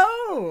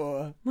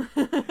 Oh!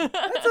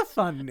 That's a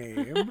fun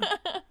name.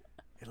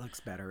 It looks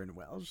better in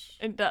Welsh.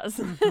 It does.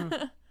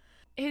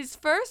 His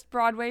first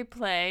Broadway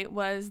play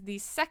was The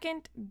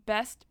Second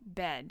Best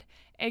Bed,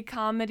 a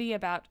comedy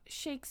about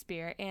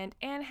Shakespeare and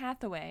Anne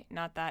Hathaway.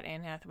 Not that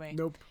Anne Hathaway.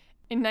 Nope.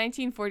 In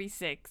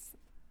 1946.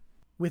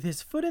 With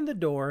his foot in the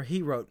door,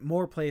 he wrote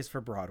more plays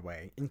for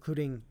Broadway,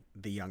 including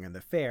The Young and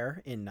the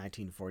Fair in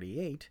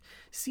 1948,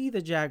 See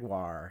the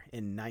Jaguar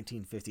in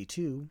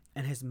 1952,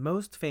 and his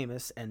most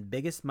famous and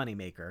biggest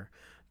moneymaker,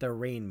 The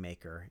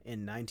Rainmaker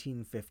in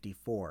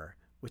 1954,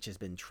 which has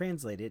been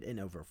translated in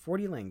over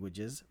 40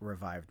 languages,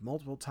 revived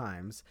multiple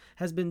times,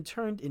 has been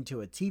turned into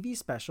a TV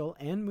special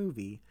and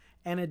movie,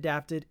 and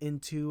adapted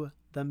into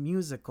the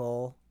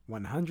musical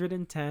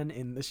 110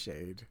 in the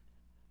Shade.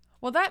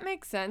 Well, that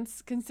makes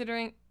sense,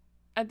 considering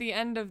at the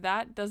end of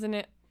that, doesn't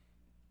it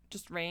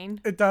just rain?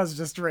 It does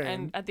just rain.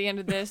 And at the end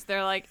of this,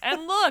 they're like,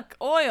 and look,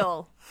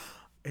 oil.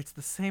 It's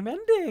the same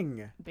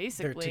ending.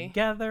 Basically. They're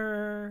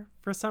together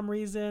for some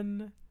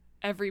reason.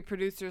 Every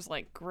producer's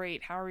like,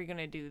 great, how are we going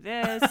to do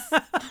this?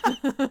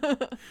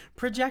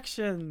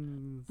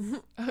 Projections.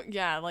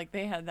 Yeah, like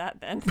they had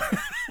that then.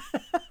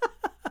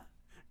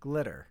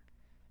 Glitter.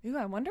 Ooh,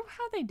 I wonder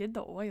how they did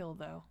the oil,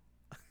 though.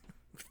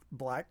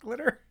 Black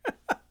glitter?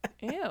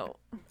 Ew.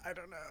 I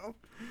don't know.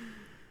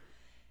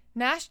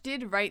 Nash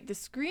did write the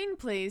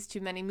screenplays to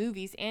many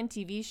movies and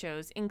TV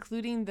shows,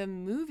 including the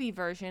movie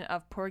version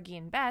of Porgy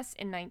and Bess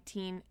in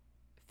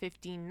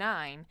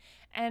 1959,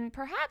 and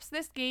perhaps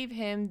this gave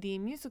him the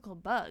musical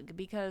bug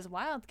because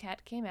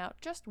Wildcat came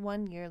out just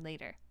 1 year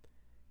later.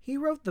 He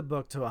wrote the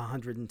book to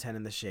 110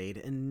 in the Shade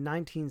in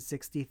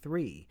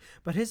 1963,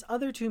 but his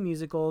other two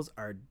musicals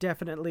are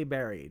definitely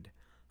buried.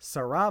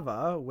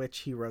 Sarava, which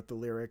he wrote the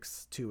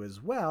lyrics to as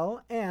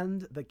well,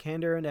 and the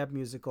Kander and Ebb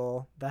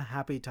musical, The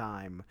Happy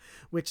Time,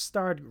 which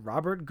starred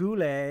Robert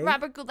Goulet.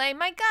 Robert Goulet,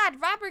 my God,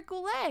 Robert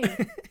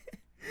Goulet!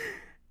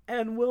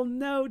 And will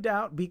no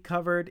doubt be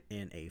covered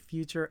in a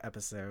future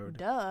episode.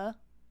 Duh.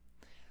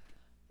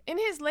 In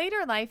his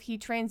later life, he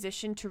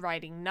transitioned to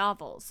writing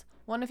novels.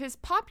 One of his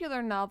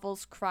popular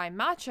novels, Cry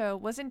Macho,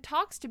 was in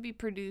talks to be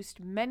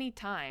produced many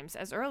times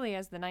as early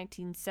as the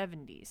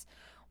 1970s.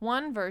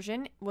 One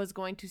version was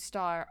going to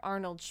star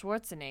Arnold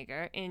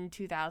Schwarzenegger in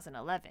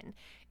 2011.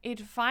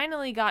 It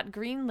finally got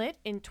greenlit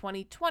in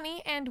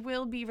 2020 and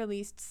will be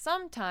released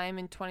sometime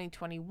in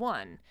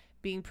 2021,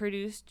 being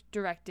produced,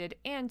 directed,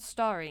 and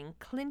starring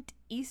Clint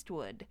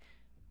Eastwood,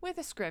 with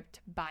a script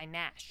by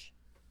Nash.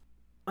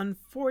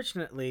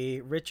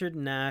 Unfortunately, Richard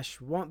Nash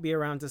won't be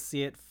around to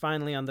see it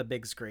finally on the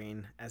big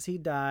screen, as he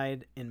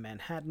died in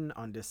Manhattan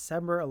on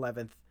December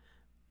 11th,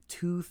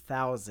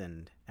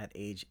 2000, at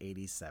age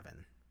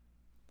 87.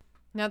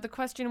 Now the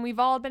question we've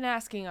all been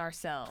asking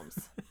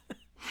ourselves.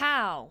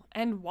 How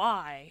and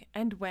why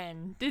and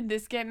when did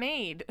this get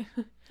made?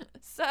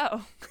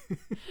 So,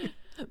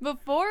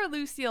 before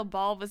Lucille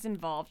Ball was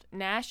involved,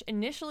 Nash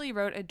initially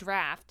wrote a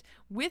draft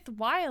with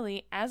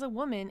Wiley as a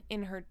woman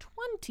in her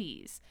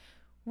 20s,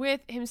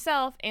 with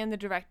himself and the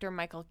director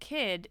Michael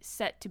Kidd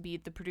set to be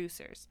the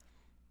producers.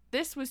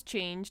 This was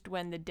changed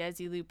when the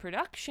Desilu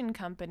production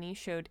company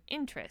showed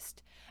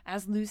interest,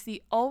 as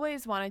Lucy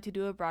always wanted to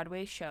do a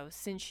Broadway show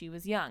since she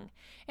was young,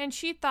 and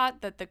she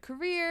thought that the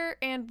career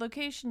and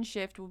location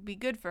shift would be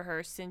good for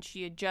her since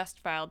she had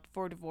just filed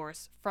for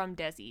divorce from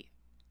Desi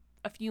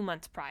a few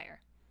months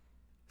prior.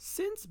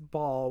 Since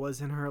Ball was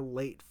in her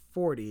late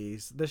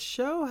 40s, the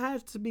show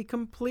had to be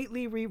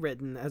completely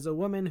rewritten as a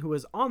woman who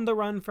was on the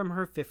run from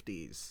her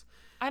 50s.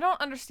 I don't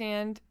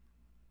understand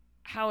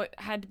how it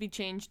had to be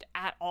changed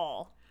at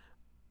all.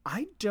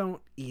 I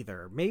don't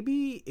either.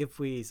 Maybe if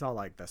we saw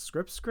like the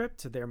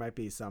script, there might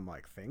be some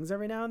like things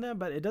every now and then,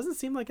 but it doesn't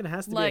seem like it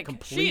has to be a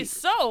complete... she's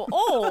so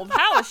old.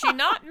 How is she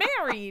not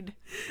married?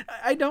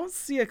 I don't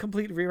see a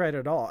complete rewrite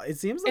at all. It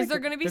seems like... Is there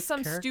going to be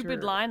some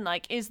stupid line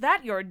like, is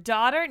that your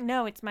daughter?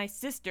 No, it's my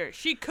sister.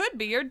 She could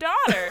be your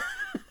daughter.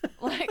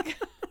 Like...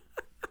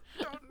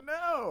 I don't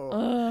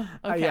know.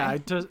 Okay. Yeah,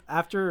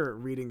 after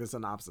reading the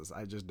synopsis,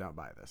 I just don't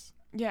buy this.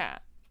 Yeah.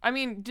 I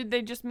mean, did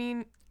they just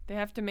mean... they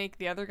have to make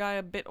the other guy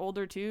a bit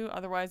older too,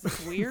 otherwise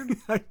it's weird?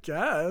 I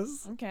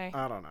guess. Okay.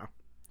 I don't know.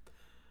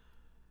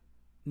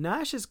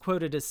 Nash is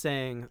quoted as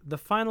saying, "The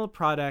final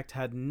product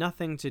had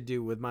nothing to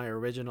do with my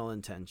original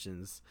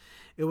intentions.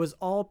 It was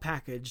all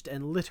packaged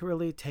and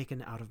literally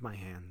taken out of my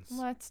hands."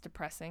 Well, that's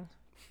depressing.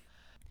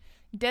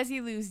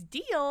 Desilu's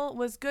deal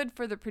was good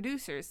for the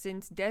producers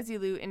since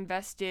Desilu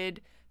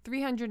invested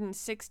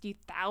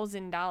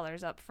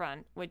 $360,000 up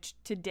front, which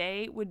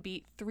today would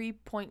be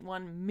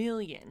 $3.1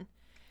 million.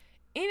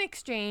 In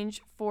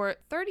exchange for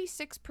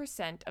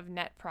 36% of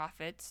net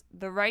profits,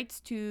 the rights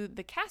to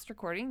the cast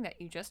recording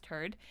that you just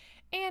heard,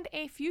 and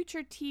a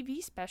future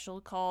TV special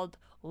called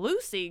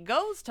Lucy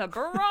Goes to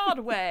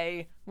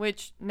Broadway,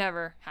 which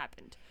never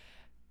happened.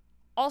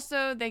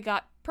 Also, they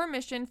got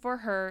permission for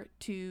her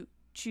to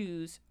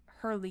choose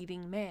her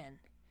leading man.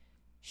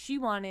 She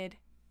wanted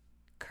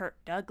Kirk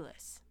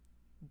Douglas.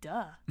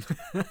 Duh.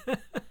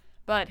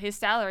 But his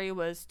salary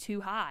was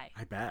too high.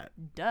 I bet.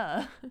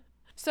 Duh.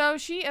 So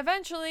she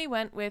eventually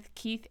went with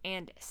Keith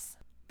Andis.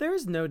 There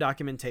is no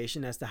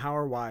documentation as to how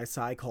or why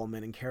Cy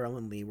Coleman and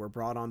Carolyn Lee were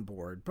brought on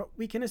board, but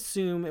we can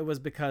assume it was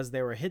because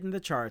they were hitting the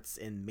charts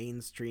in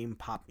mainstream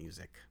pop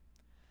music.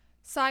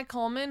 Cy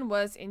Coleman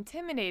was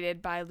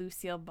intimidated by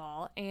Lucille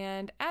Ball,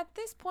 and at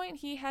this point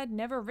he had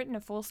never written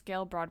a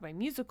full-scale Broadway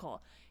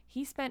musical.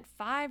 He spent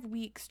 5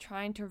 weeks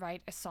trying to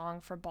write a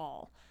song for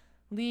Ball.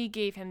 Lee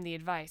gave him the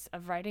advice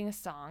of writing a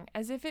song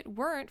as if it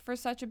weren't for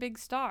such a big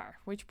star,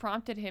 which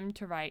prompted him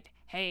to write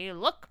Hey,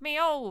 Look Me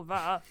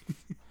Over,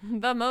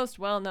 the most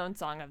well-known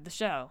song of the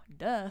show.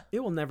 Duh. It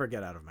will never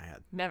get out of my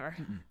head. Never.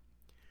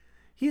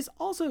 He's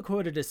also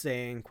quoted as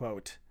saying,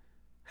 quote,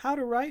 "How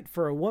to write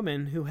for a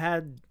woman who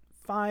had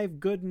 5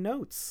 good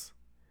notes.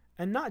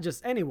 And not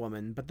just any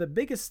woman, but the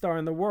biggest star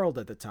in the world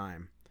at the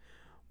time.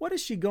 What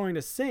is she going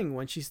to sing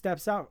when she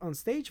steps out on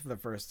stage for the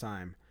first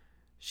time?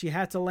 She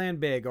had to land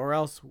big, or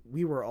else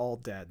we were all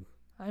dead.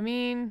 I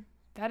mean,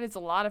 that is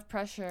a lot of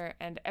pressure,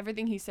 and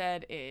everything he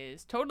said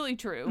is totally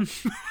true.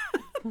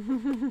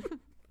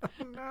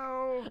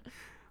 No.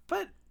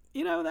 But,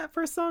 you know, that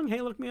first song,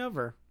 Hey Look Me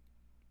Over,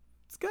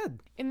 it's good.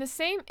 In the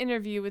same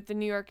interview with the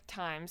New York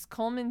Times,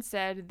 Coleman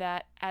said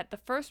that at the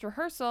first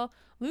rehearsal,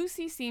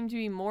 Lucy seemed to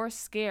be more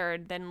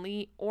scared than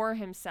Lee or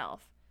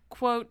himself.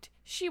 Quote,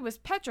 she was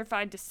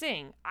petrified to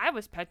sing. I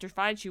was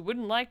petrified she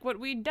wouldn't like what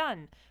we'd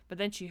done. But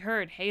then she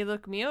heard Hey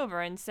Look Me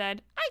Over and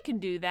said, I can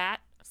do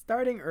that.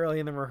 Starting early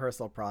in the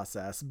rehearsal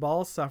process,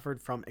 Ball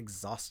suffered from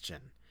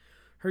exhaustion.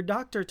 Her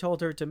doctor told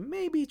her to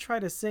maybe try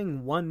to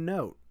sing one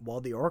note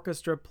while the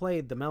orchestra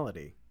played the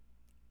melody.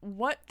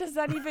 What does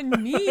that even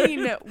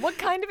mean? What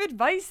kind of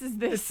advice is It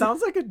this?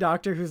 sounds like a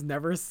doctor who's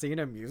never seen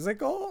a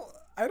musical.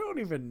 I don't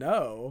even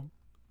know.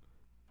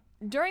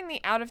 During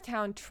the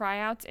out-of-town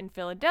tryouts in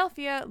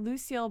Philadelphia,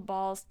 Lucille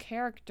Ball's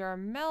character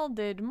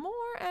melded more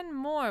and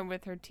more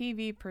with her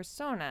TV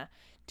persona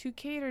to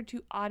cater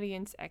to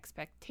audience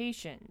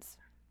expectations.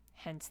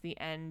 Hence the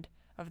end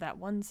of that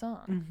one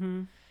song.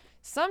 Mm-hmm.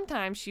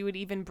 Sometimes she would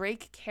even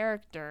break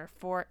character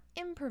for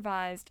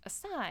improvised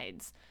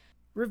asides.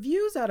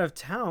 Reviews out of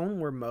town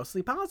were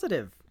mostly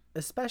positive,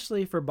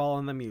 especially for Ball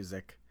and the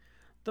music.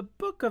 The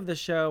book of the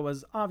show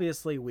was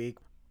obviously weak,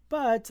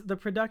 but the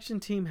production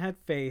team had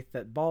faith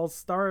that Ball's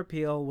star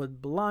appeal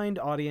would blind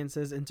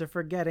audiences into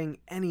forgetting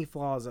any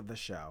flaws of the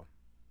show.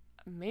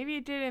 Maybe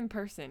it did in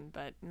person,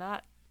 but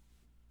not...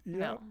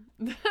 Yeah.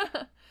 No.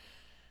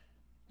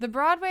 The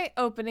Broadway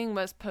opening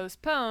was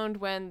postponed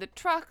when the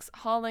trucks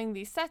hauling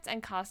the sets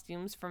and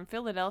costumes from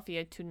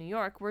Philadelphia to New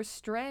York were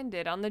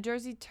stranded on the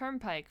Jersey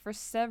Turnpike for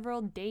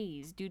several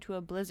days due to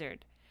a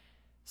blizzard.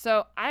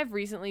 So I've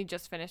recently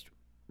just finished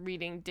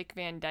reading Dick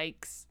Van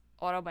Dyke's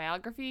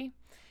autobiography.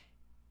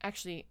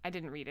 Actually, I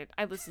didn't read it.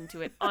 I listened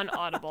to it on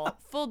Audible.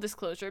 Full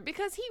disclosure,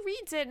 because he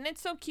reads it and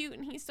it's so cute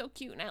and he's so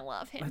cute and I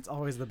love him. That's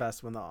always the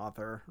best when the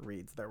author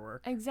reads their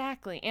work.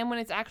 Exactly. And when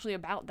it's actually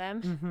about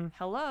them. Mm-hmm.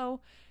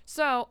 Hello.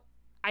 So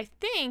I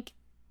think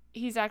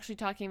he's actually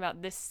talking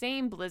about this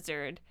same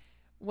blizzard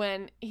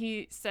when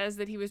he says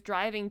that he was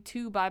driving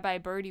to Bye Bye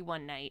Birdie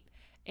one night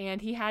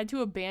and he had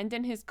to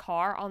abandon his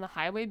car on the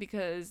highway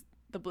because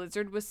the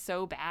blizzard was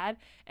so bad,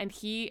 and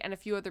he and a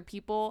few other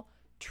people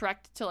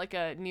trekked to like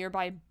a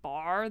nearby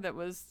bar that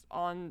was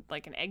on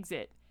like an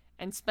exit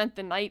and spent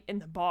the night in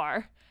the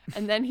bar.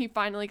 And then he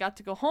finally got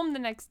to go home the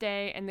next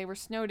day, and they were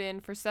snowed in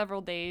for several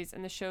days,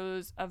 and the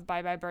shows of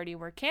Bye Bye Birdie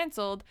were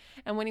canceled.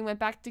 And when he went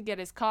back to get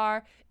his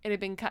car, it had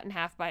been cut in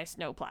half by a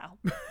snowplow.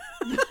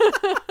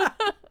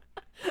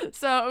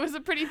 So it was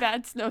a pretty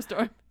bad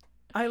snowstorm.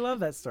 I love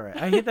that story.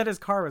 I hate that his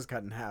car was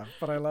cut in half,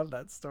 but I love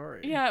that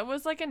story. Yeah, it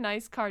was like a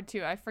nice car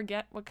too. I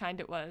forget what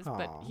kind it was,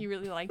 but Aw. he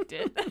really liked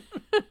it.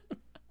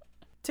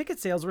 Ticket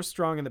sales were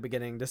strong in the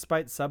beginning,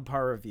 despite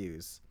subpar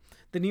reviews.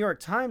 The New York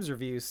Times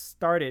review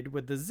started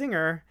with the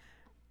zinger,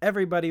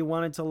 everybody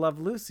wanted to love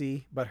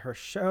Lucy, but her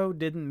show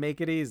didn't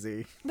make it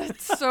easy.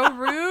 That's so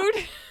rude,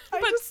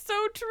 but just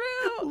so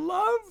true.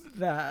 Love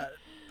that.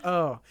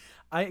 Oh,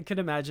 I could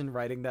imagine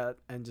writing that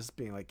and just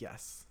being like,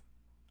 yes,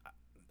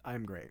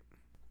 I'm great.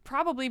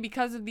 Probably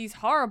because of these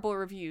horrible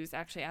reviews.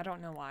 Actually, I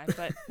don't know why,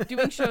 but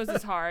doing shows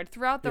is hard.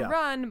 Throughout the Yeah.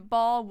 run,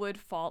 Ball would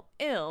fall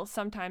ill,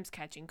 sometimes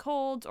catching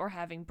colds or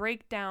having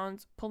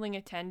breakdowns, pulling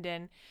a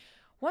tendon.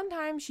 One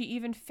time, she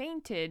even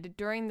fainted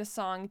during the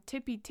song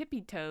Tippy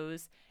Tippy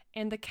Toes,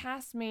 and the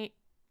castmate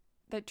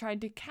that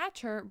tried to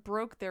catch her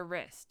broke their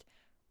wrist.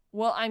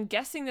 Well, I'm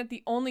guessing that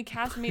the only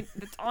castmate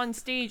that's on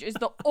stage is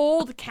the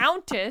old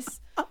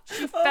countess.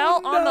 She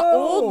fell on the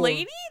old no.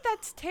 lady?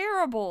 That's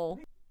terrible.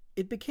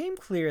 It became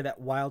clear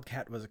that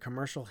Wildcat was a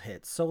commercial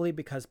hit solely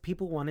because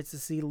people wanted to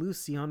see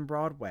Lucy on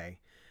Broadway.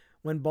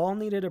 When Ball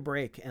needed a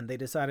break and they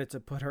decided to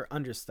put her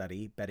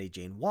understudy, Betty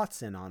Jane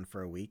Watson, on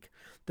for a week,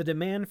 the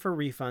demand for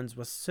refunds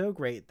was so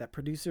great that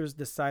producers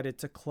decided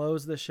to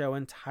close the show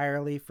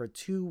entirely for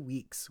 2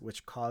 weeks,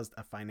 which caused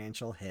a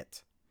financial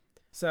hit.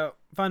 So,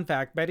 fun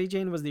fact, Betty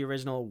Jane was the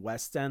original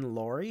West End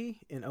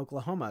Laurie in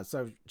Oklahoma,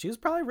 so she was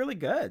probably really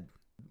good.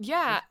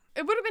 Yeah,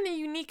 it would have been a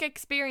unique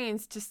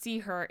experience to see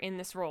her in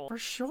this role. For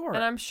sure.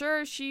 And I'm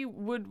sure she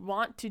would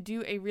want to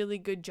do a really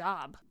good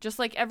job. Just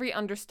like every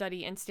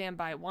understudy and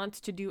standby wants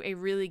to do a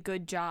really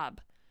good job.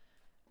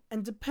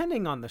 And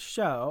depending on the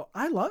show,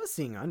 I love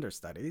seeing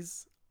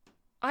understudies.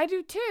 I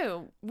do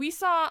too. We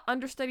saw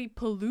understudy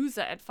Palooza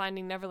at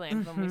Finding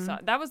Neverland when we saw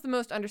it. That was the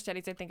most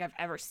understudies I think I've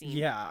ever seen.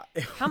 Yeah.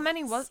 How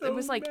many was so it?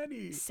 Was like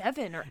many.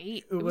 7 or 8.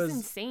 It It was was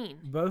insane.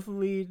 Both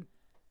lead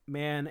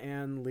man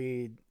and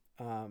lead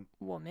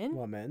Woman.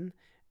 woman,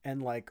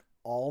 and like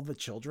all the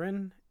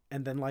children,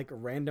 and then like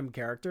random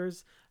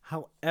characters.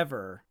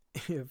 However,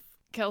 if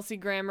Kelsey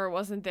Grammer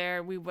wasn't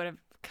there, we would have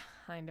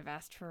kind of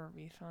asked for a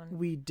refund.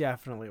 we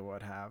definitely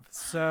would have.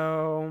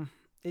 So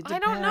It I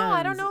don't know.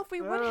 I don't depends. know if we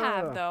would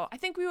have, Ugh. though. I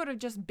think we would have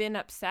just been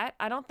upset.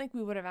 I don't think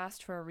we would have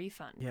asked for a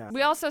refund. Yeah.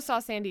 We also saw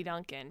Sandy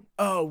Duncan,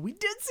 Oh, we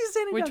did see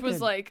Sandy which Duncan.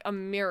 was like a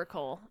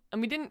miracle.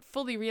 And we didn't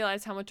fully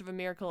realize how much of a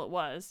miracle it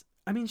was.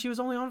 I mean, she was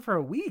only on for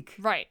a week.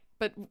 Right.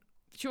 But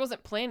she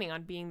wasn't planning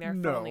on being there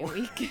for only a No.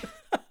 week.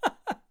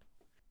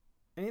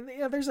 I mean,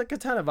 yeah, there's like a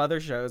ton of other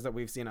shows that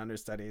we've seen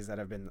understudies that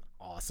have been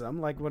awesome.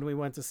 Like when we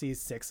went to see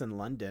Six in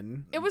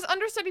London. It was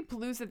Understudy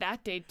Palooza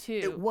that day, too.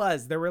 It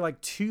was. There were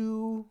like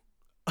two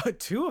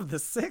of the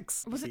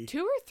six. Was it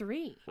 2 or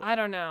 3? I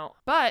don't know.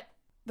 But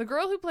the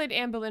girl who played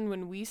Anne Boleyn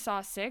when we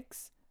saw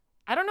Six,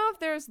 I don't know if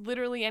there's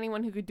literally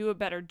anyone who could do a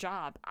better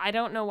job. I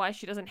don't know why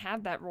she doesn't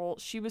have that role.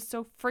 She was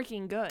so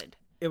freaking good.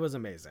 It was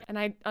amazing. And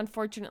I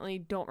unfortunately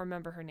don't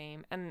remember her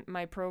name, and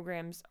my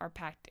programs are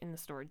packed in the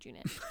storage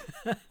unit.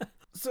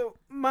 So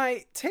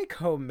my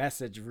take-home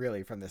message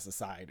really from this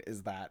aside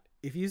is that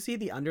if you see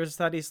the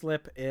understudy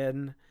slip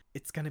in,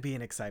 it's going to be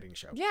an exciting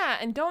show. Yeah,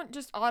 and don't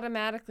just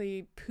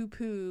automatically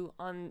poo-poo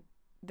on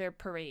their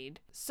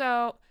parade.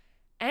 So,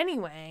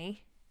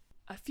 anyway,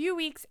 a few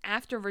weeks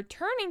after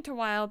returning to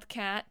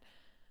Wildcat,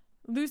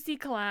 Lucy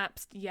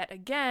collapsed yet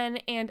again,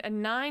 and a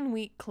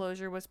 9-week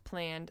closure was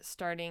planned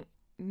starting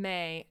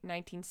May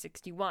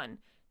 1961.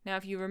 Now,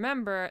 if you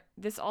remember,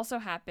 this also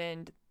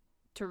happened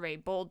to Ray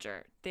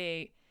Bolger.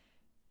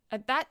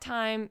 At that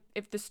time,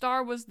 if the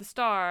star was the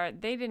star,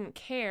 they didn't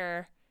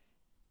care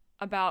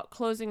about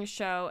closing a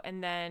show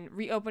and then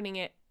reopening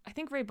it. I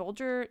think Ray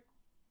Bolger,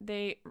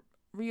 they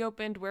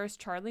reopened Where's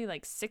Charlie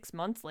like 6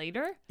 months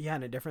later. Yeah,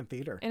 in a different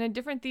theater. In a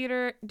different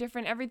theater,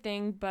 different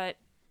everything, but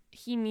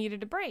he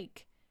needed a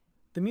break.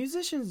 The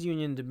Musicians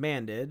Union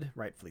demanded,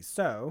 rightfully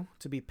so,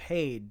 to be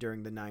paid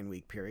during the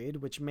 9-week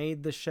period, which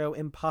made the show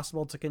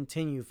impossible to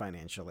continue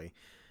financially.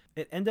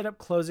 It ended up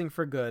closing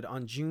for good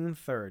on June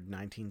 3rd,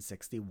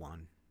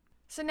 1961.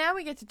 So now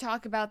we get to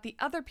talk about the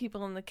other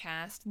people in the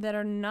cast that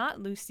are not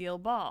Lucille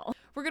Ball.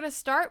 We're going to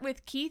start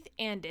with Keith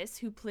Andis,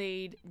 who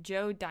played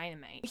Joe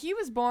Dynamite. He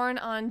was born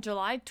on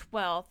July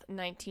 12th,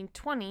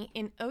 1920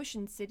 in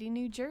Ocean City,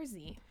 New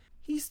Jersey.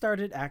 He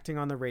started acting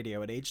on the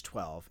radio at age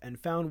 12 and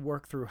found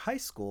work through high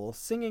school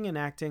singing and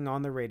acting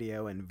on the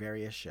radio in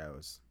various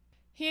shows.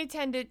 He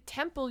attended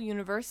Temple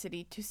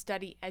University to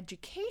study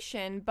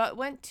education, but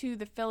went to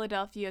the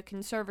Philadelphia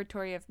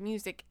Conservatory of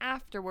Music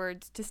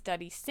afterwards to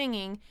study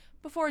singing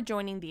before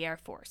joining the Air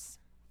Force.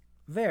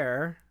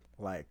 There,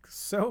 like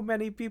so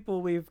many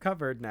people we've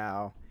covered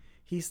now,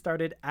 he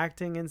started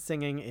acting and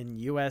singing in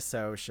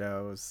USO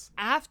shows.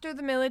 After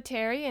the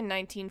military in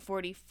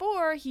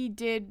 1944, he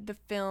did the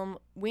film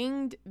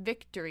Winged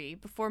Victory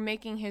before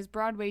making his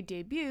Broadway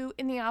debut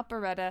in the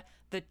operetta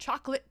The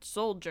Chocolate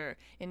Soldier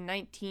in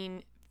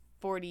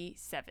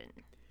 1947.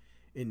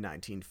 In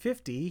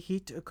 1950, he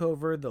took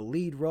over the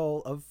lead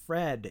role of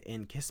Fred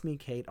in Kiss Me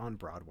Kate on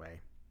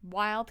Broadway.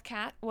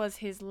 Wildcat was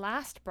his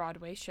last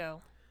Broadway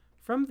show.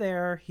 From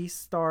there, he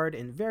starred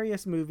in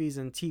various movies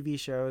and TV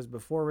shows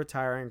before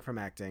retiring from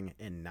acting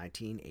in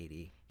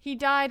 1980. He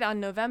died on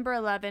November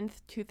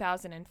 11th,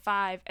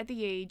 2005, at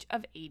the age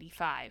of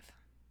 85.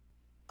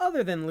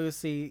 Other than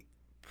Lucy,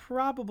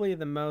 probably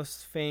the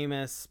most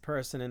famous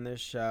person in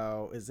this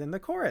show is in the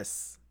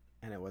chorus,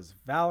 and it was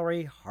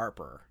Valerie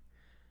Harper.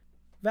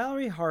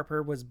 Valerie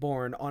Harper was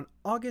born on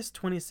August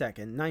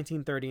 22nd,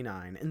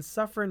 1939, in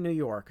Suffern, New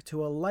York,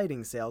 to a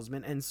lighting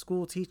salesman and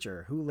school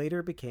teacher who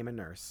later became a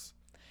nurse.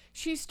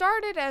 She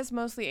started as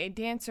mostly a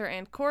dancer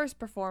and chorus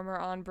performer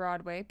on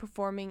Broadway,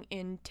 performing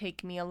in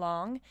Take Me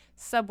Along,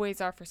 Subways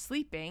Are for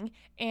Sleeping,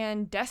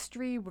 and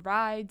Destry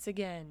Rides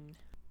Again.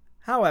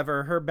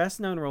 However, her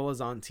best-known role is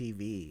on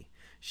TV.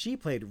 She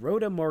played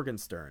Rhoda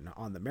Morgenstern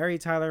on The Mary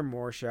Tyler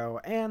Moore Show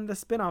and the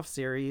spin-off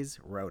series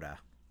Rhoda.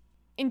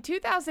 In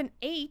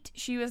 2008,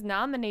 she was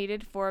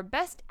nominated for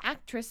Best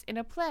Actress in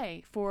a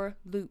Play for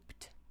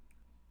Looped.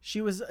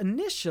 She was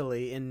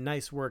initially in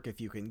Nice Work If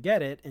You Can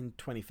Get It in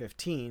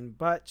 2015,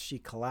 but she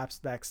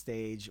collapsed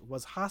backstage,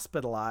 was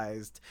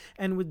hospitalized,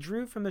 and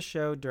withdrew from the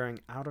show during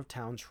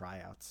out-of-town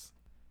tryouts.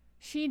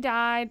 She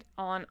died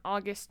on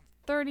August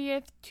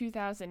 30th,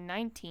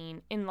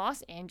 2019 in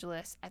Los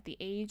Angeles at the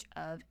age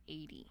of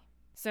 80.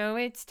 So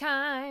it's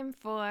time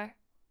for...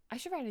 I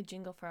should write a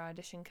jingle for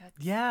audition cuts.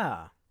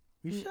 Yeah,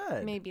 we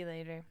should. Maybe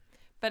later.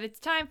 But it's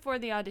time for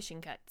the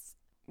audition cuts,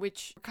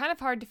 which are kind of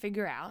hard to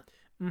figure out.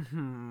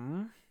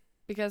 Mm-hmm.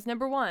 Because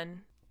number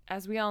one,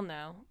 as we all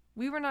know,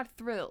 we were not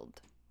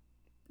thrilled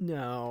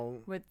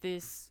No. with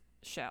this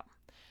show.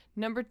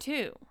 Number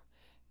two,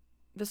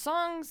 the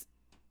songs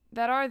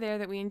that are there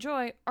that we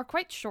enjoy are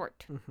quite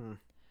short. Mm-hmm.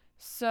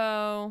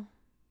 So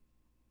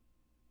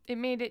it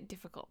made it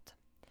difficult.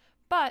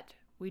 But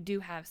we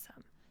do have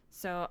some.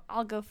 So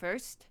I'll go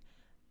first.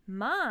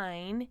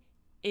 Mine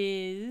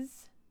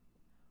is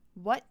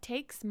What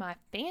Takes My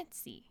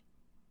Fancy.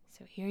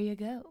 So here you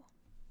go.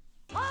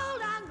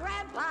 Hold on,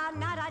 Grandpa,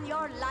 not on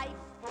your life.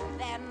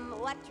 Them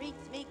what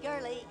treats me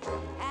girly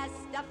has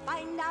to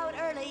find out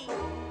early.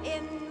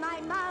 In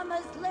my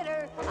mama's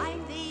litter,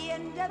 I'm the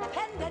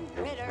independent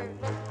critter.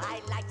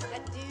 I likes to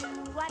do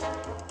what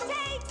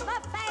takes my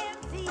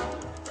fancy.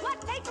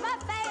 What takes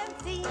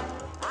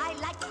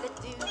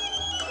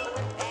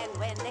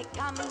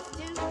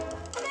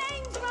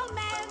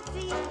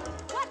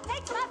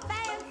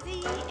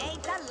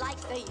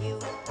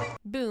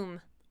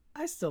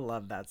still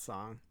love that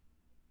song.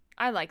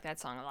 I like that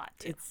song a lot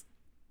too. It's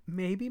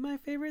maybe my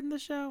favorite in the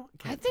show.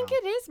 I think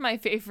it is my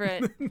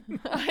favorite.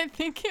 I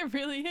think it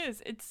really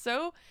is. It's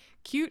so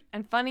cute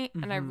and funny,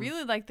 and I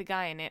really like the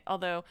guy in it.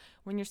 Although,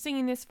 when you're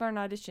singing this for an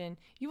audition,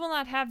 you will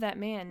not have that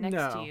man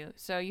next to you.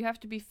 So you have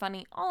to be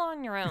funny all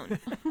on your own.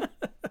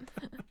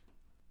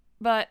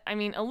 But, I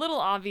mean, a little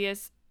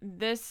obvious,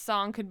 this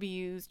song could be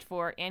used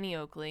for Annie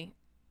Oakley.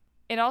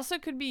 It also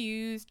could be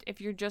used if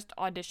you're just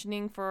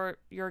auditioning for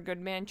Your Good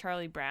Man,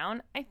 Charlie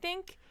Brown, I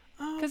think.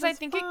 Because I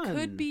think it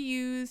could be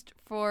used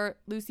for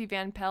Lucy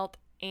Van Pelt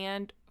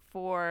and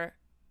for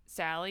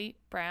Sally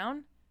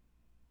Brown.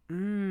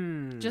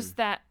 Just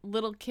that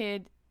little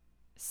kid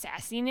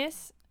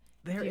sassiness.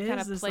 There you is kind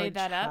of this play like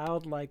that up.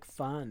 childlike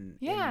fun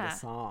in the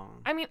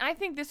song. I mean, I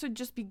think this would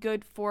just be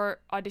good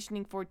for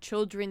auditioning for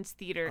children's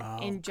theater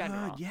in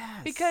general. Good,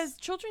 yes. Because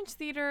children's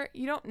theater,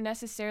 you don't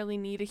necessarily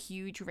need a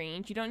huge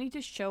range. You don't need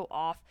to show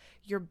off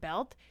your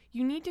belt.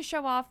 You need to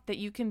show off that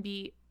you can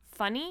be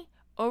funny,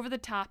 over the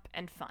top,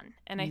 and fun.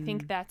 And I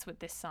think that's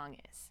what this song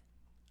is.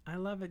 I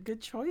love it.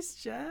 Good choice,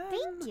 Jen.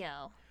 Thank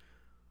you.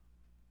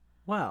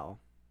 Well,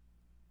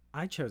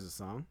 I chose a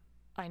song.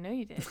 I know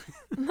you did.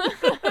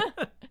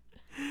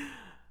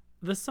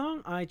 The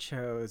song I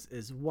chose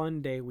is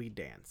One Day We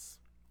Dance.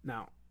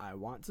 Now, I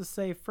want to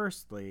say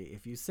firstly,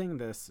 if you sing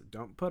this,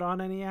 don't put on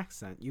any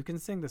accent. You can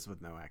sing this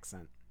with no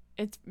accent.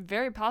 It's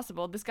very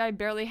possible. This guy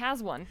barely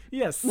has one.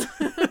 Yes.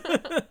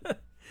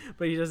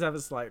 But he does have a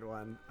slight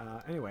one.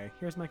 Anyway,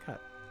 here's my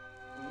cut.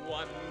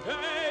 One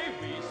day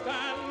we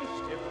stand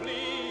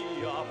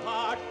stiffly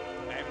apart,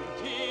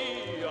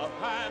 empty of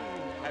hand,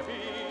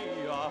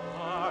 heavy of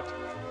heart.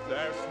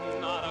 There's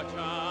not a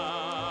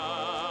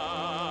chance.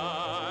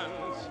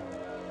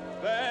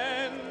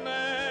 Then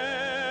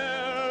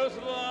there's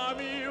the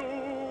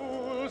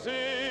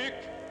music,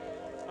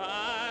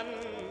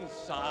 and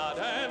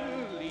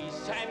suddenly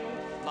sent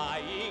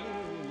flying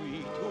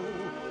we two,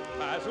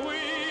 as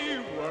we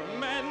were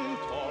meant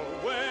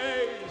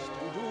always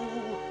to do.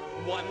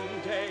 One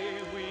day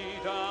we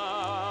dance.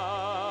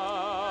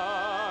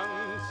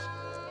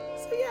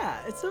 So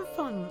yeah, it's a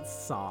fun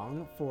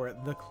song for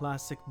the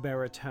classic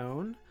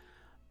baritone.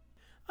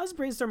 I was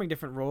brainstorming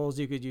different roles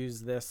you could use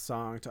this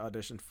song to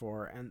audition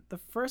for, and the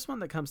first one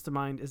that comes to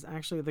mind is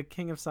actually the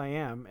King of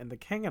Siam in The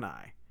King and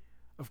I.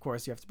 Of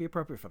course, you have to be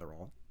appropriate for the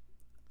role.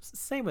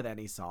 Same with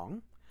any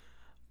song,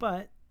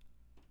 but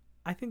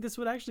I think this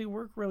would actually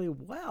work really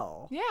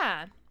well.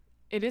 Yeah.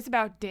 It is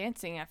about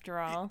dancing, after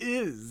all. It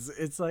is.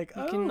 It's like,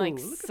 you can like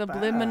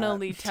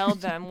subliminally tell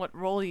them what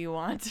role you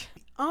want.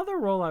 The other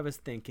role I was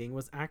thinking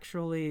was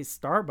actually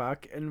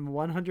Starbuck in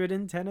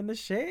 110 in the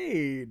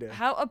Shade.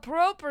 How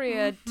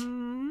appropriate.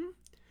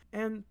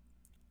 And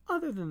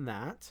other than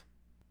that,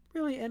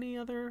 really any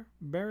other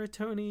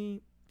baritone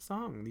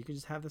song. You can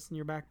just have this in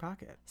your back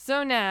pocket.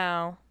 So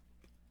now,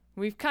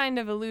 we've kind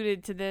of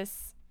alluded to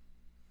this,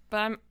 but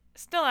I'm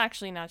still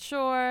actually not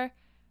sure.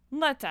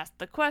 Let's ask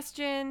the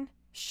question.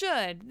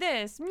 Should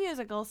this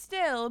musical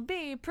still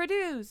be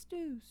produced?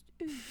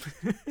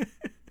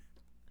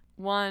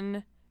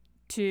 1,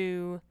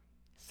 2,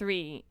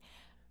 3.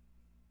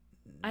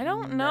 I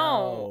don't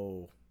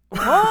know.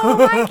 Oh,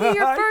 Mikey,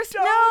 your first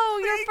no.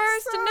 Your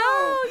first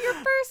no. Your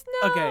first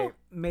no. Okay,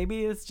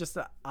 maybe it's just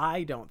that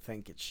I don't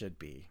think it should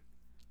be.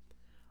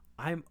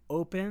 I'm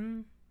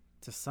open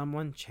to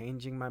someone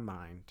changing my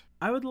mind.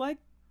 I would like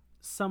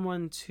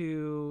someone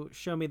to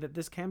show me that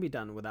this can be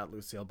done without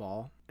Lucille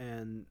Ball,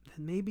 and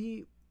then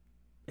maybe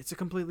it's a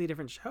completely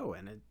different show,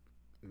 and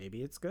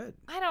maybe it's good.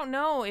 I don't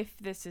know if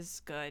this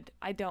is good.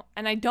 We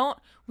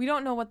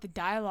don't know what the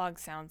dialogue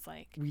sounds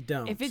like. We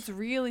don't. If it's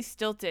really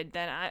stilted,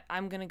 then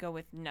I'm gonna go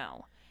with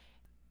no.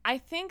 I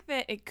think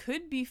that it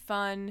could be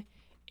fun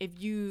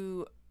if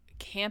you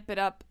camp it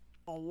up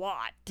a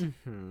lot.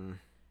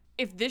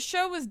 If this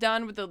show was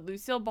done with a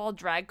Lucille Ball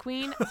drag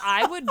queen,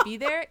 I would be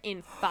there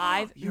in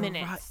 5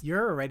 minutes. Right.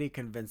 You're already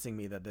convincing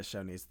me that this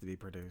show needs to be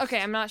produced.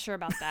 Okay, I'm not sure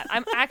about that.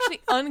 I'm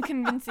actually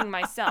unconvincing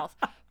myself,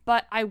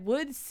 but I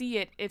would see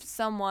it if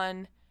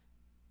someone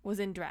was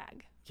in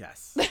drag.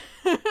 Yes.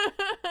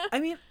 I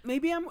mean,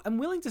 maybe I'm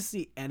willing to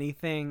see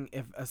anything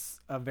if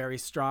a very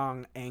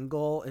strong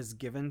angle is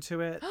given to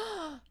it.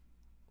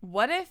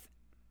 What if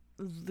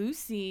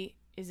Lucy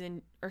is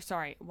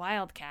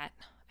Wildcat.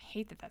 I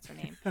hate that that's her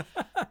name.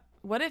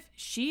 What if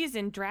she's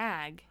in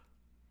drag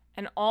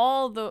and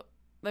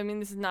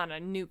this is not a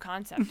new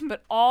concept,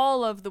 but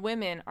all of the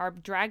women are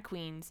drag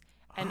queens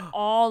and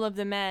all of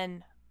the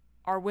men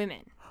are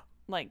women.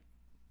 Like,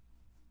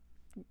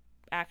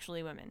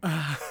 actually women.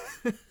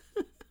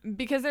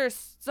 Because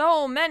there's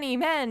so many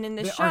men in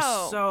the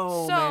show. There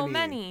are so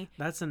many.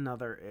 That's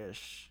another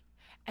ish.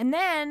 And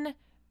then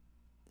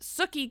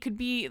Sookie could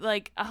be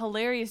like a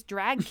hilarious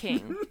drag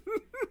king.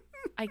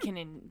 I can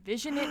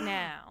envision it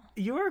now.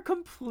 You are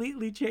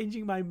completely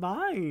changing my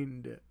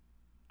mind.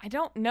 I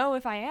don't know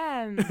if I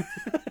am.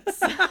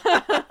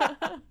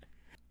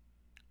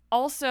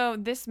 Also,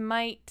 this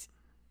might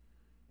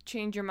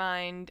change your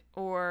mind,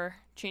 or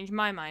change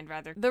my mind,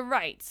 rather. The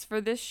rights for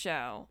this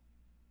show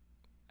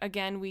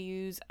again, we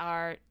use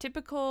our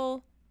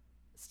typical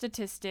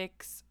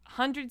statistics,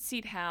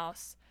 100-seat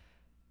house,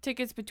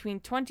 tickets between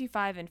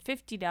 $25 and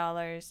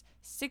 $50,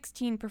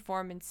 16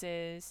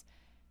 performances.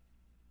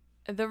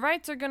 The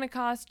rights are going to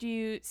cost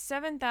you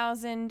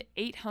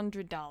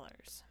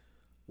 $7,800.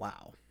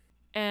 Wow.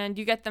 And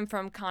you get them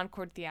from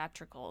Concord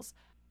Theatricals.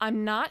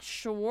 I'm not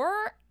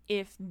sure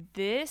if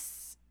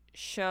this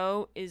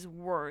show is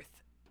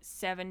worth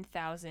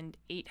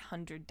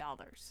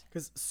 $7,800.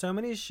 Because so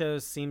many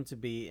shows seem to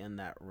be in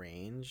that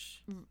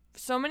range.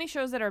 So many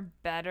shows that are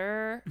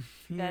better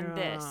than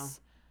Yeah. this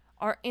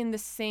are in the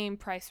same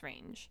price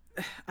range.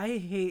 I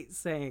hate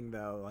saying,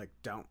 though, like,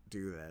 don't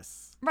do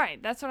this.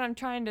 Right, that's what I'm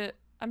trying to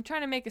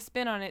make a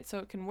spin on it so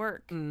it can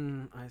work.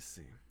 I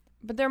see.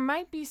 But there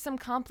might be some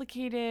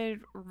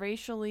complicated,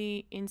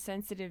 racially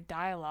insensitive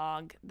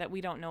dialogue that we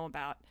don't know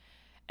about.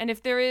 And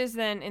if there is,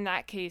 then in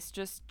that case,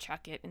 just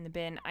chuck it in the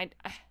bin. I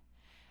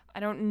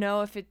don't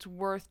know if it's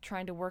worth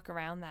trying to work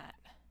around that.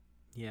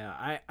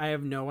 Yeah, I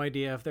have no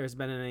idea if there's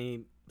been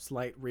any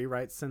slight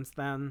rewrites since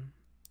then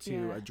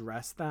to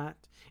address that.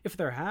 If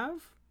there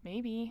have,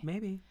 Maybe.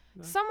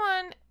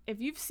 Someone, if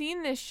you've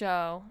seen this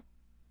show,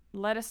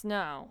 let us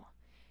know.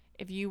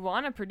 If you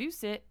want to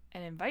produce it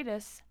and invite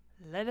us,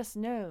 let us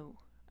know.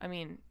 I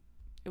mean,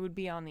 it would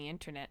be on the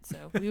internet,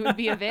 so we would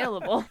be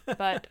available.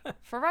 But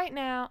for right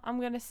now, I'm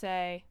going to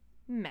say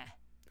meh.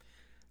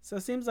 So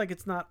it seems like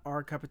it's not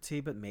our cup of tea,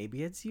 but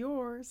maybe it's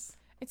yours.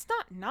 It's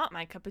not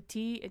my cup of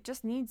tea. It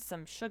just needs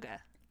some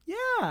sugar.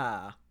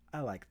 Yeah, I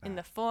like that. In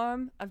the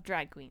form of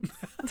drag queens.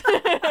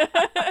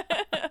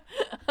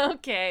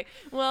 Okay,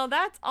 well,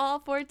 that's all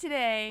for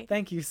today.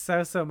 Thank you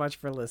so much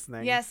for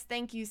listening. Yes,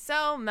 thank you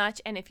so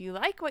much. And if you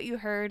like what you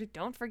heard,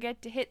 don't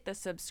forget to hit the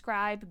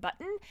subscribe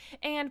button.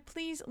 And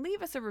please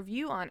leave us a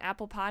review on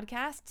Apple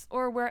Podcasts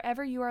or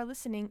wherever you are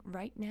listening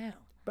right now.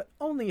 But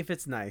only if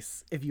it's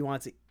nice. If you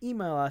want to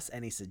email us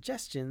any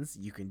suggestions,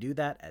 you can do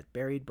that at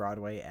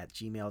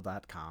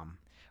buriedbroadway@gmail.com.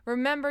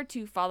 Remember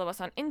to follow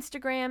us on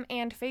Instagram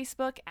and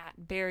Facebook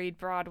at Buried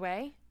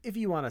Broadway. If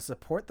you want to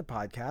support the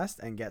podcast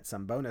and get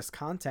some bonus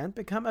content,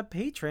 become a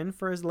patron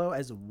for as low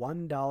as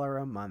 $1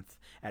 a month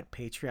at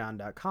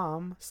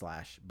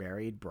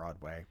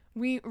patreon.com/buriedbroadway.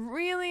 We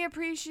really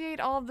appreciate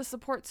all of the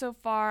support so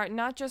far,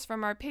 not just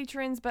from our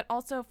patrons, but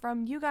also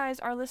from you guys,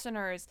 our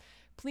listeners.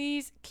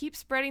 Please keep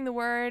spreading the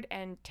word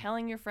and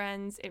telling your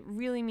friends. It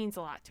really means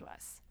a lot to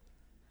us.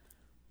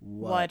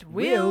 What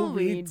will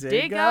we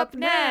dig up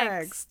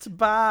next?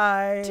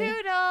 Bye.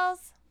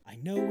 Toodles! I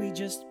know we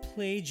just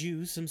played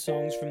you some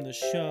songs from the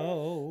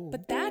show,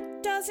 But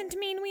that doesn't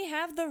mean we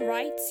have the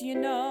rights, you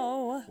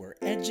know. we're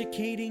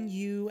educating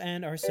you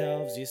and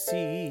ourselves, you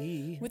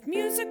see. With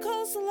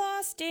musicals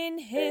lost in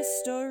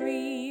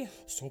history,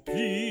 So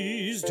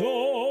please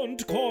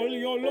don't call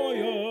your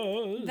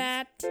lawyers.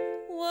 that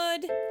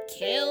would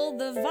kill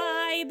the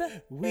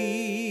vibe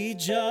We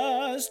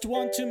just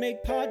want to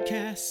make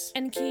podcasts.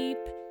 and keep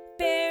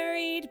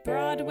Buried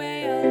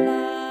Broadway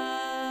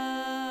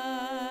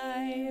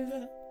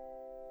alive.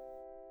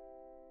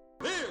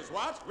 Here's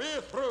what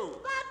we're through.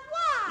 But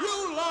why?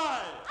 You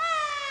lied.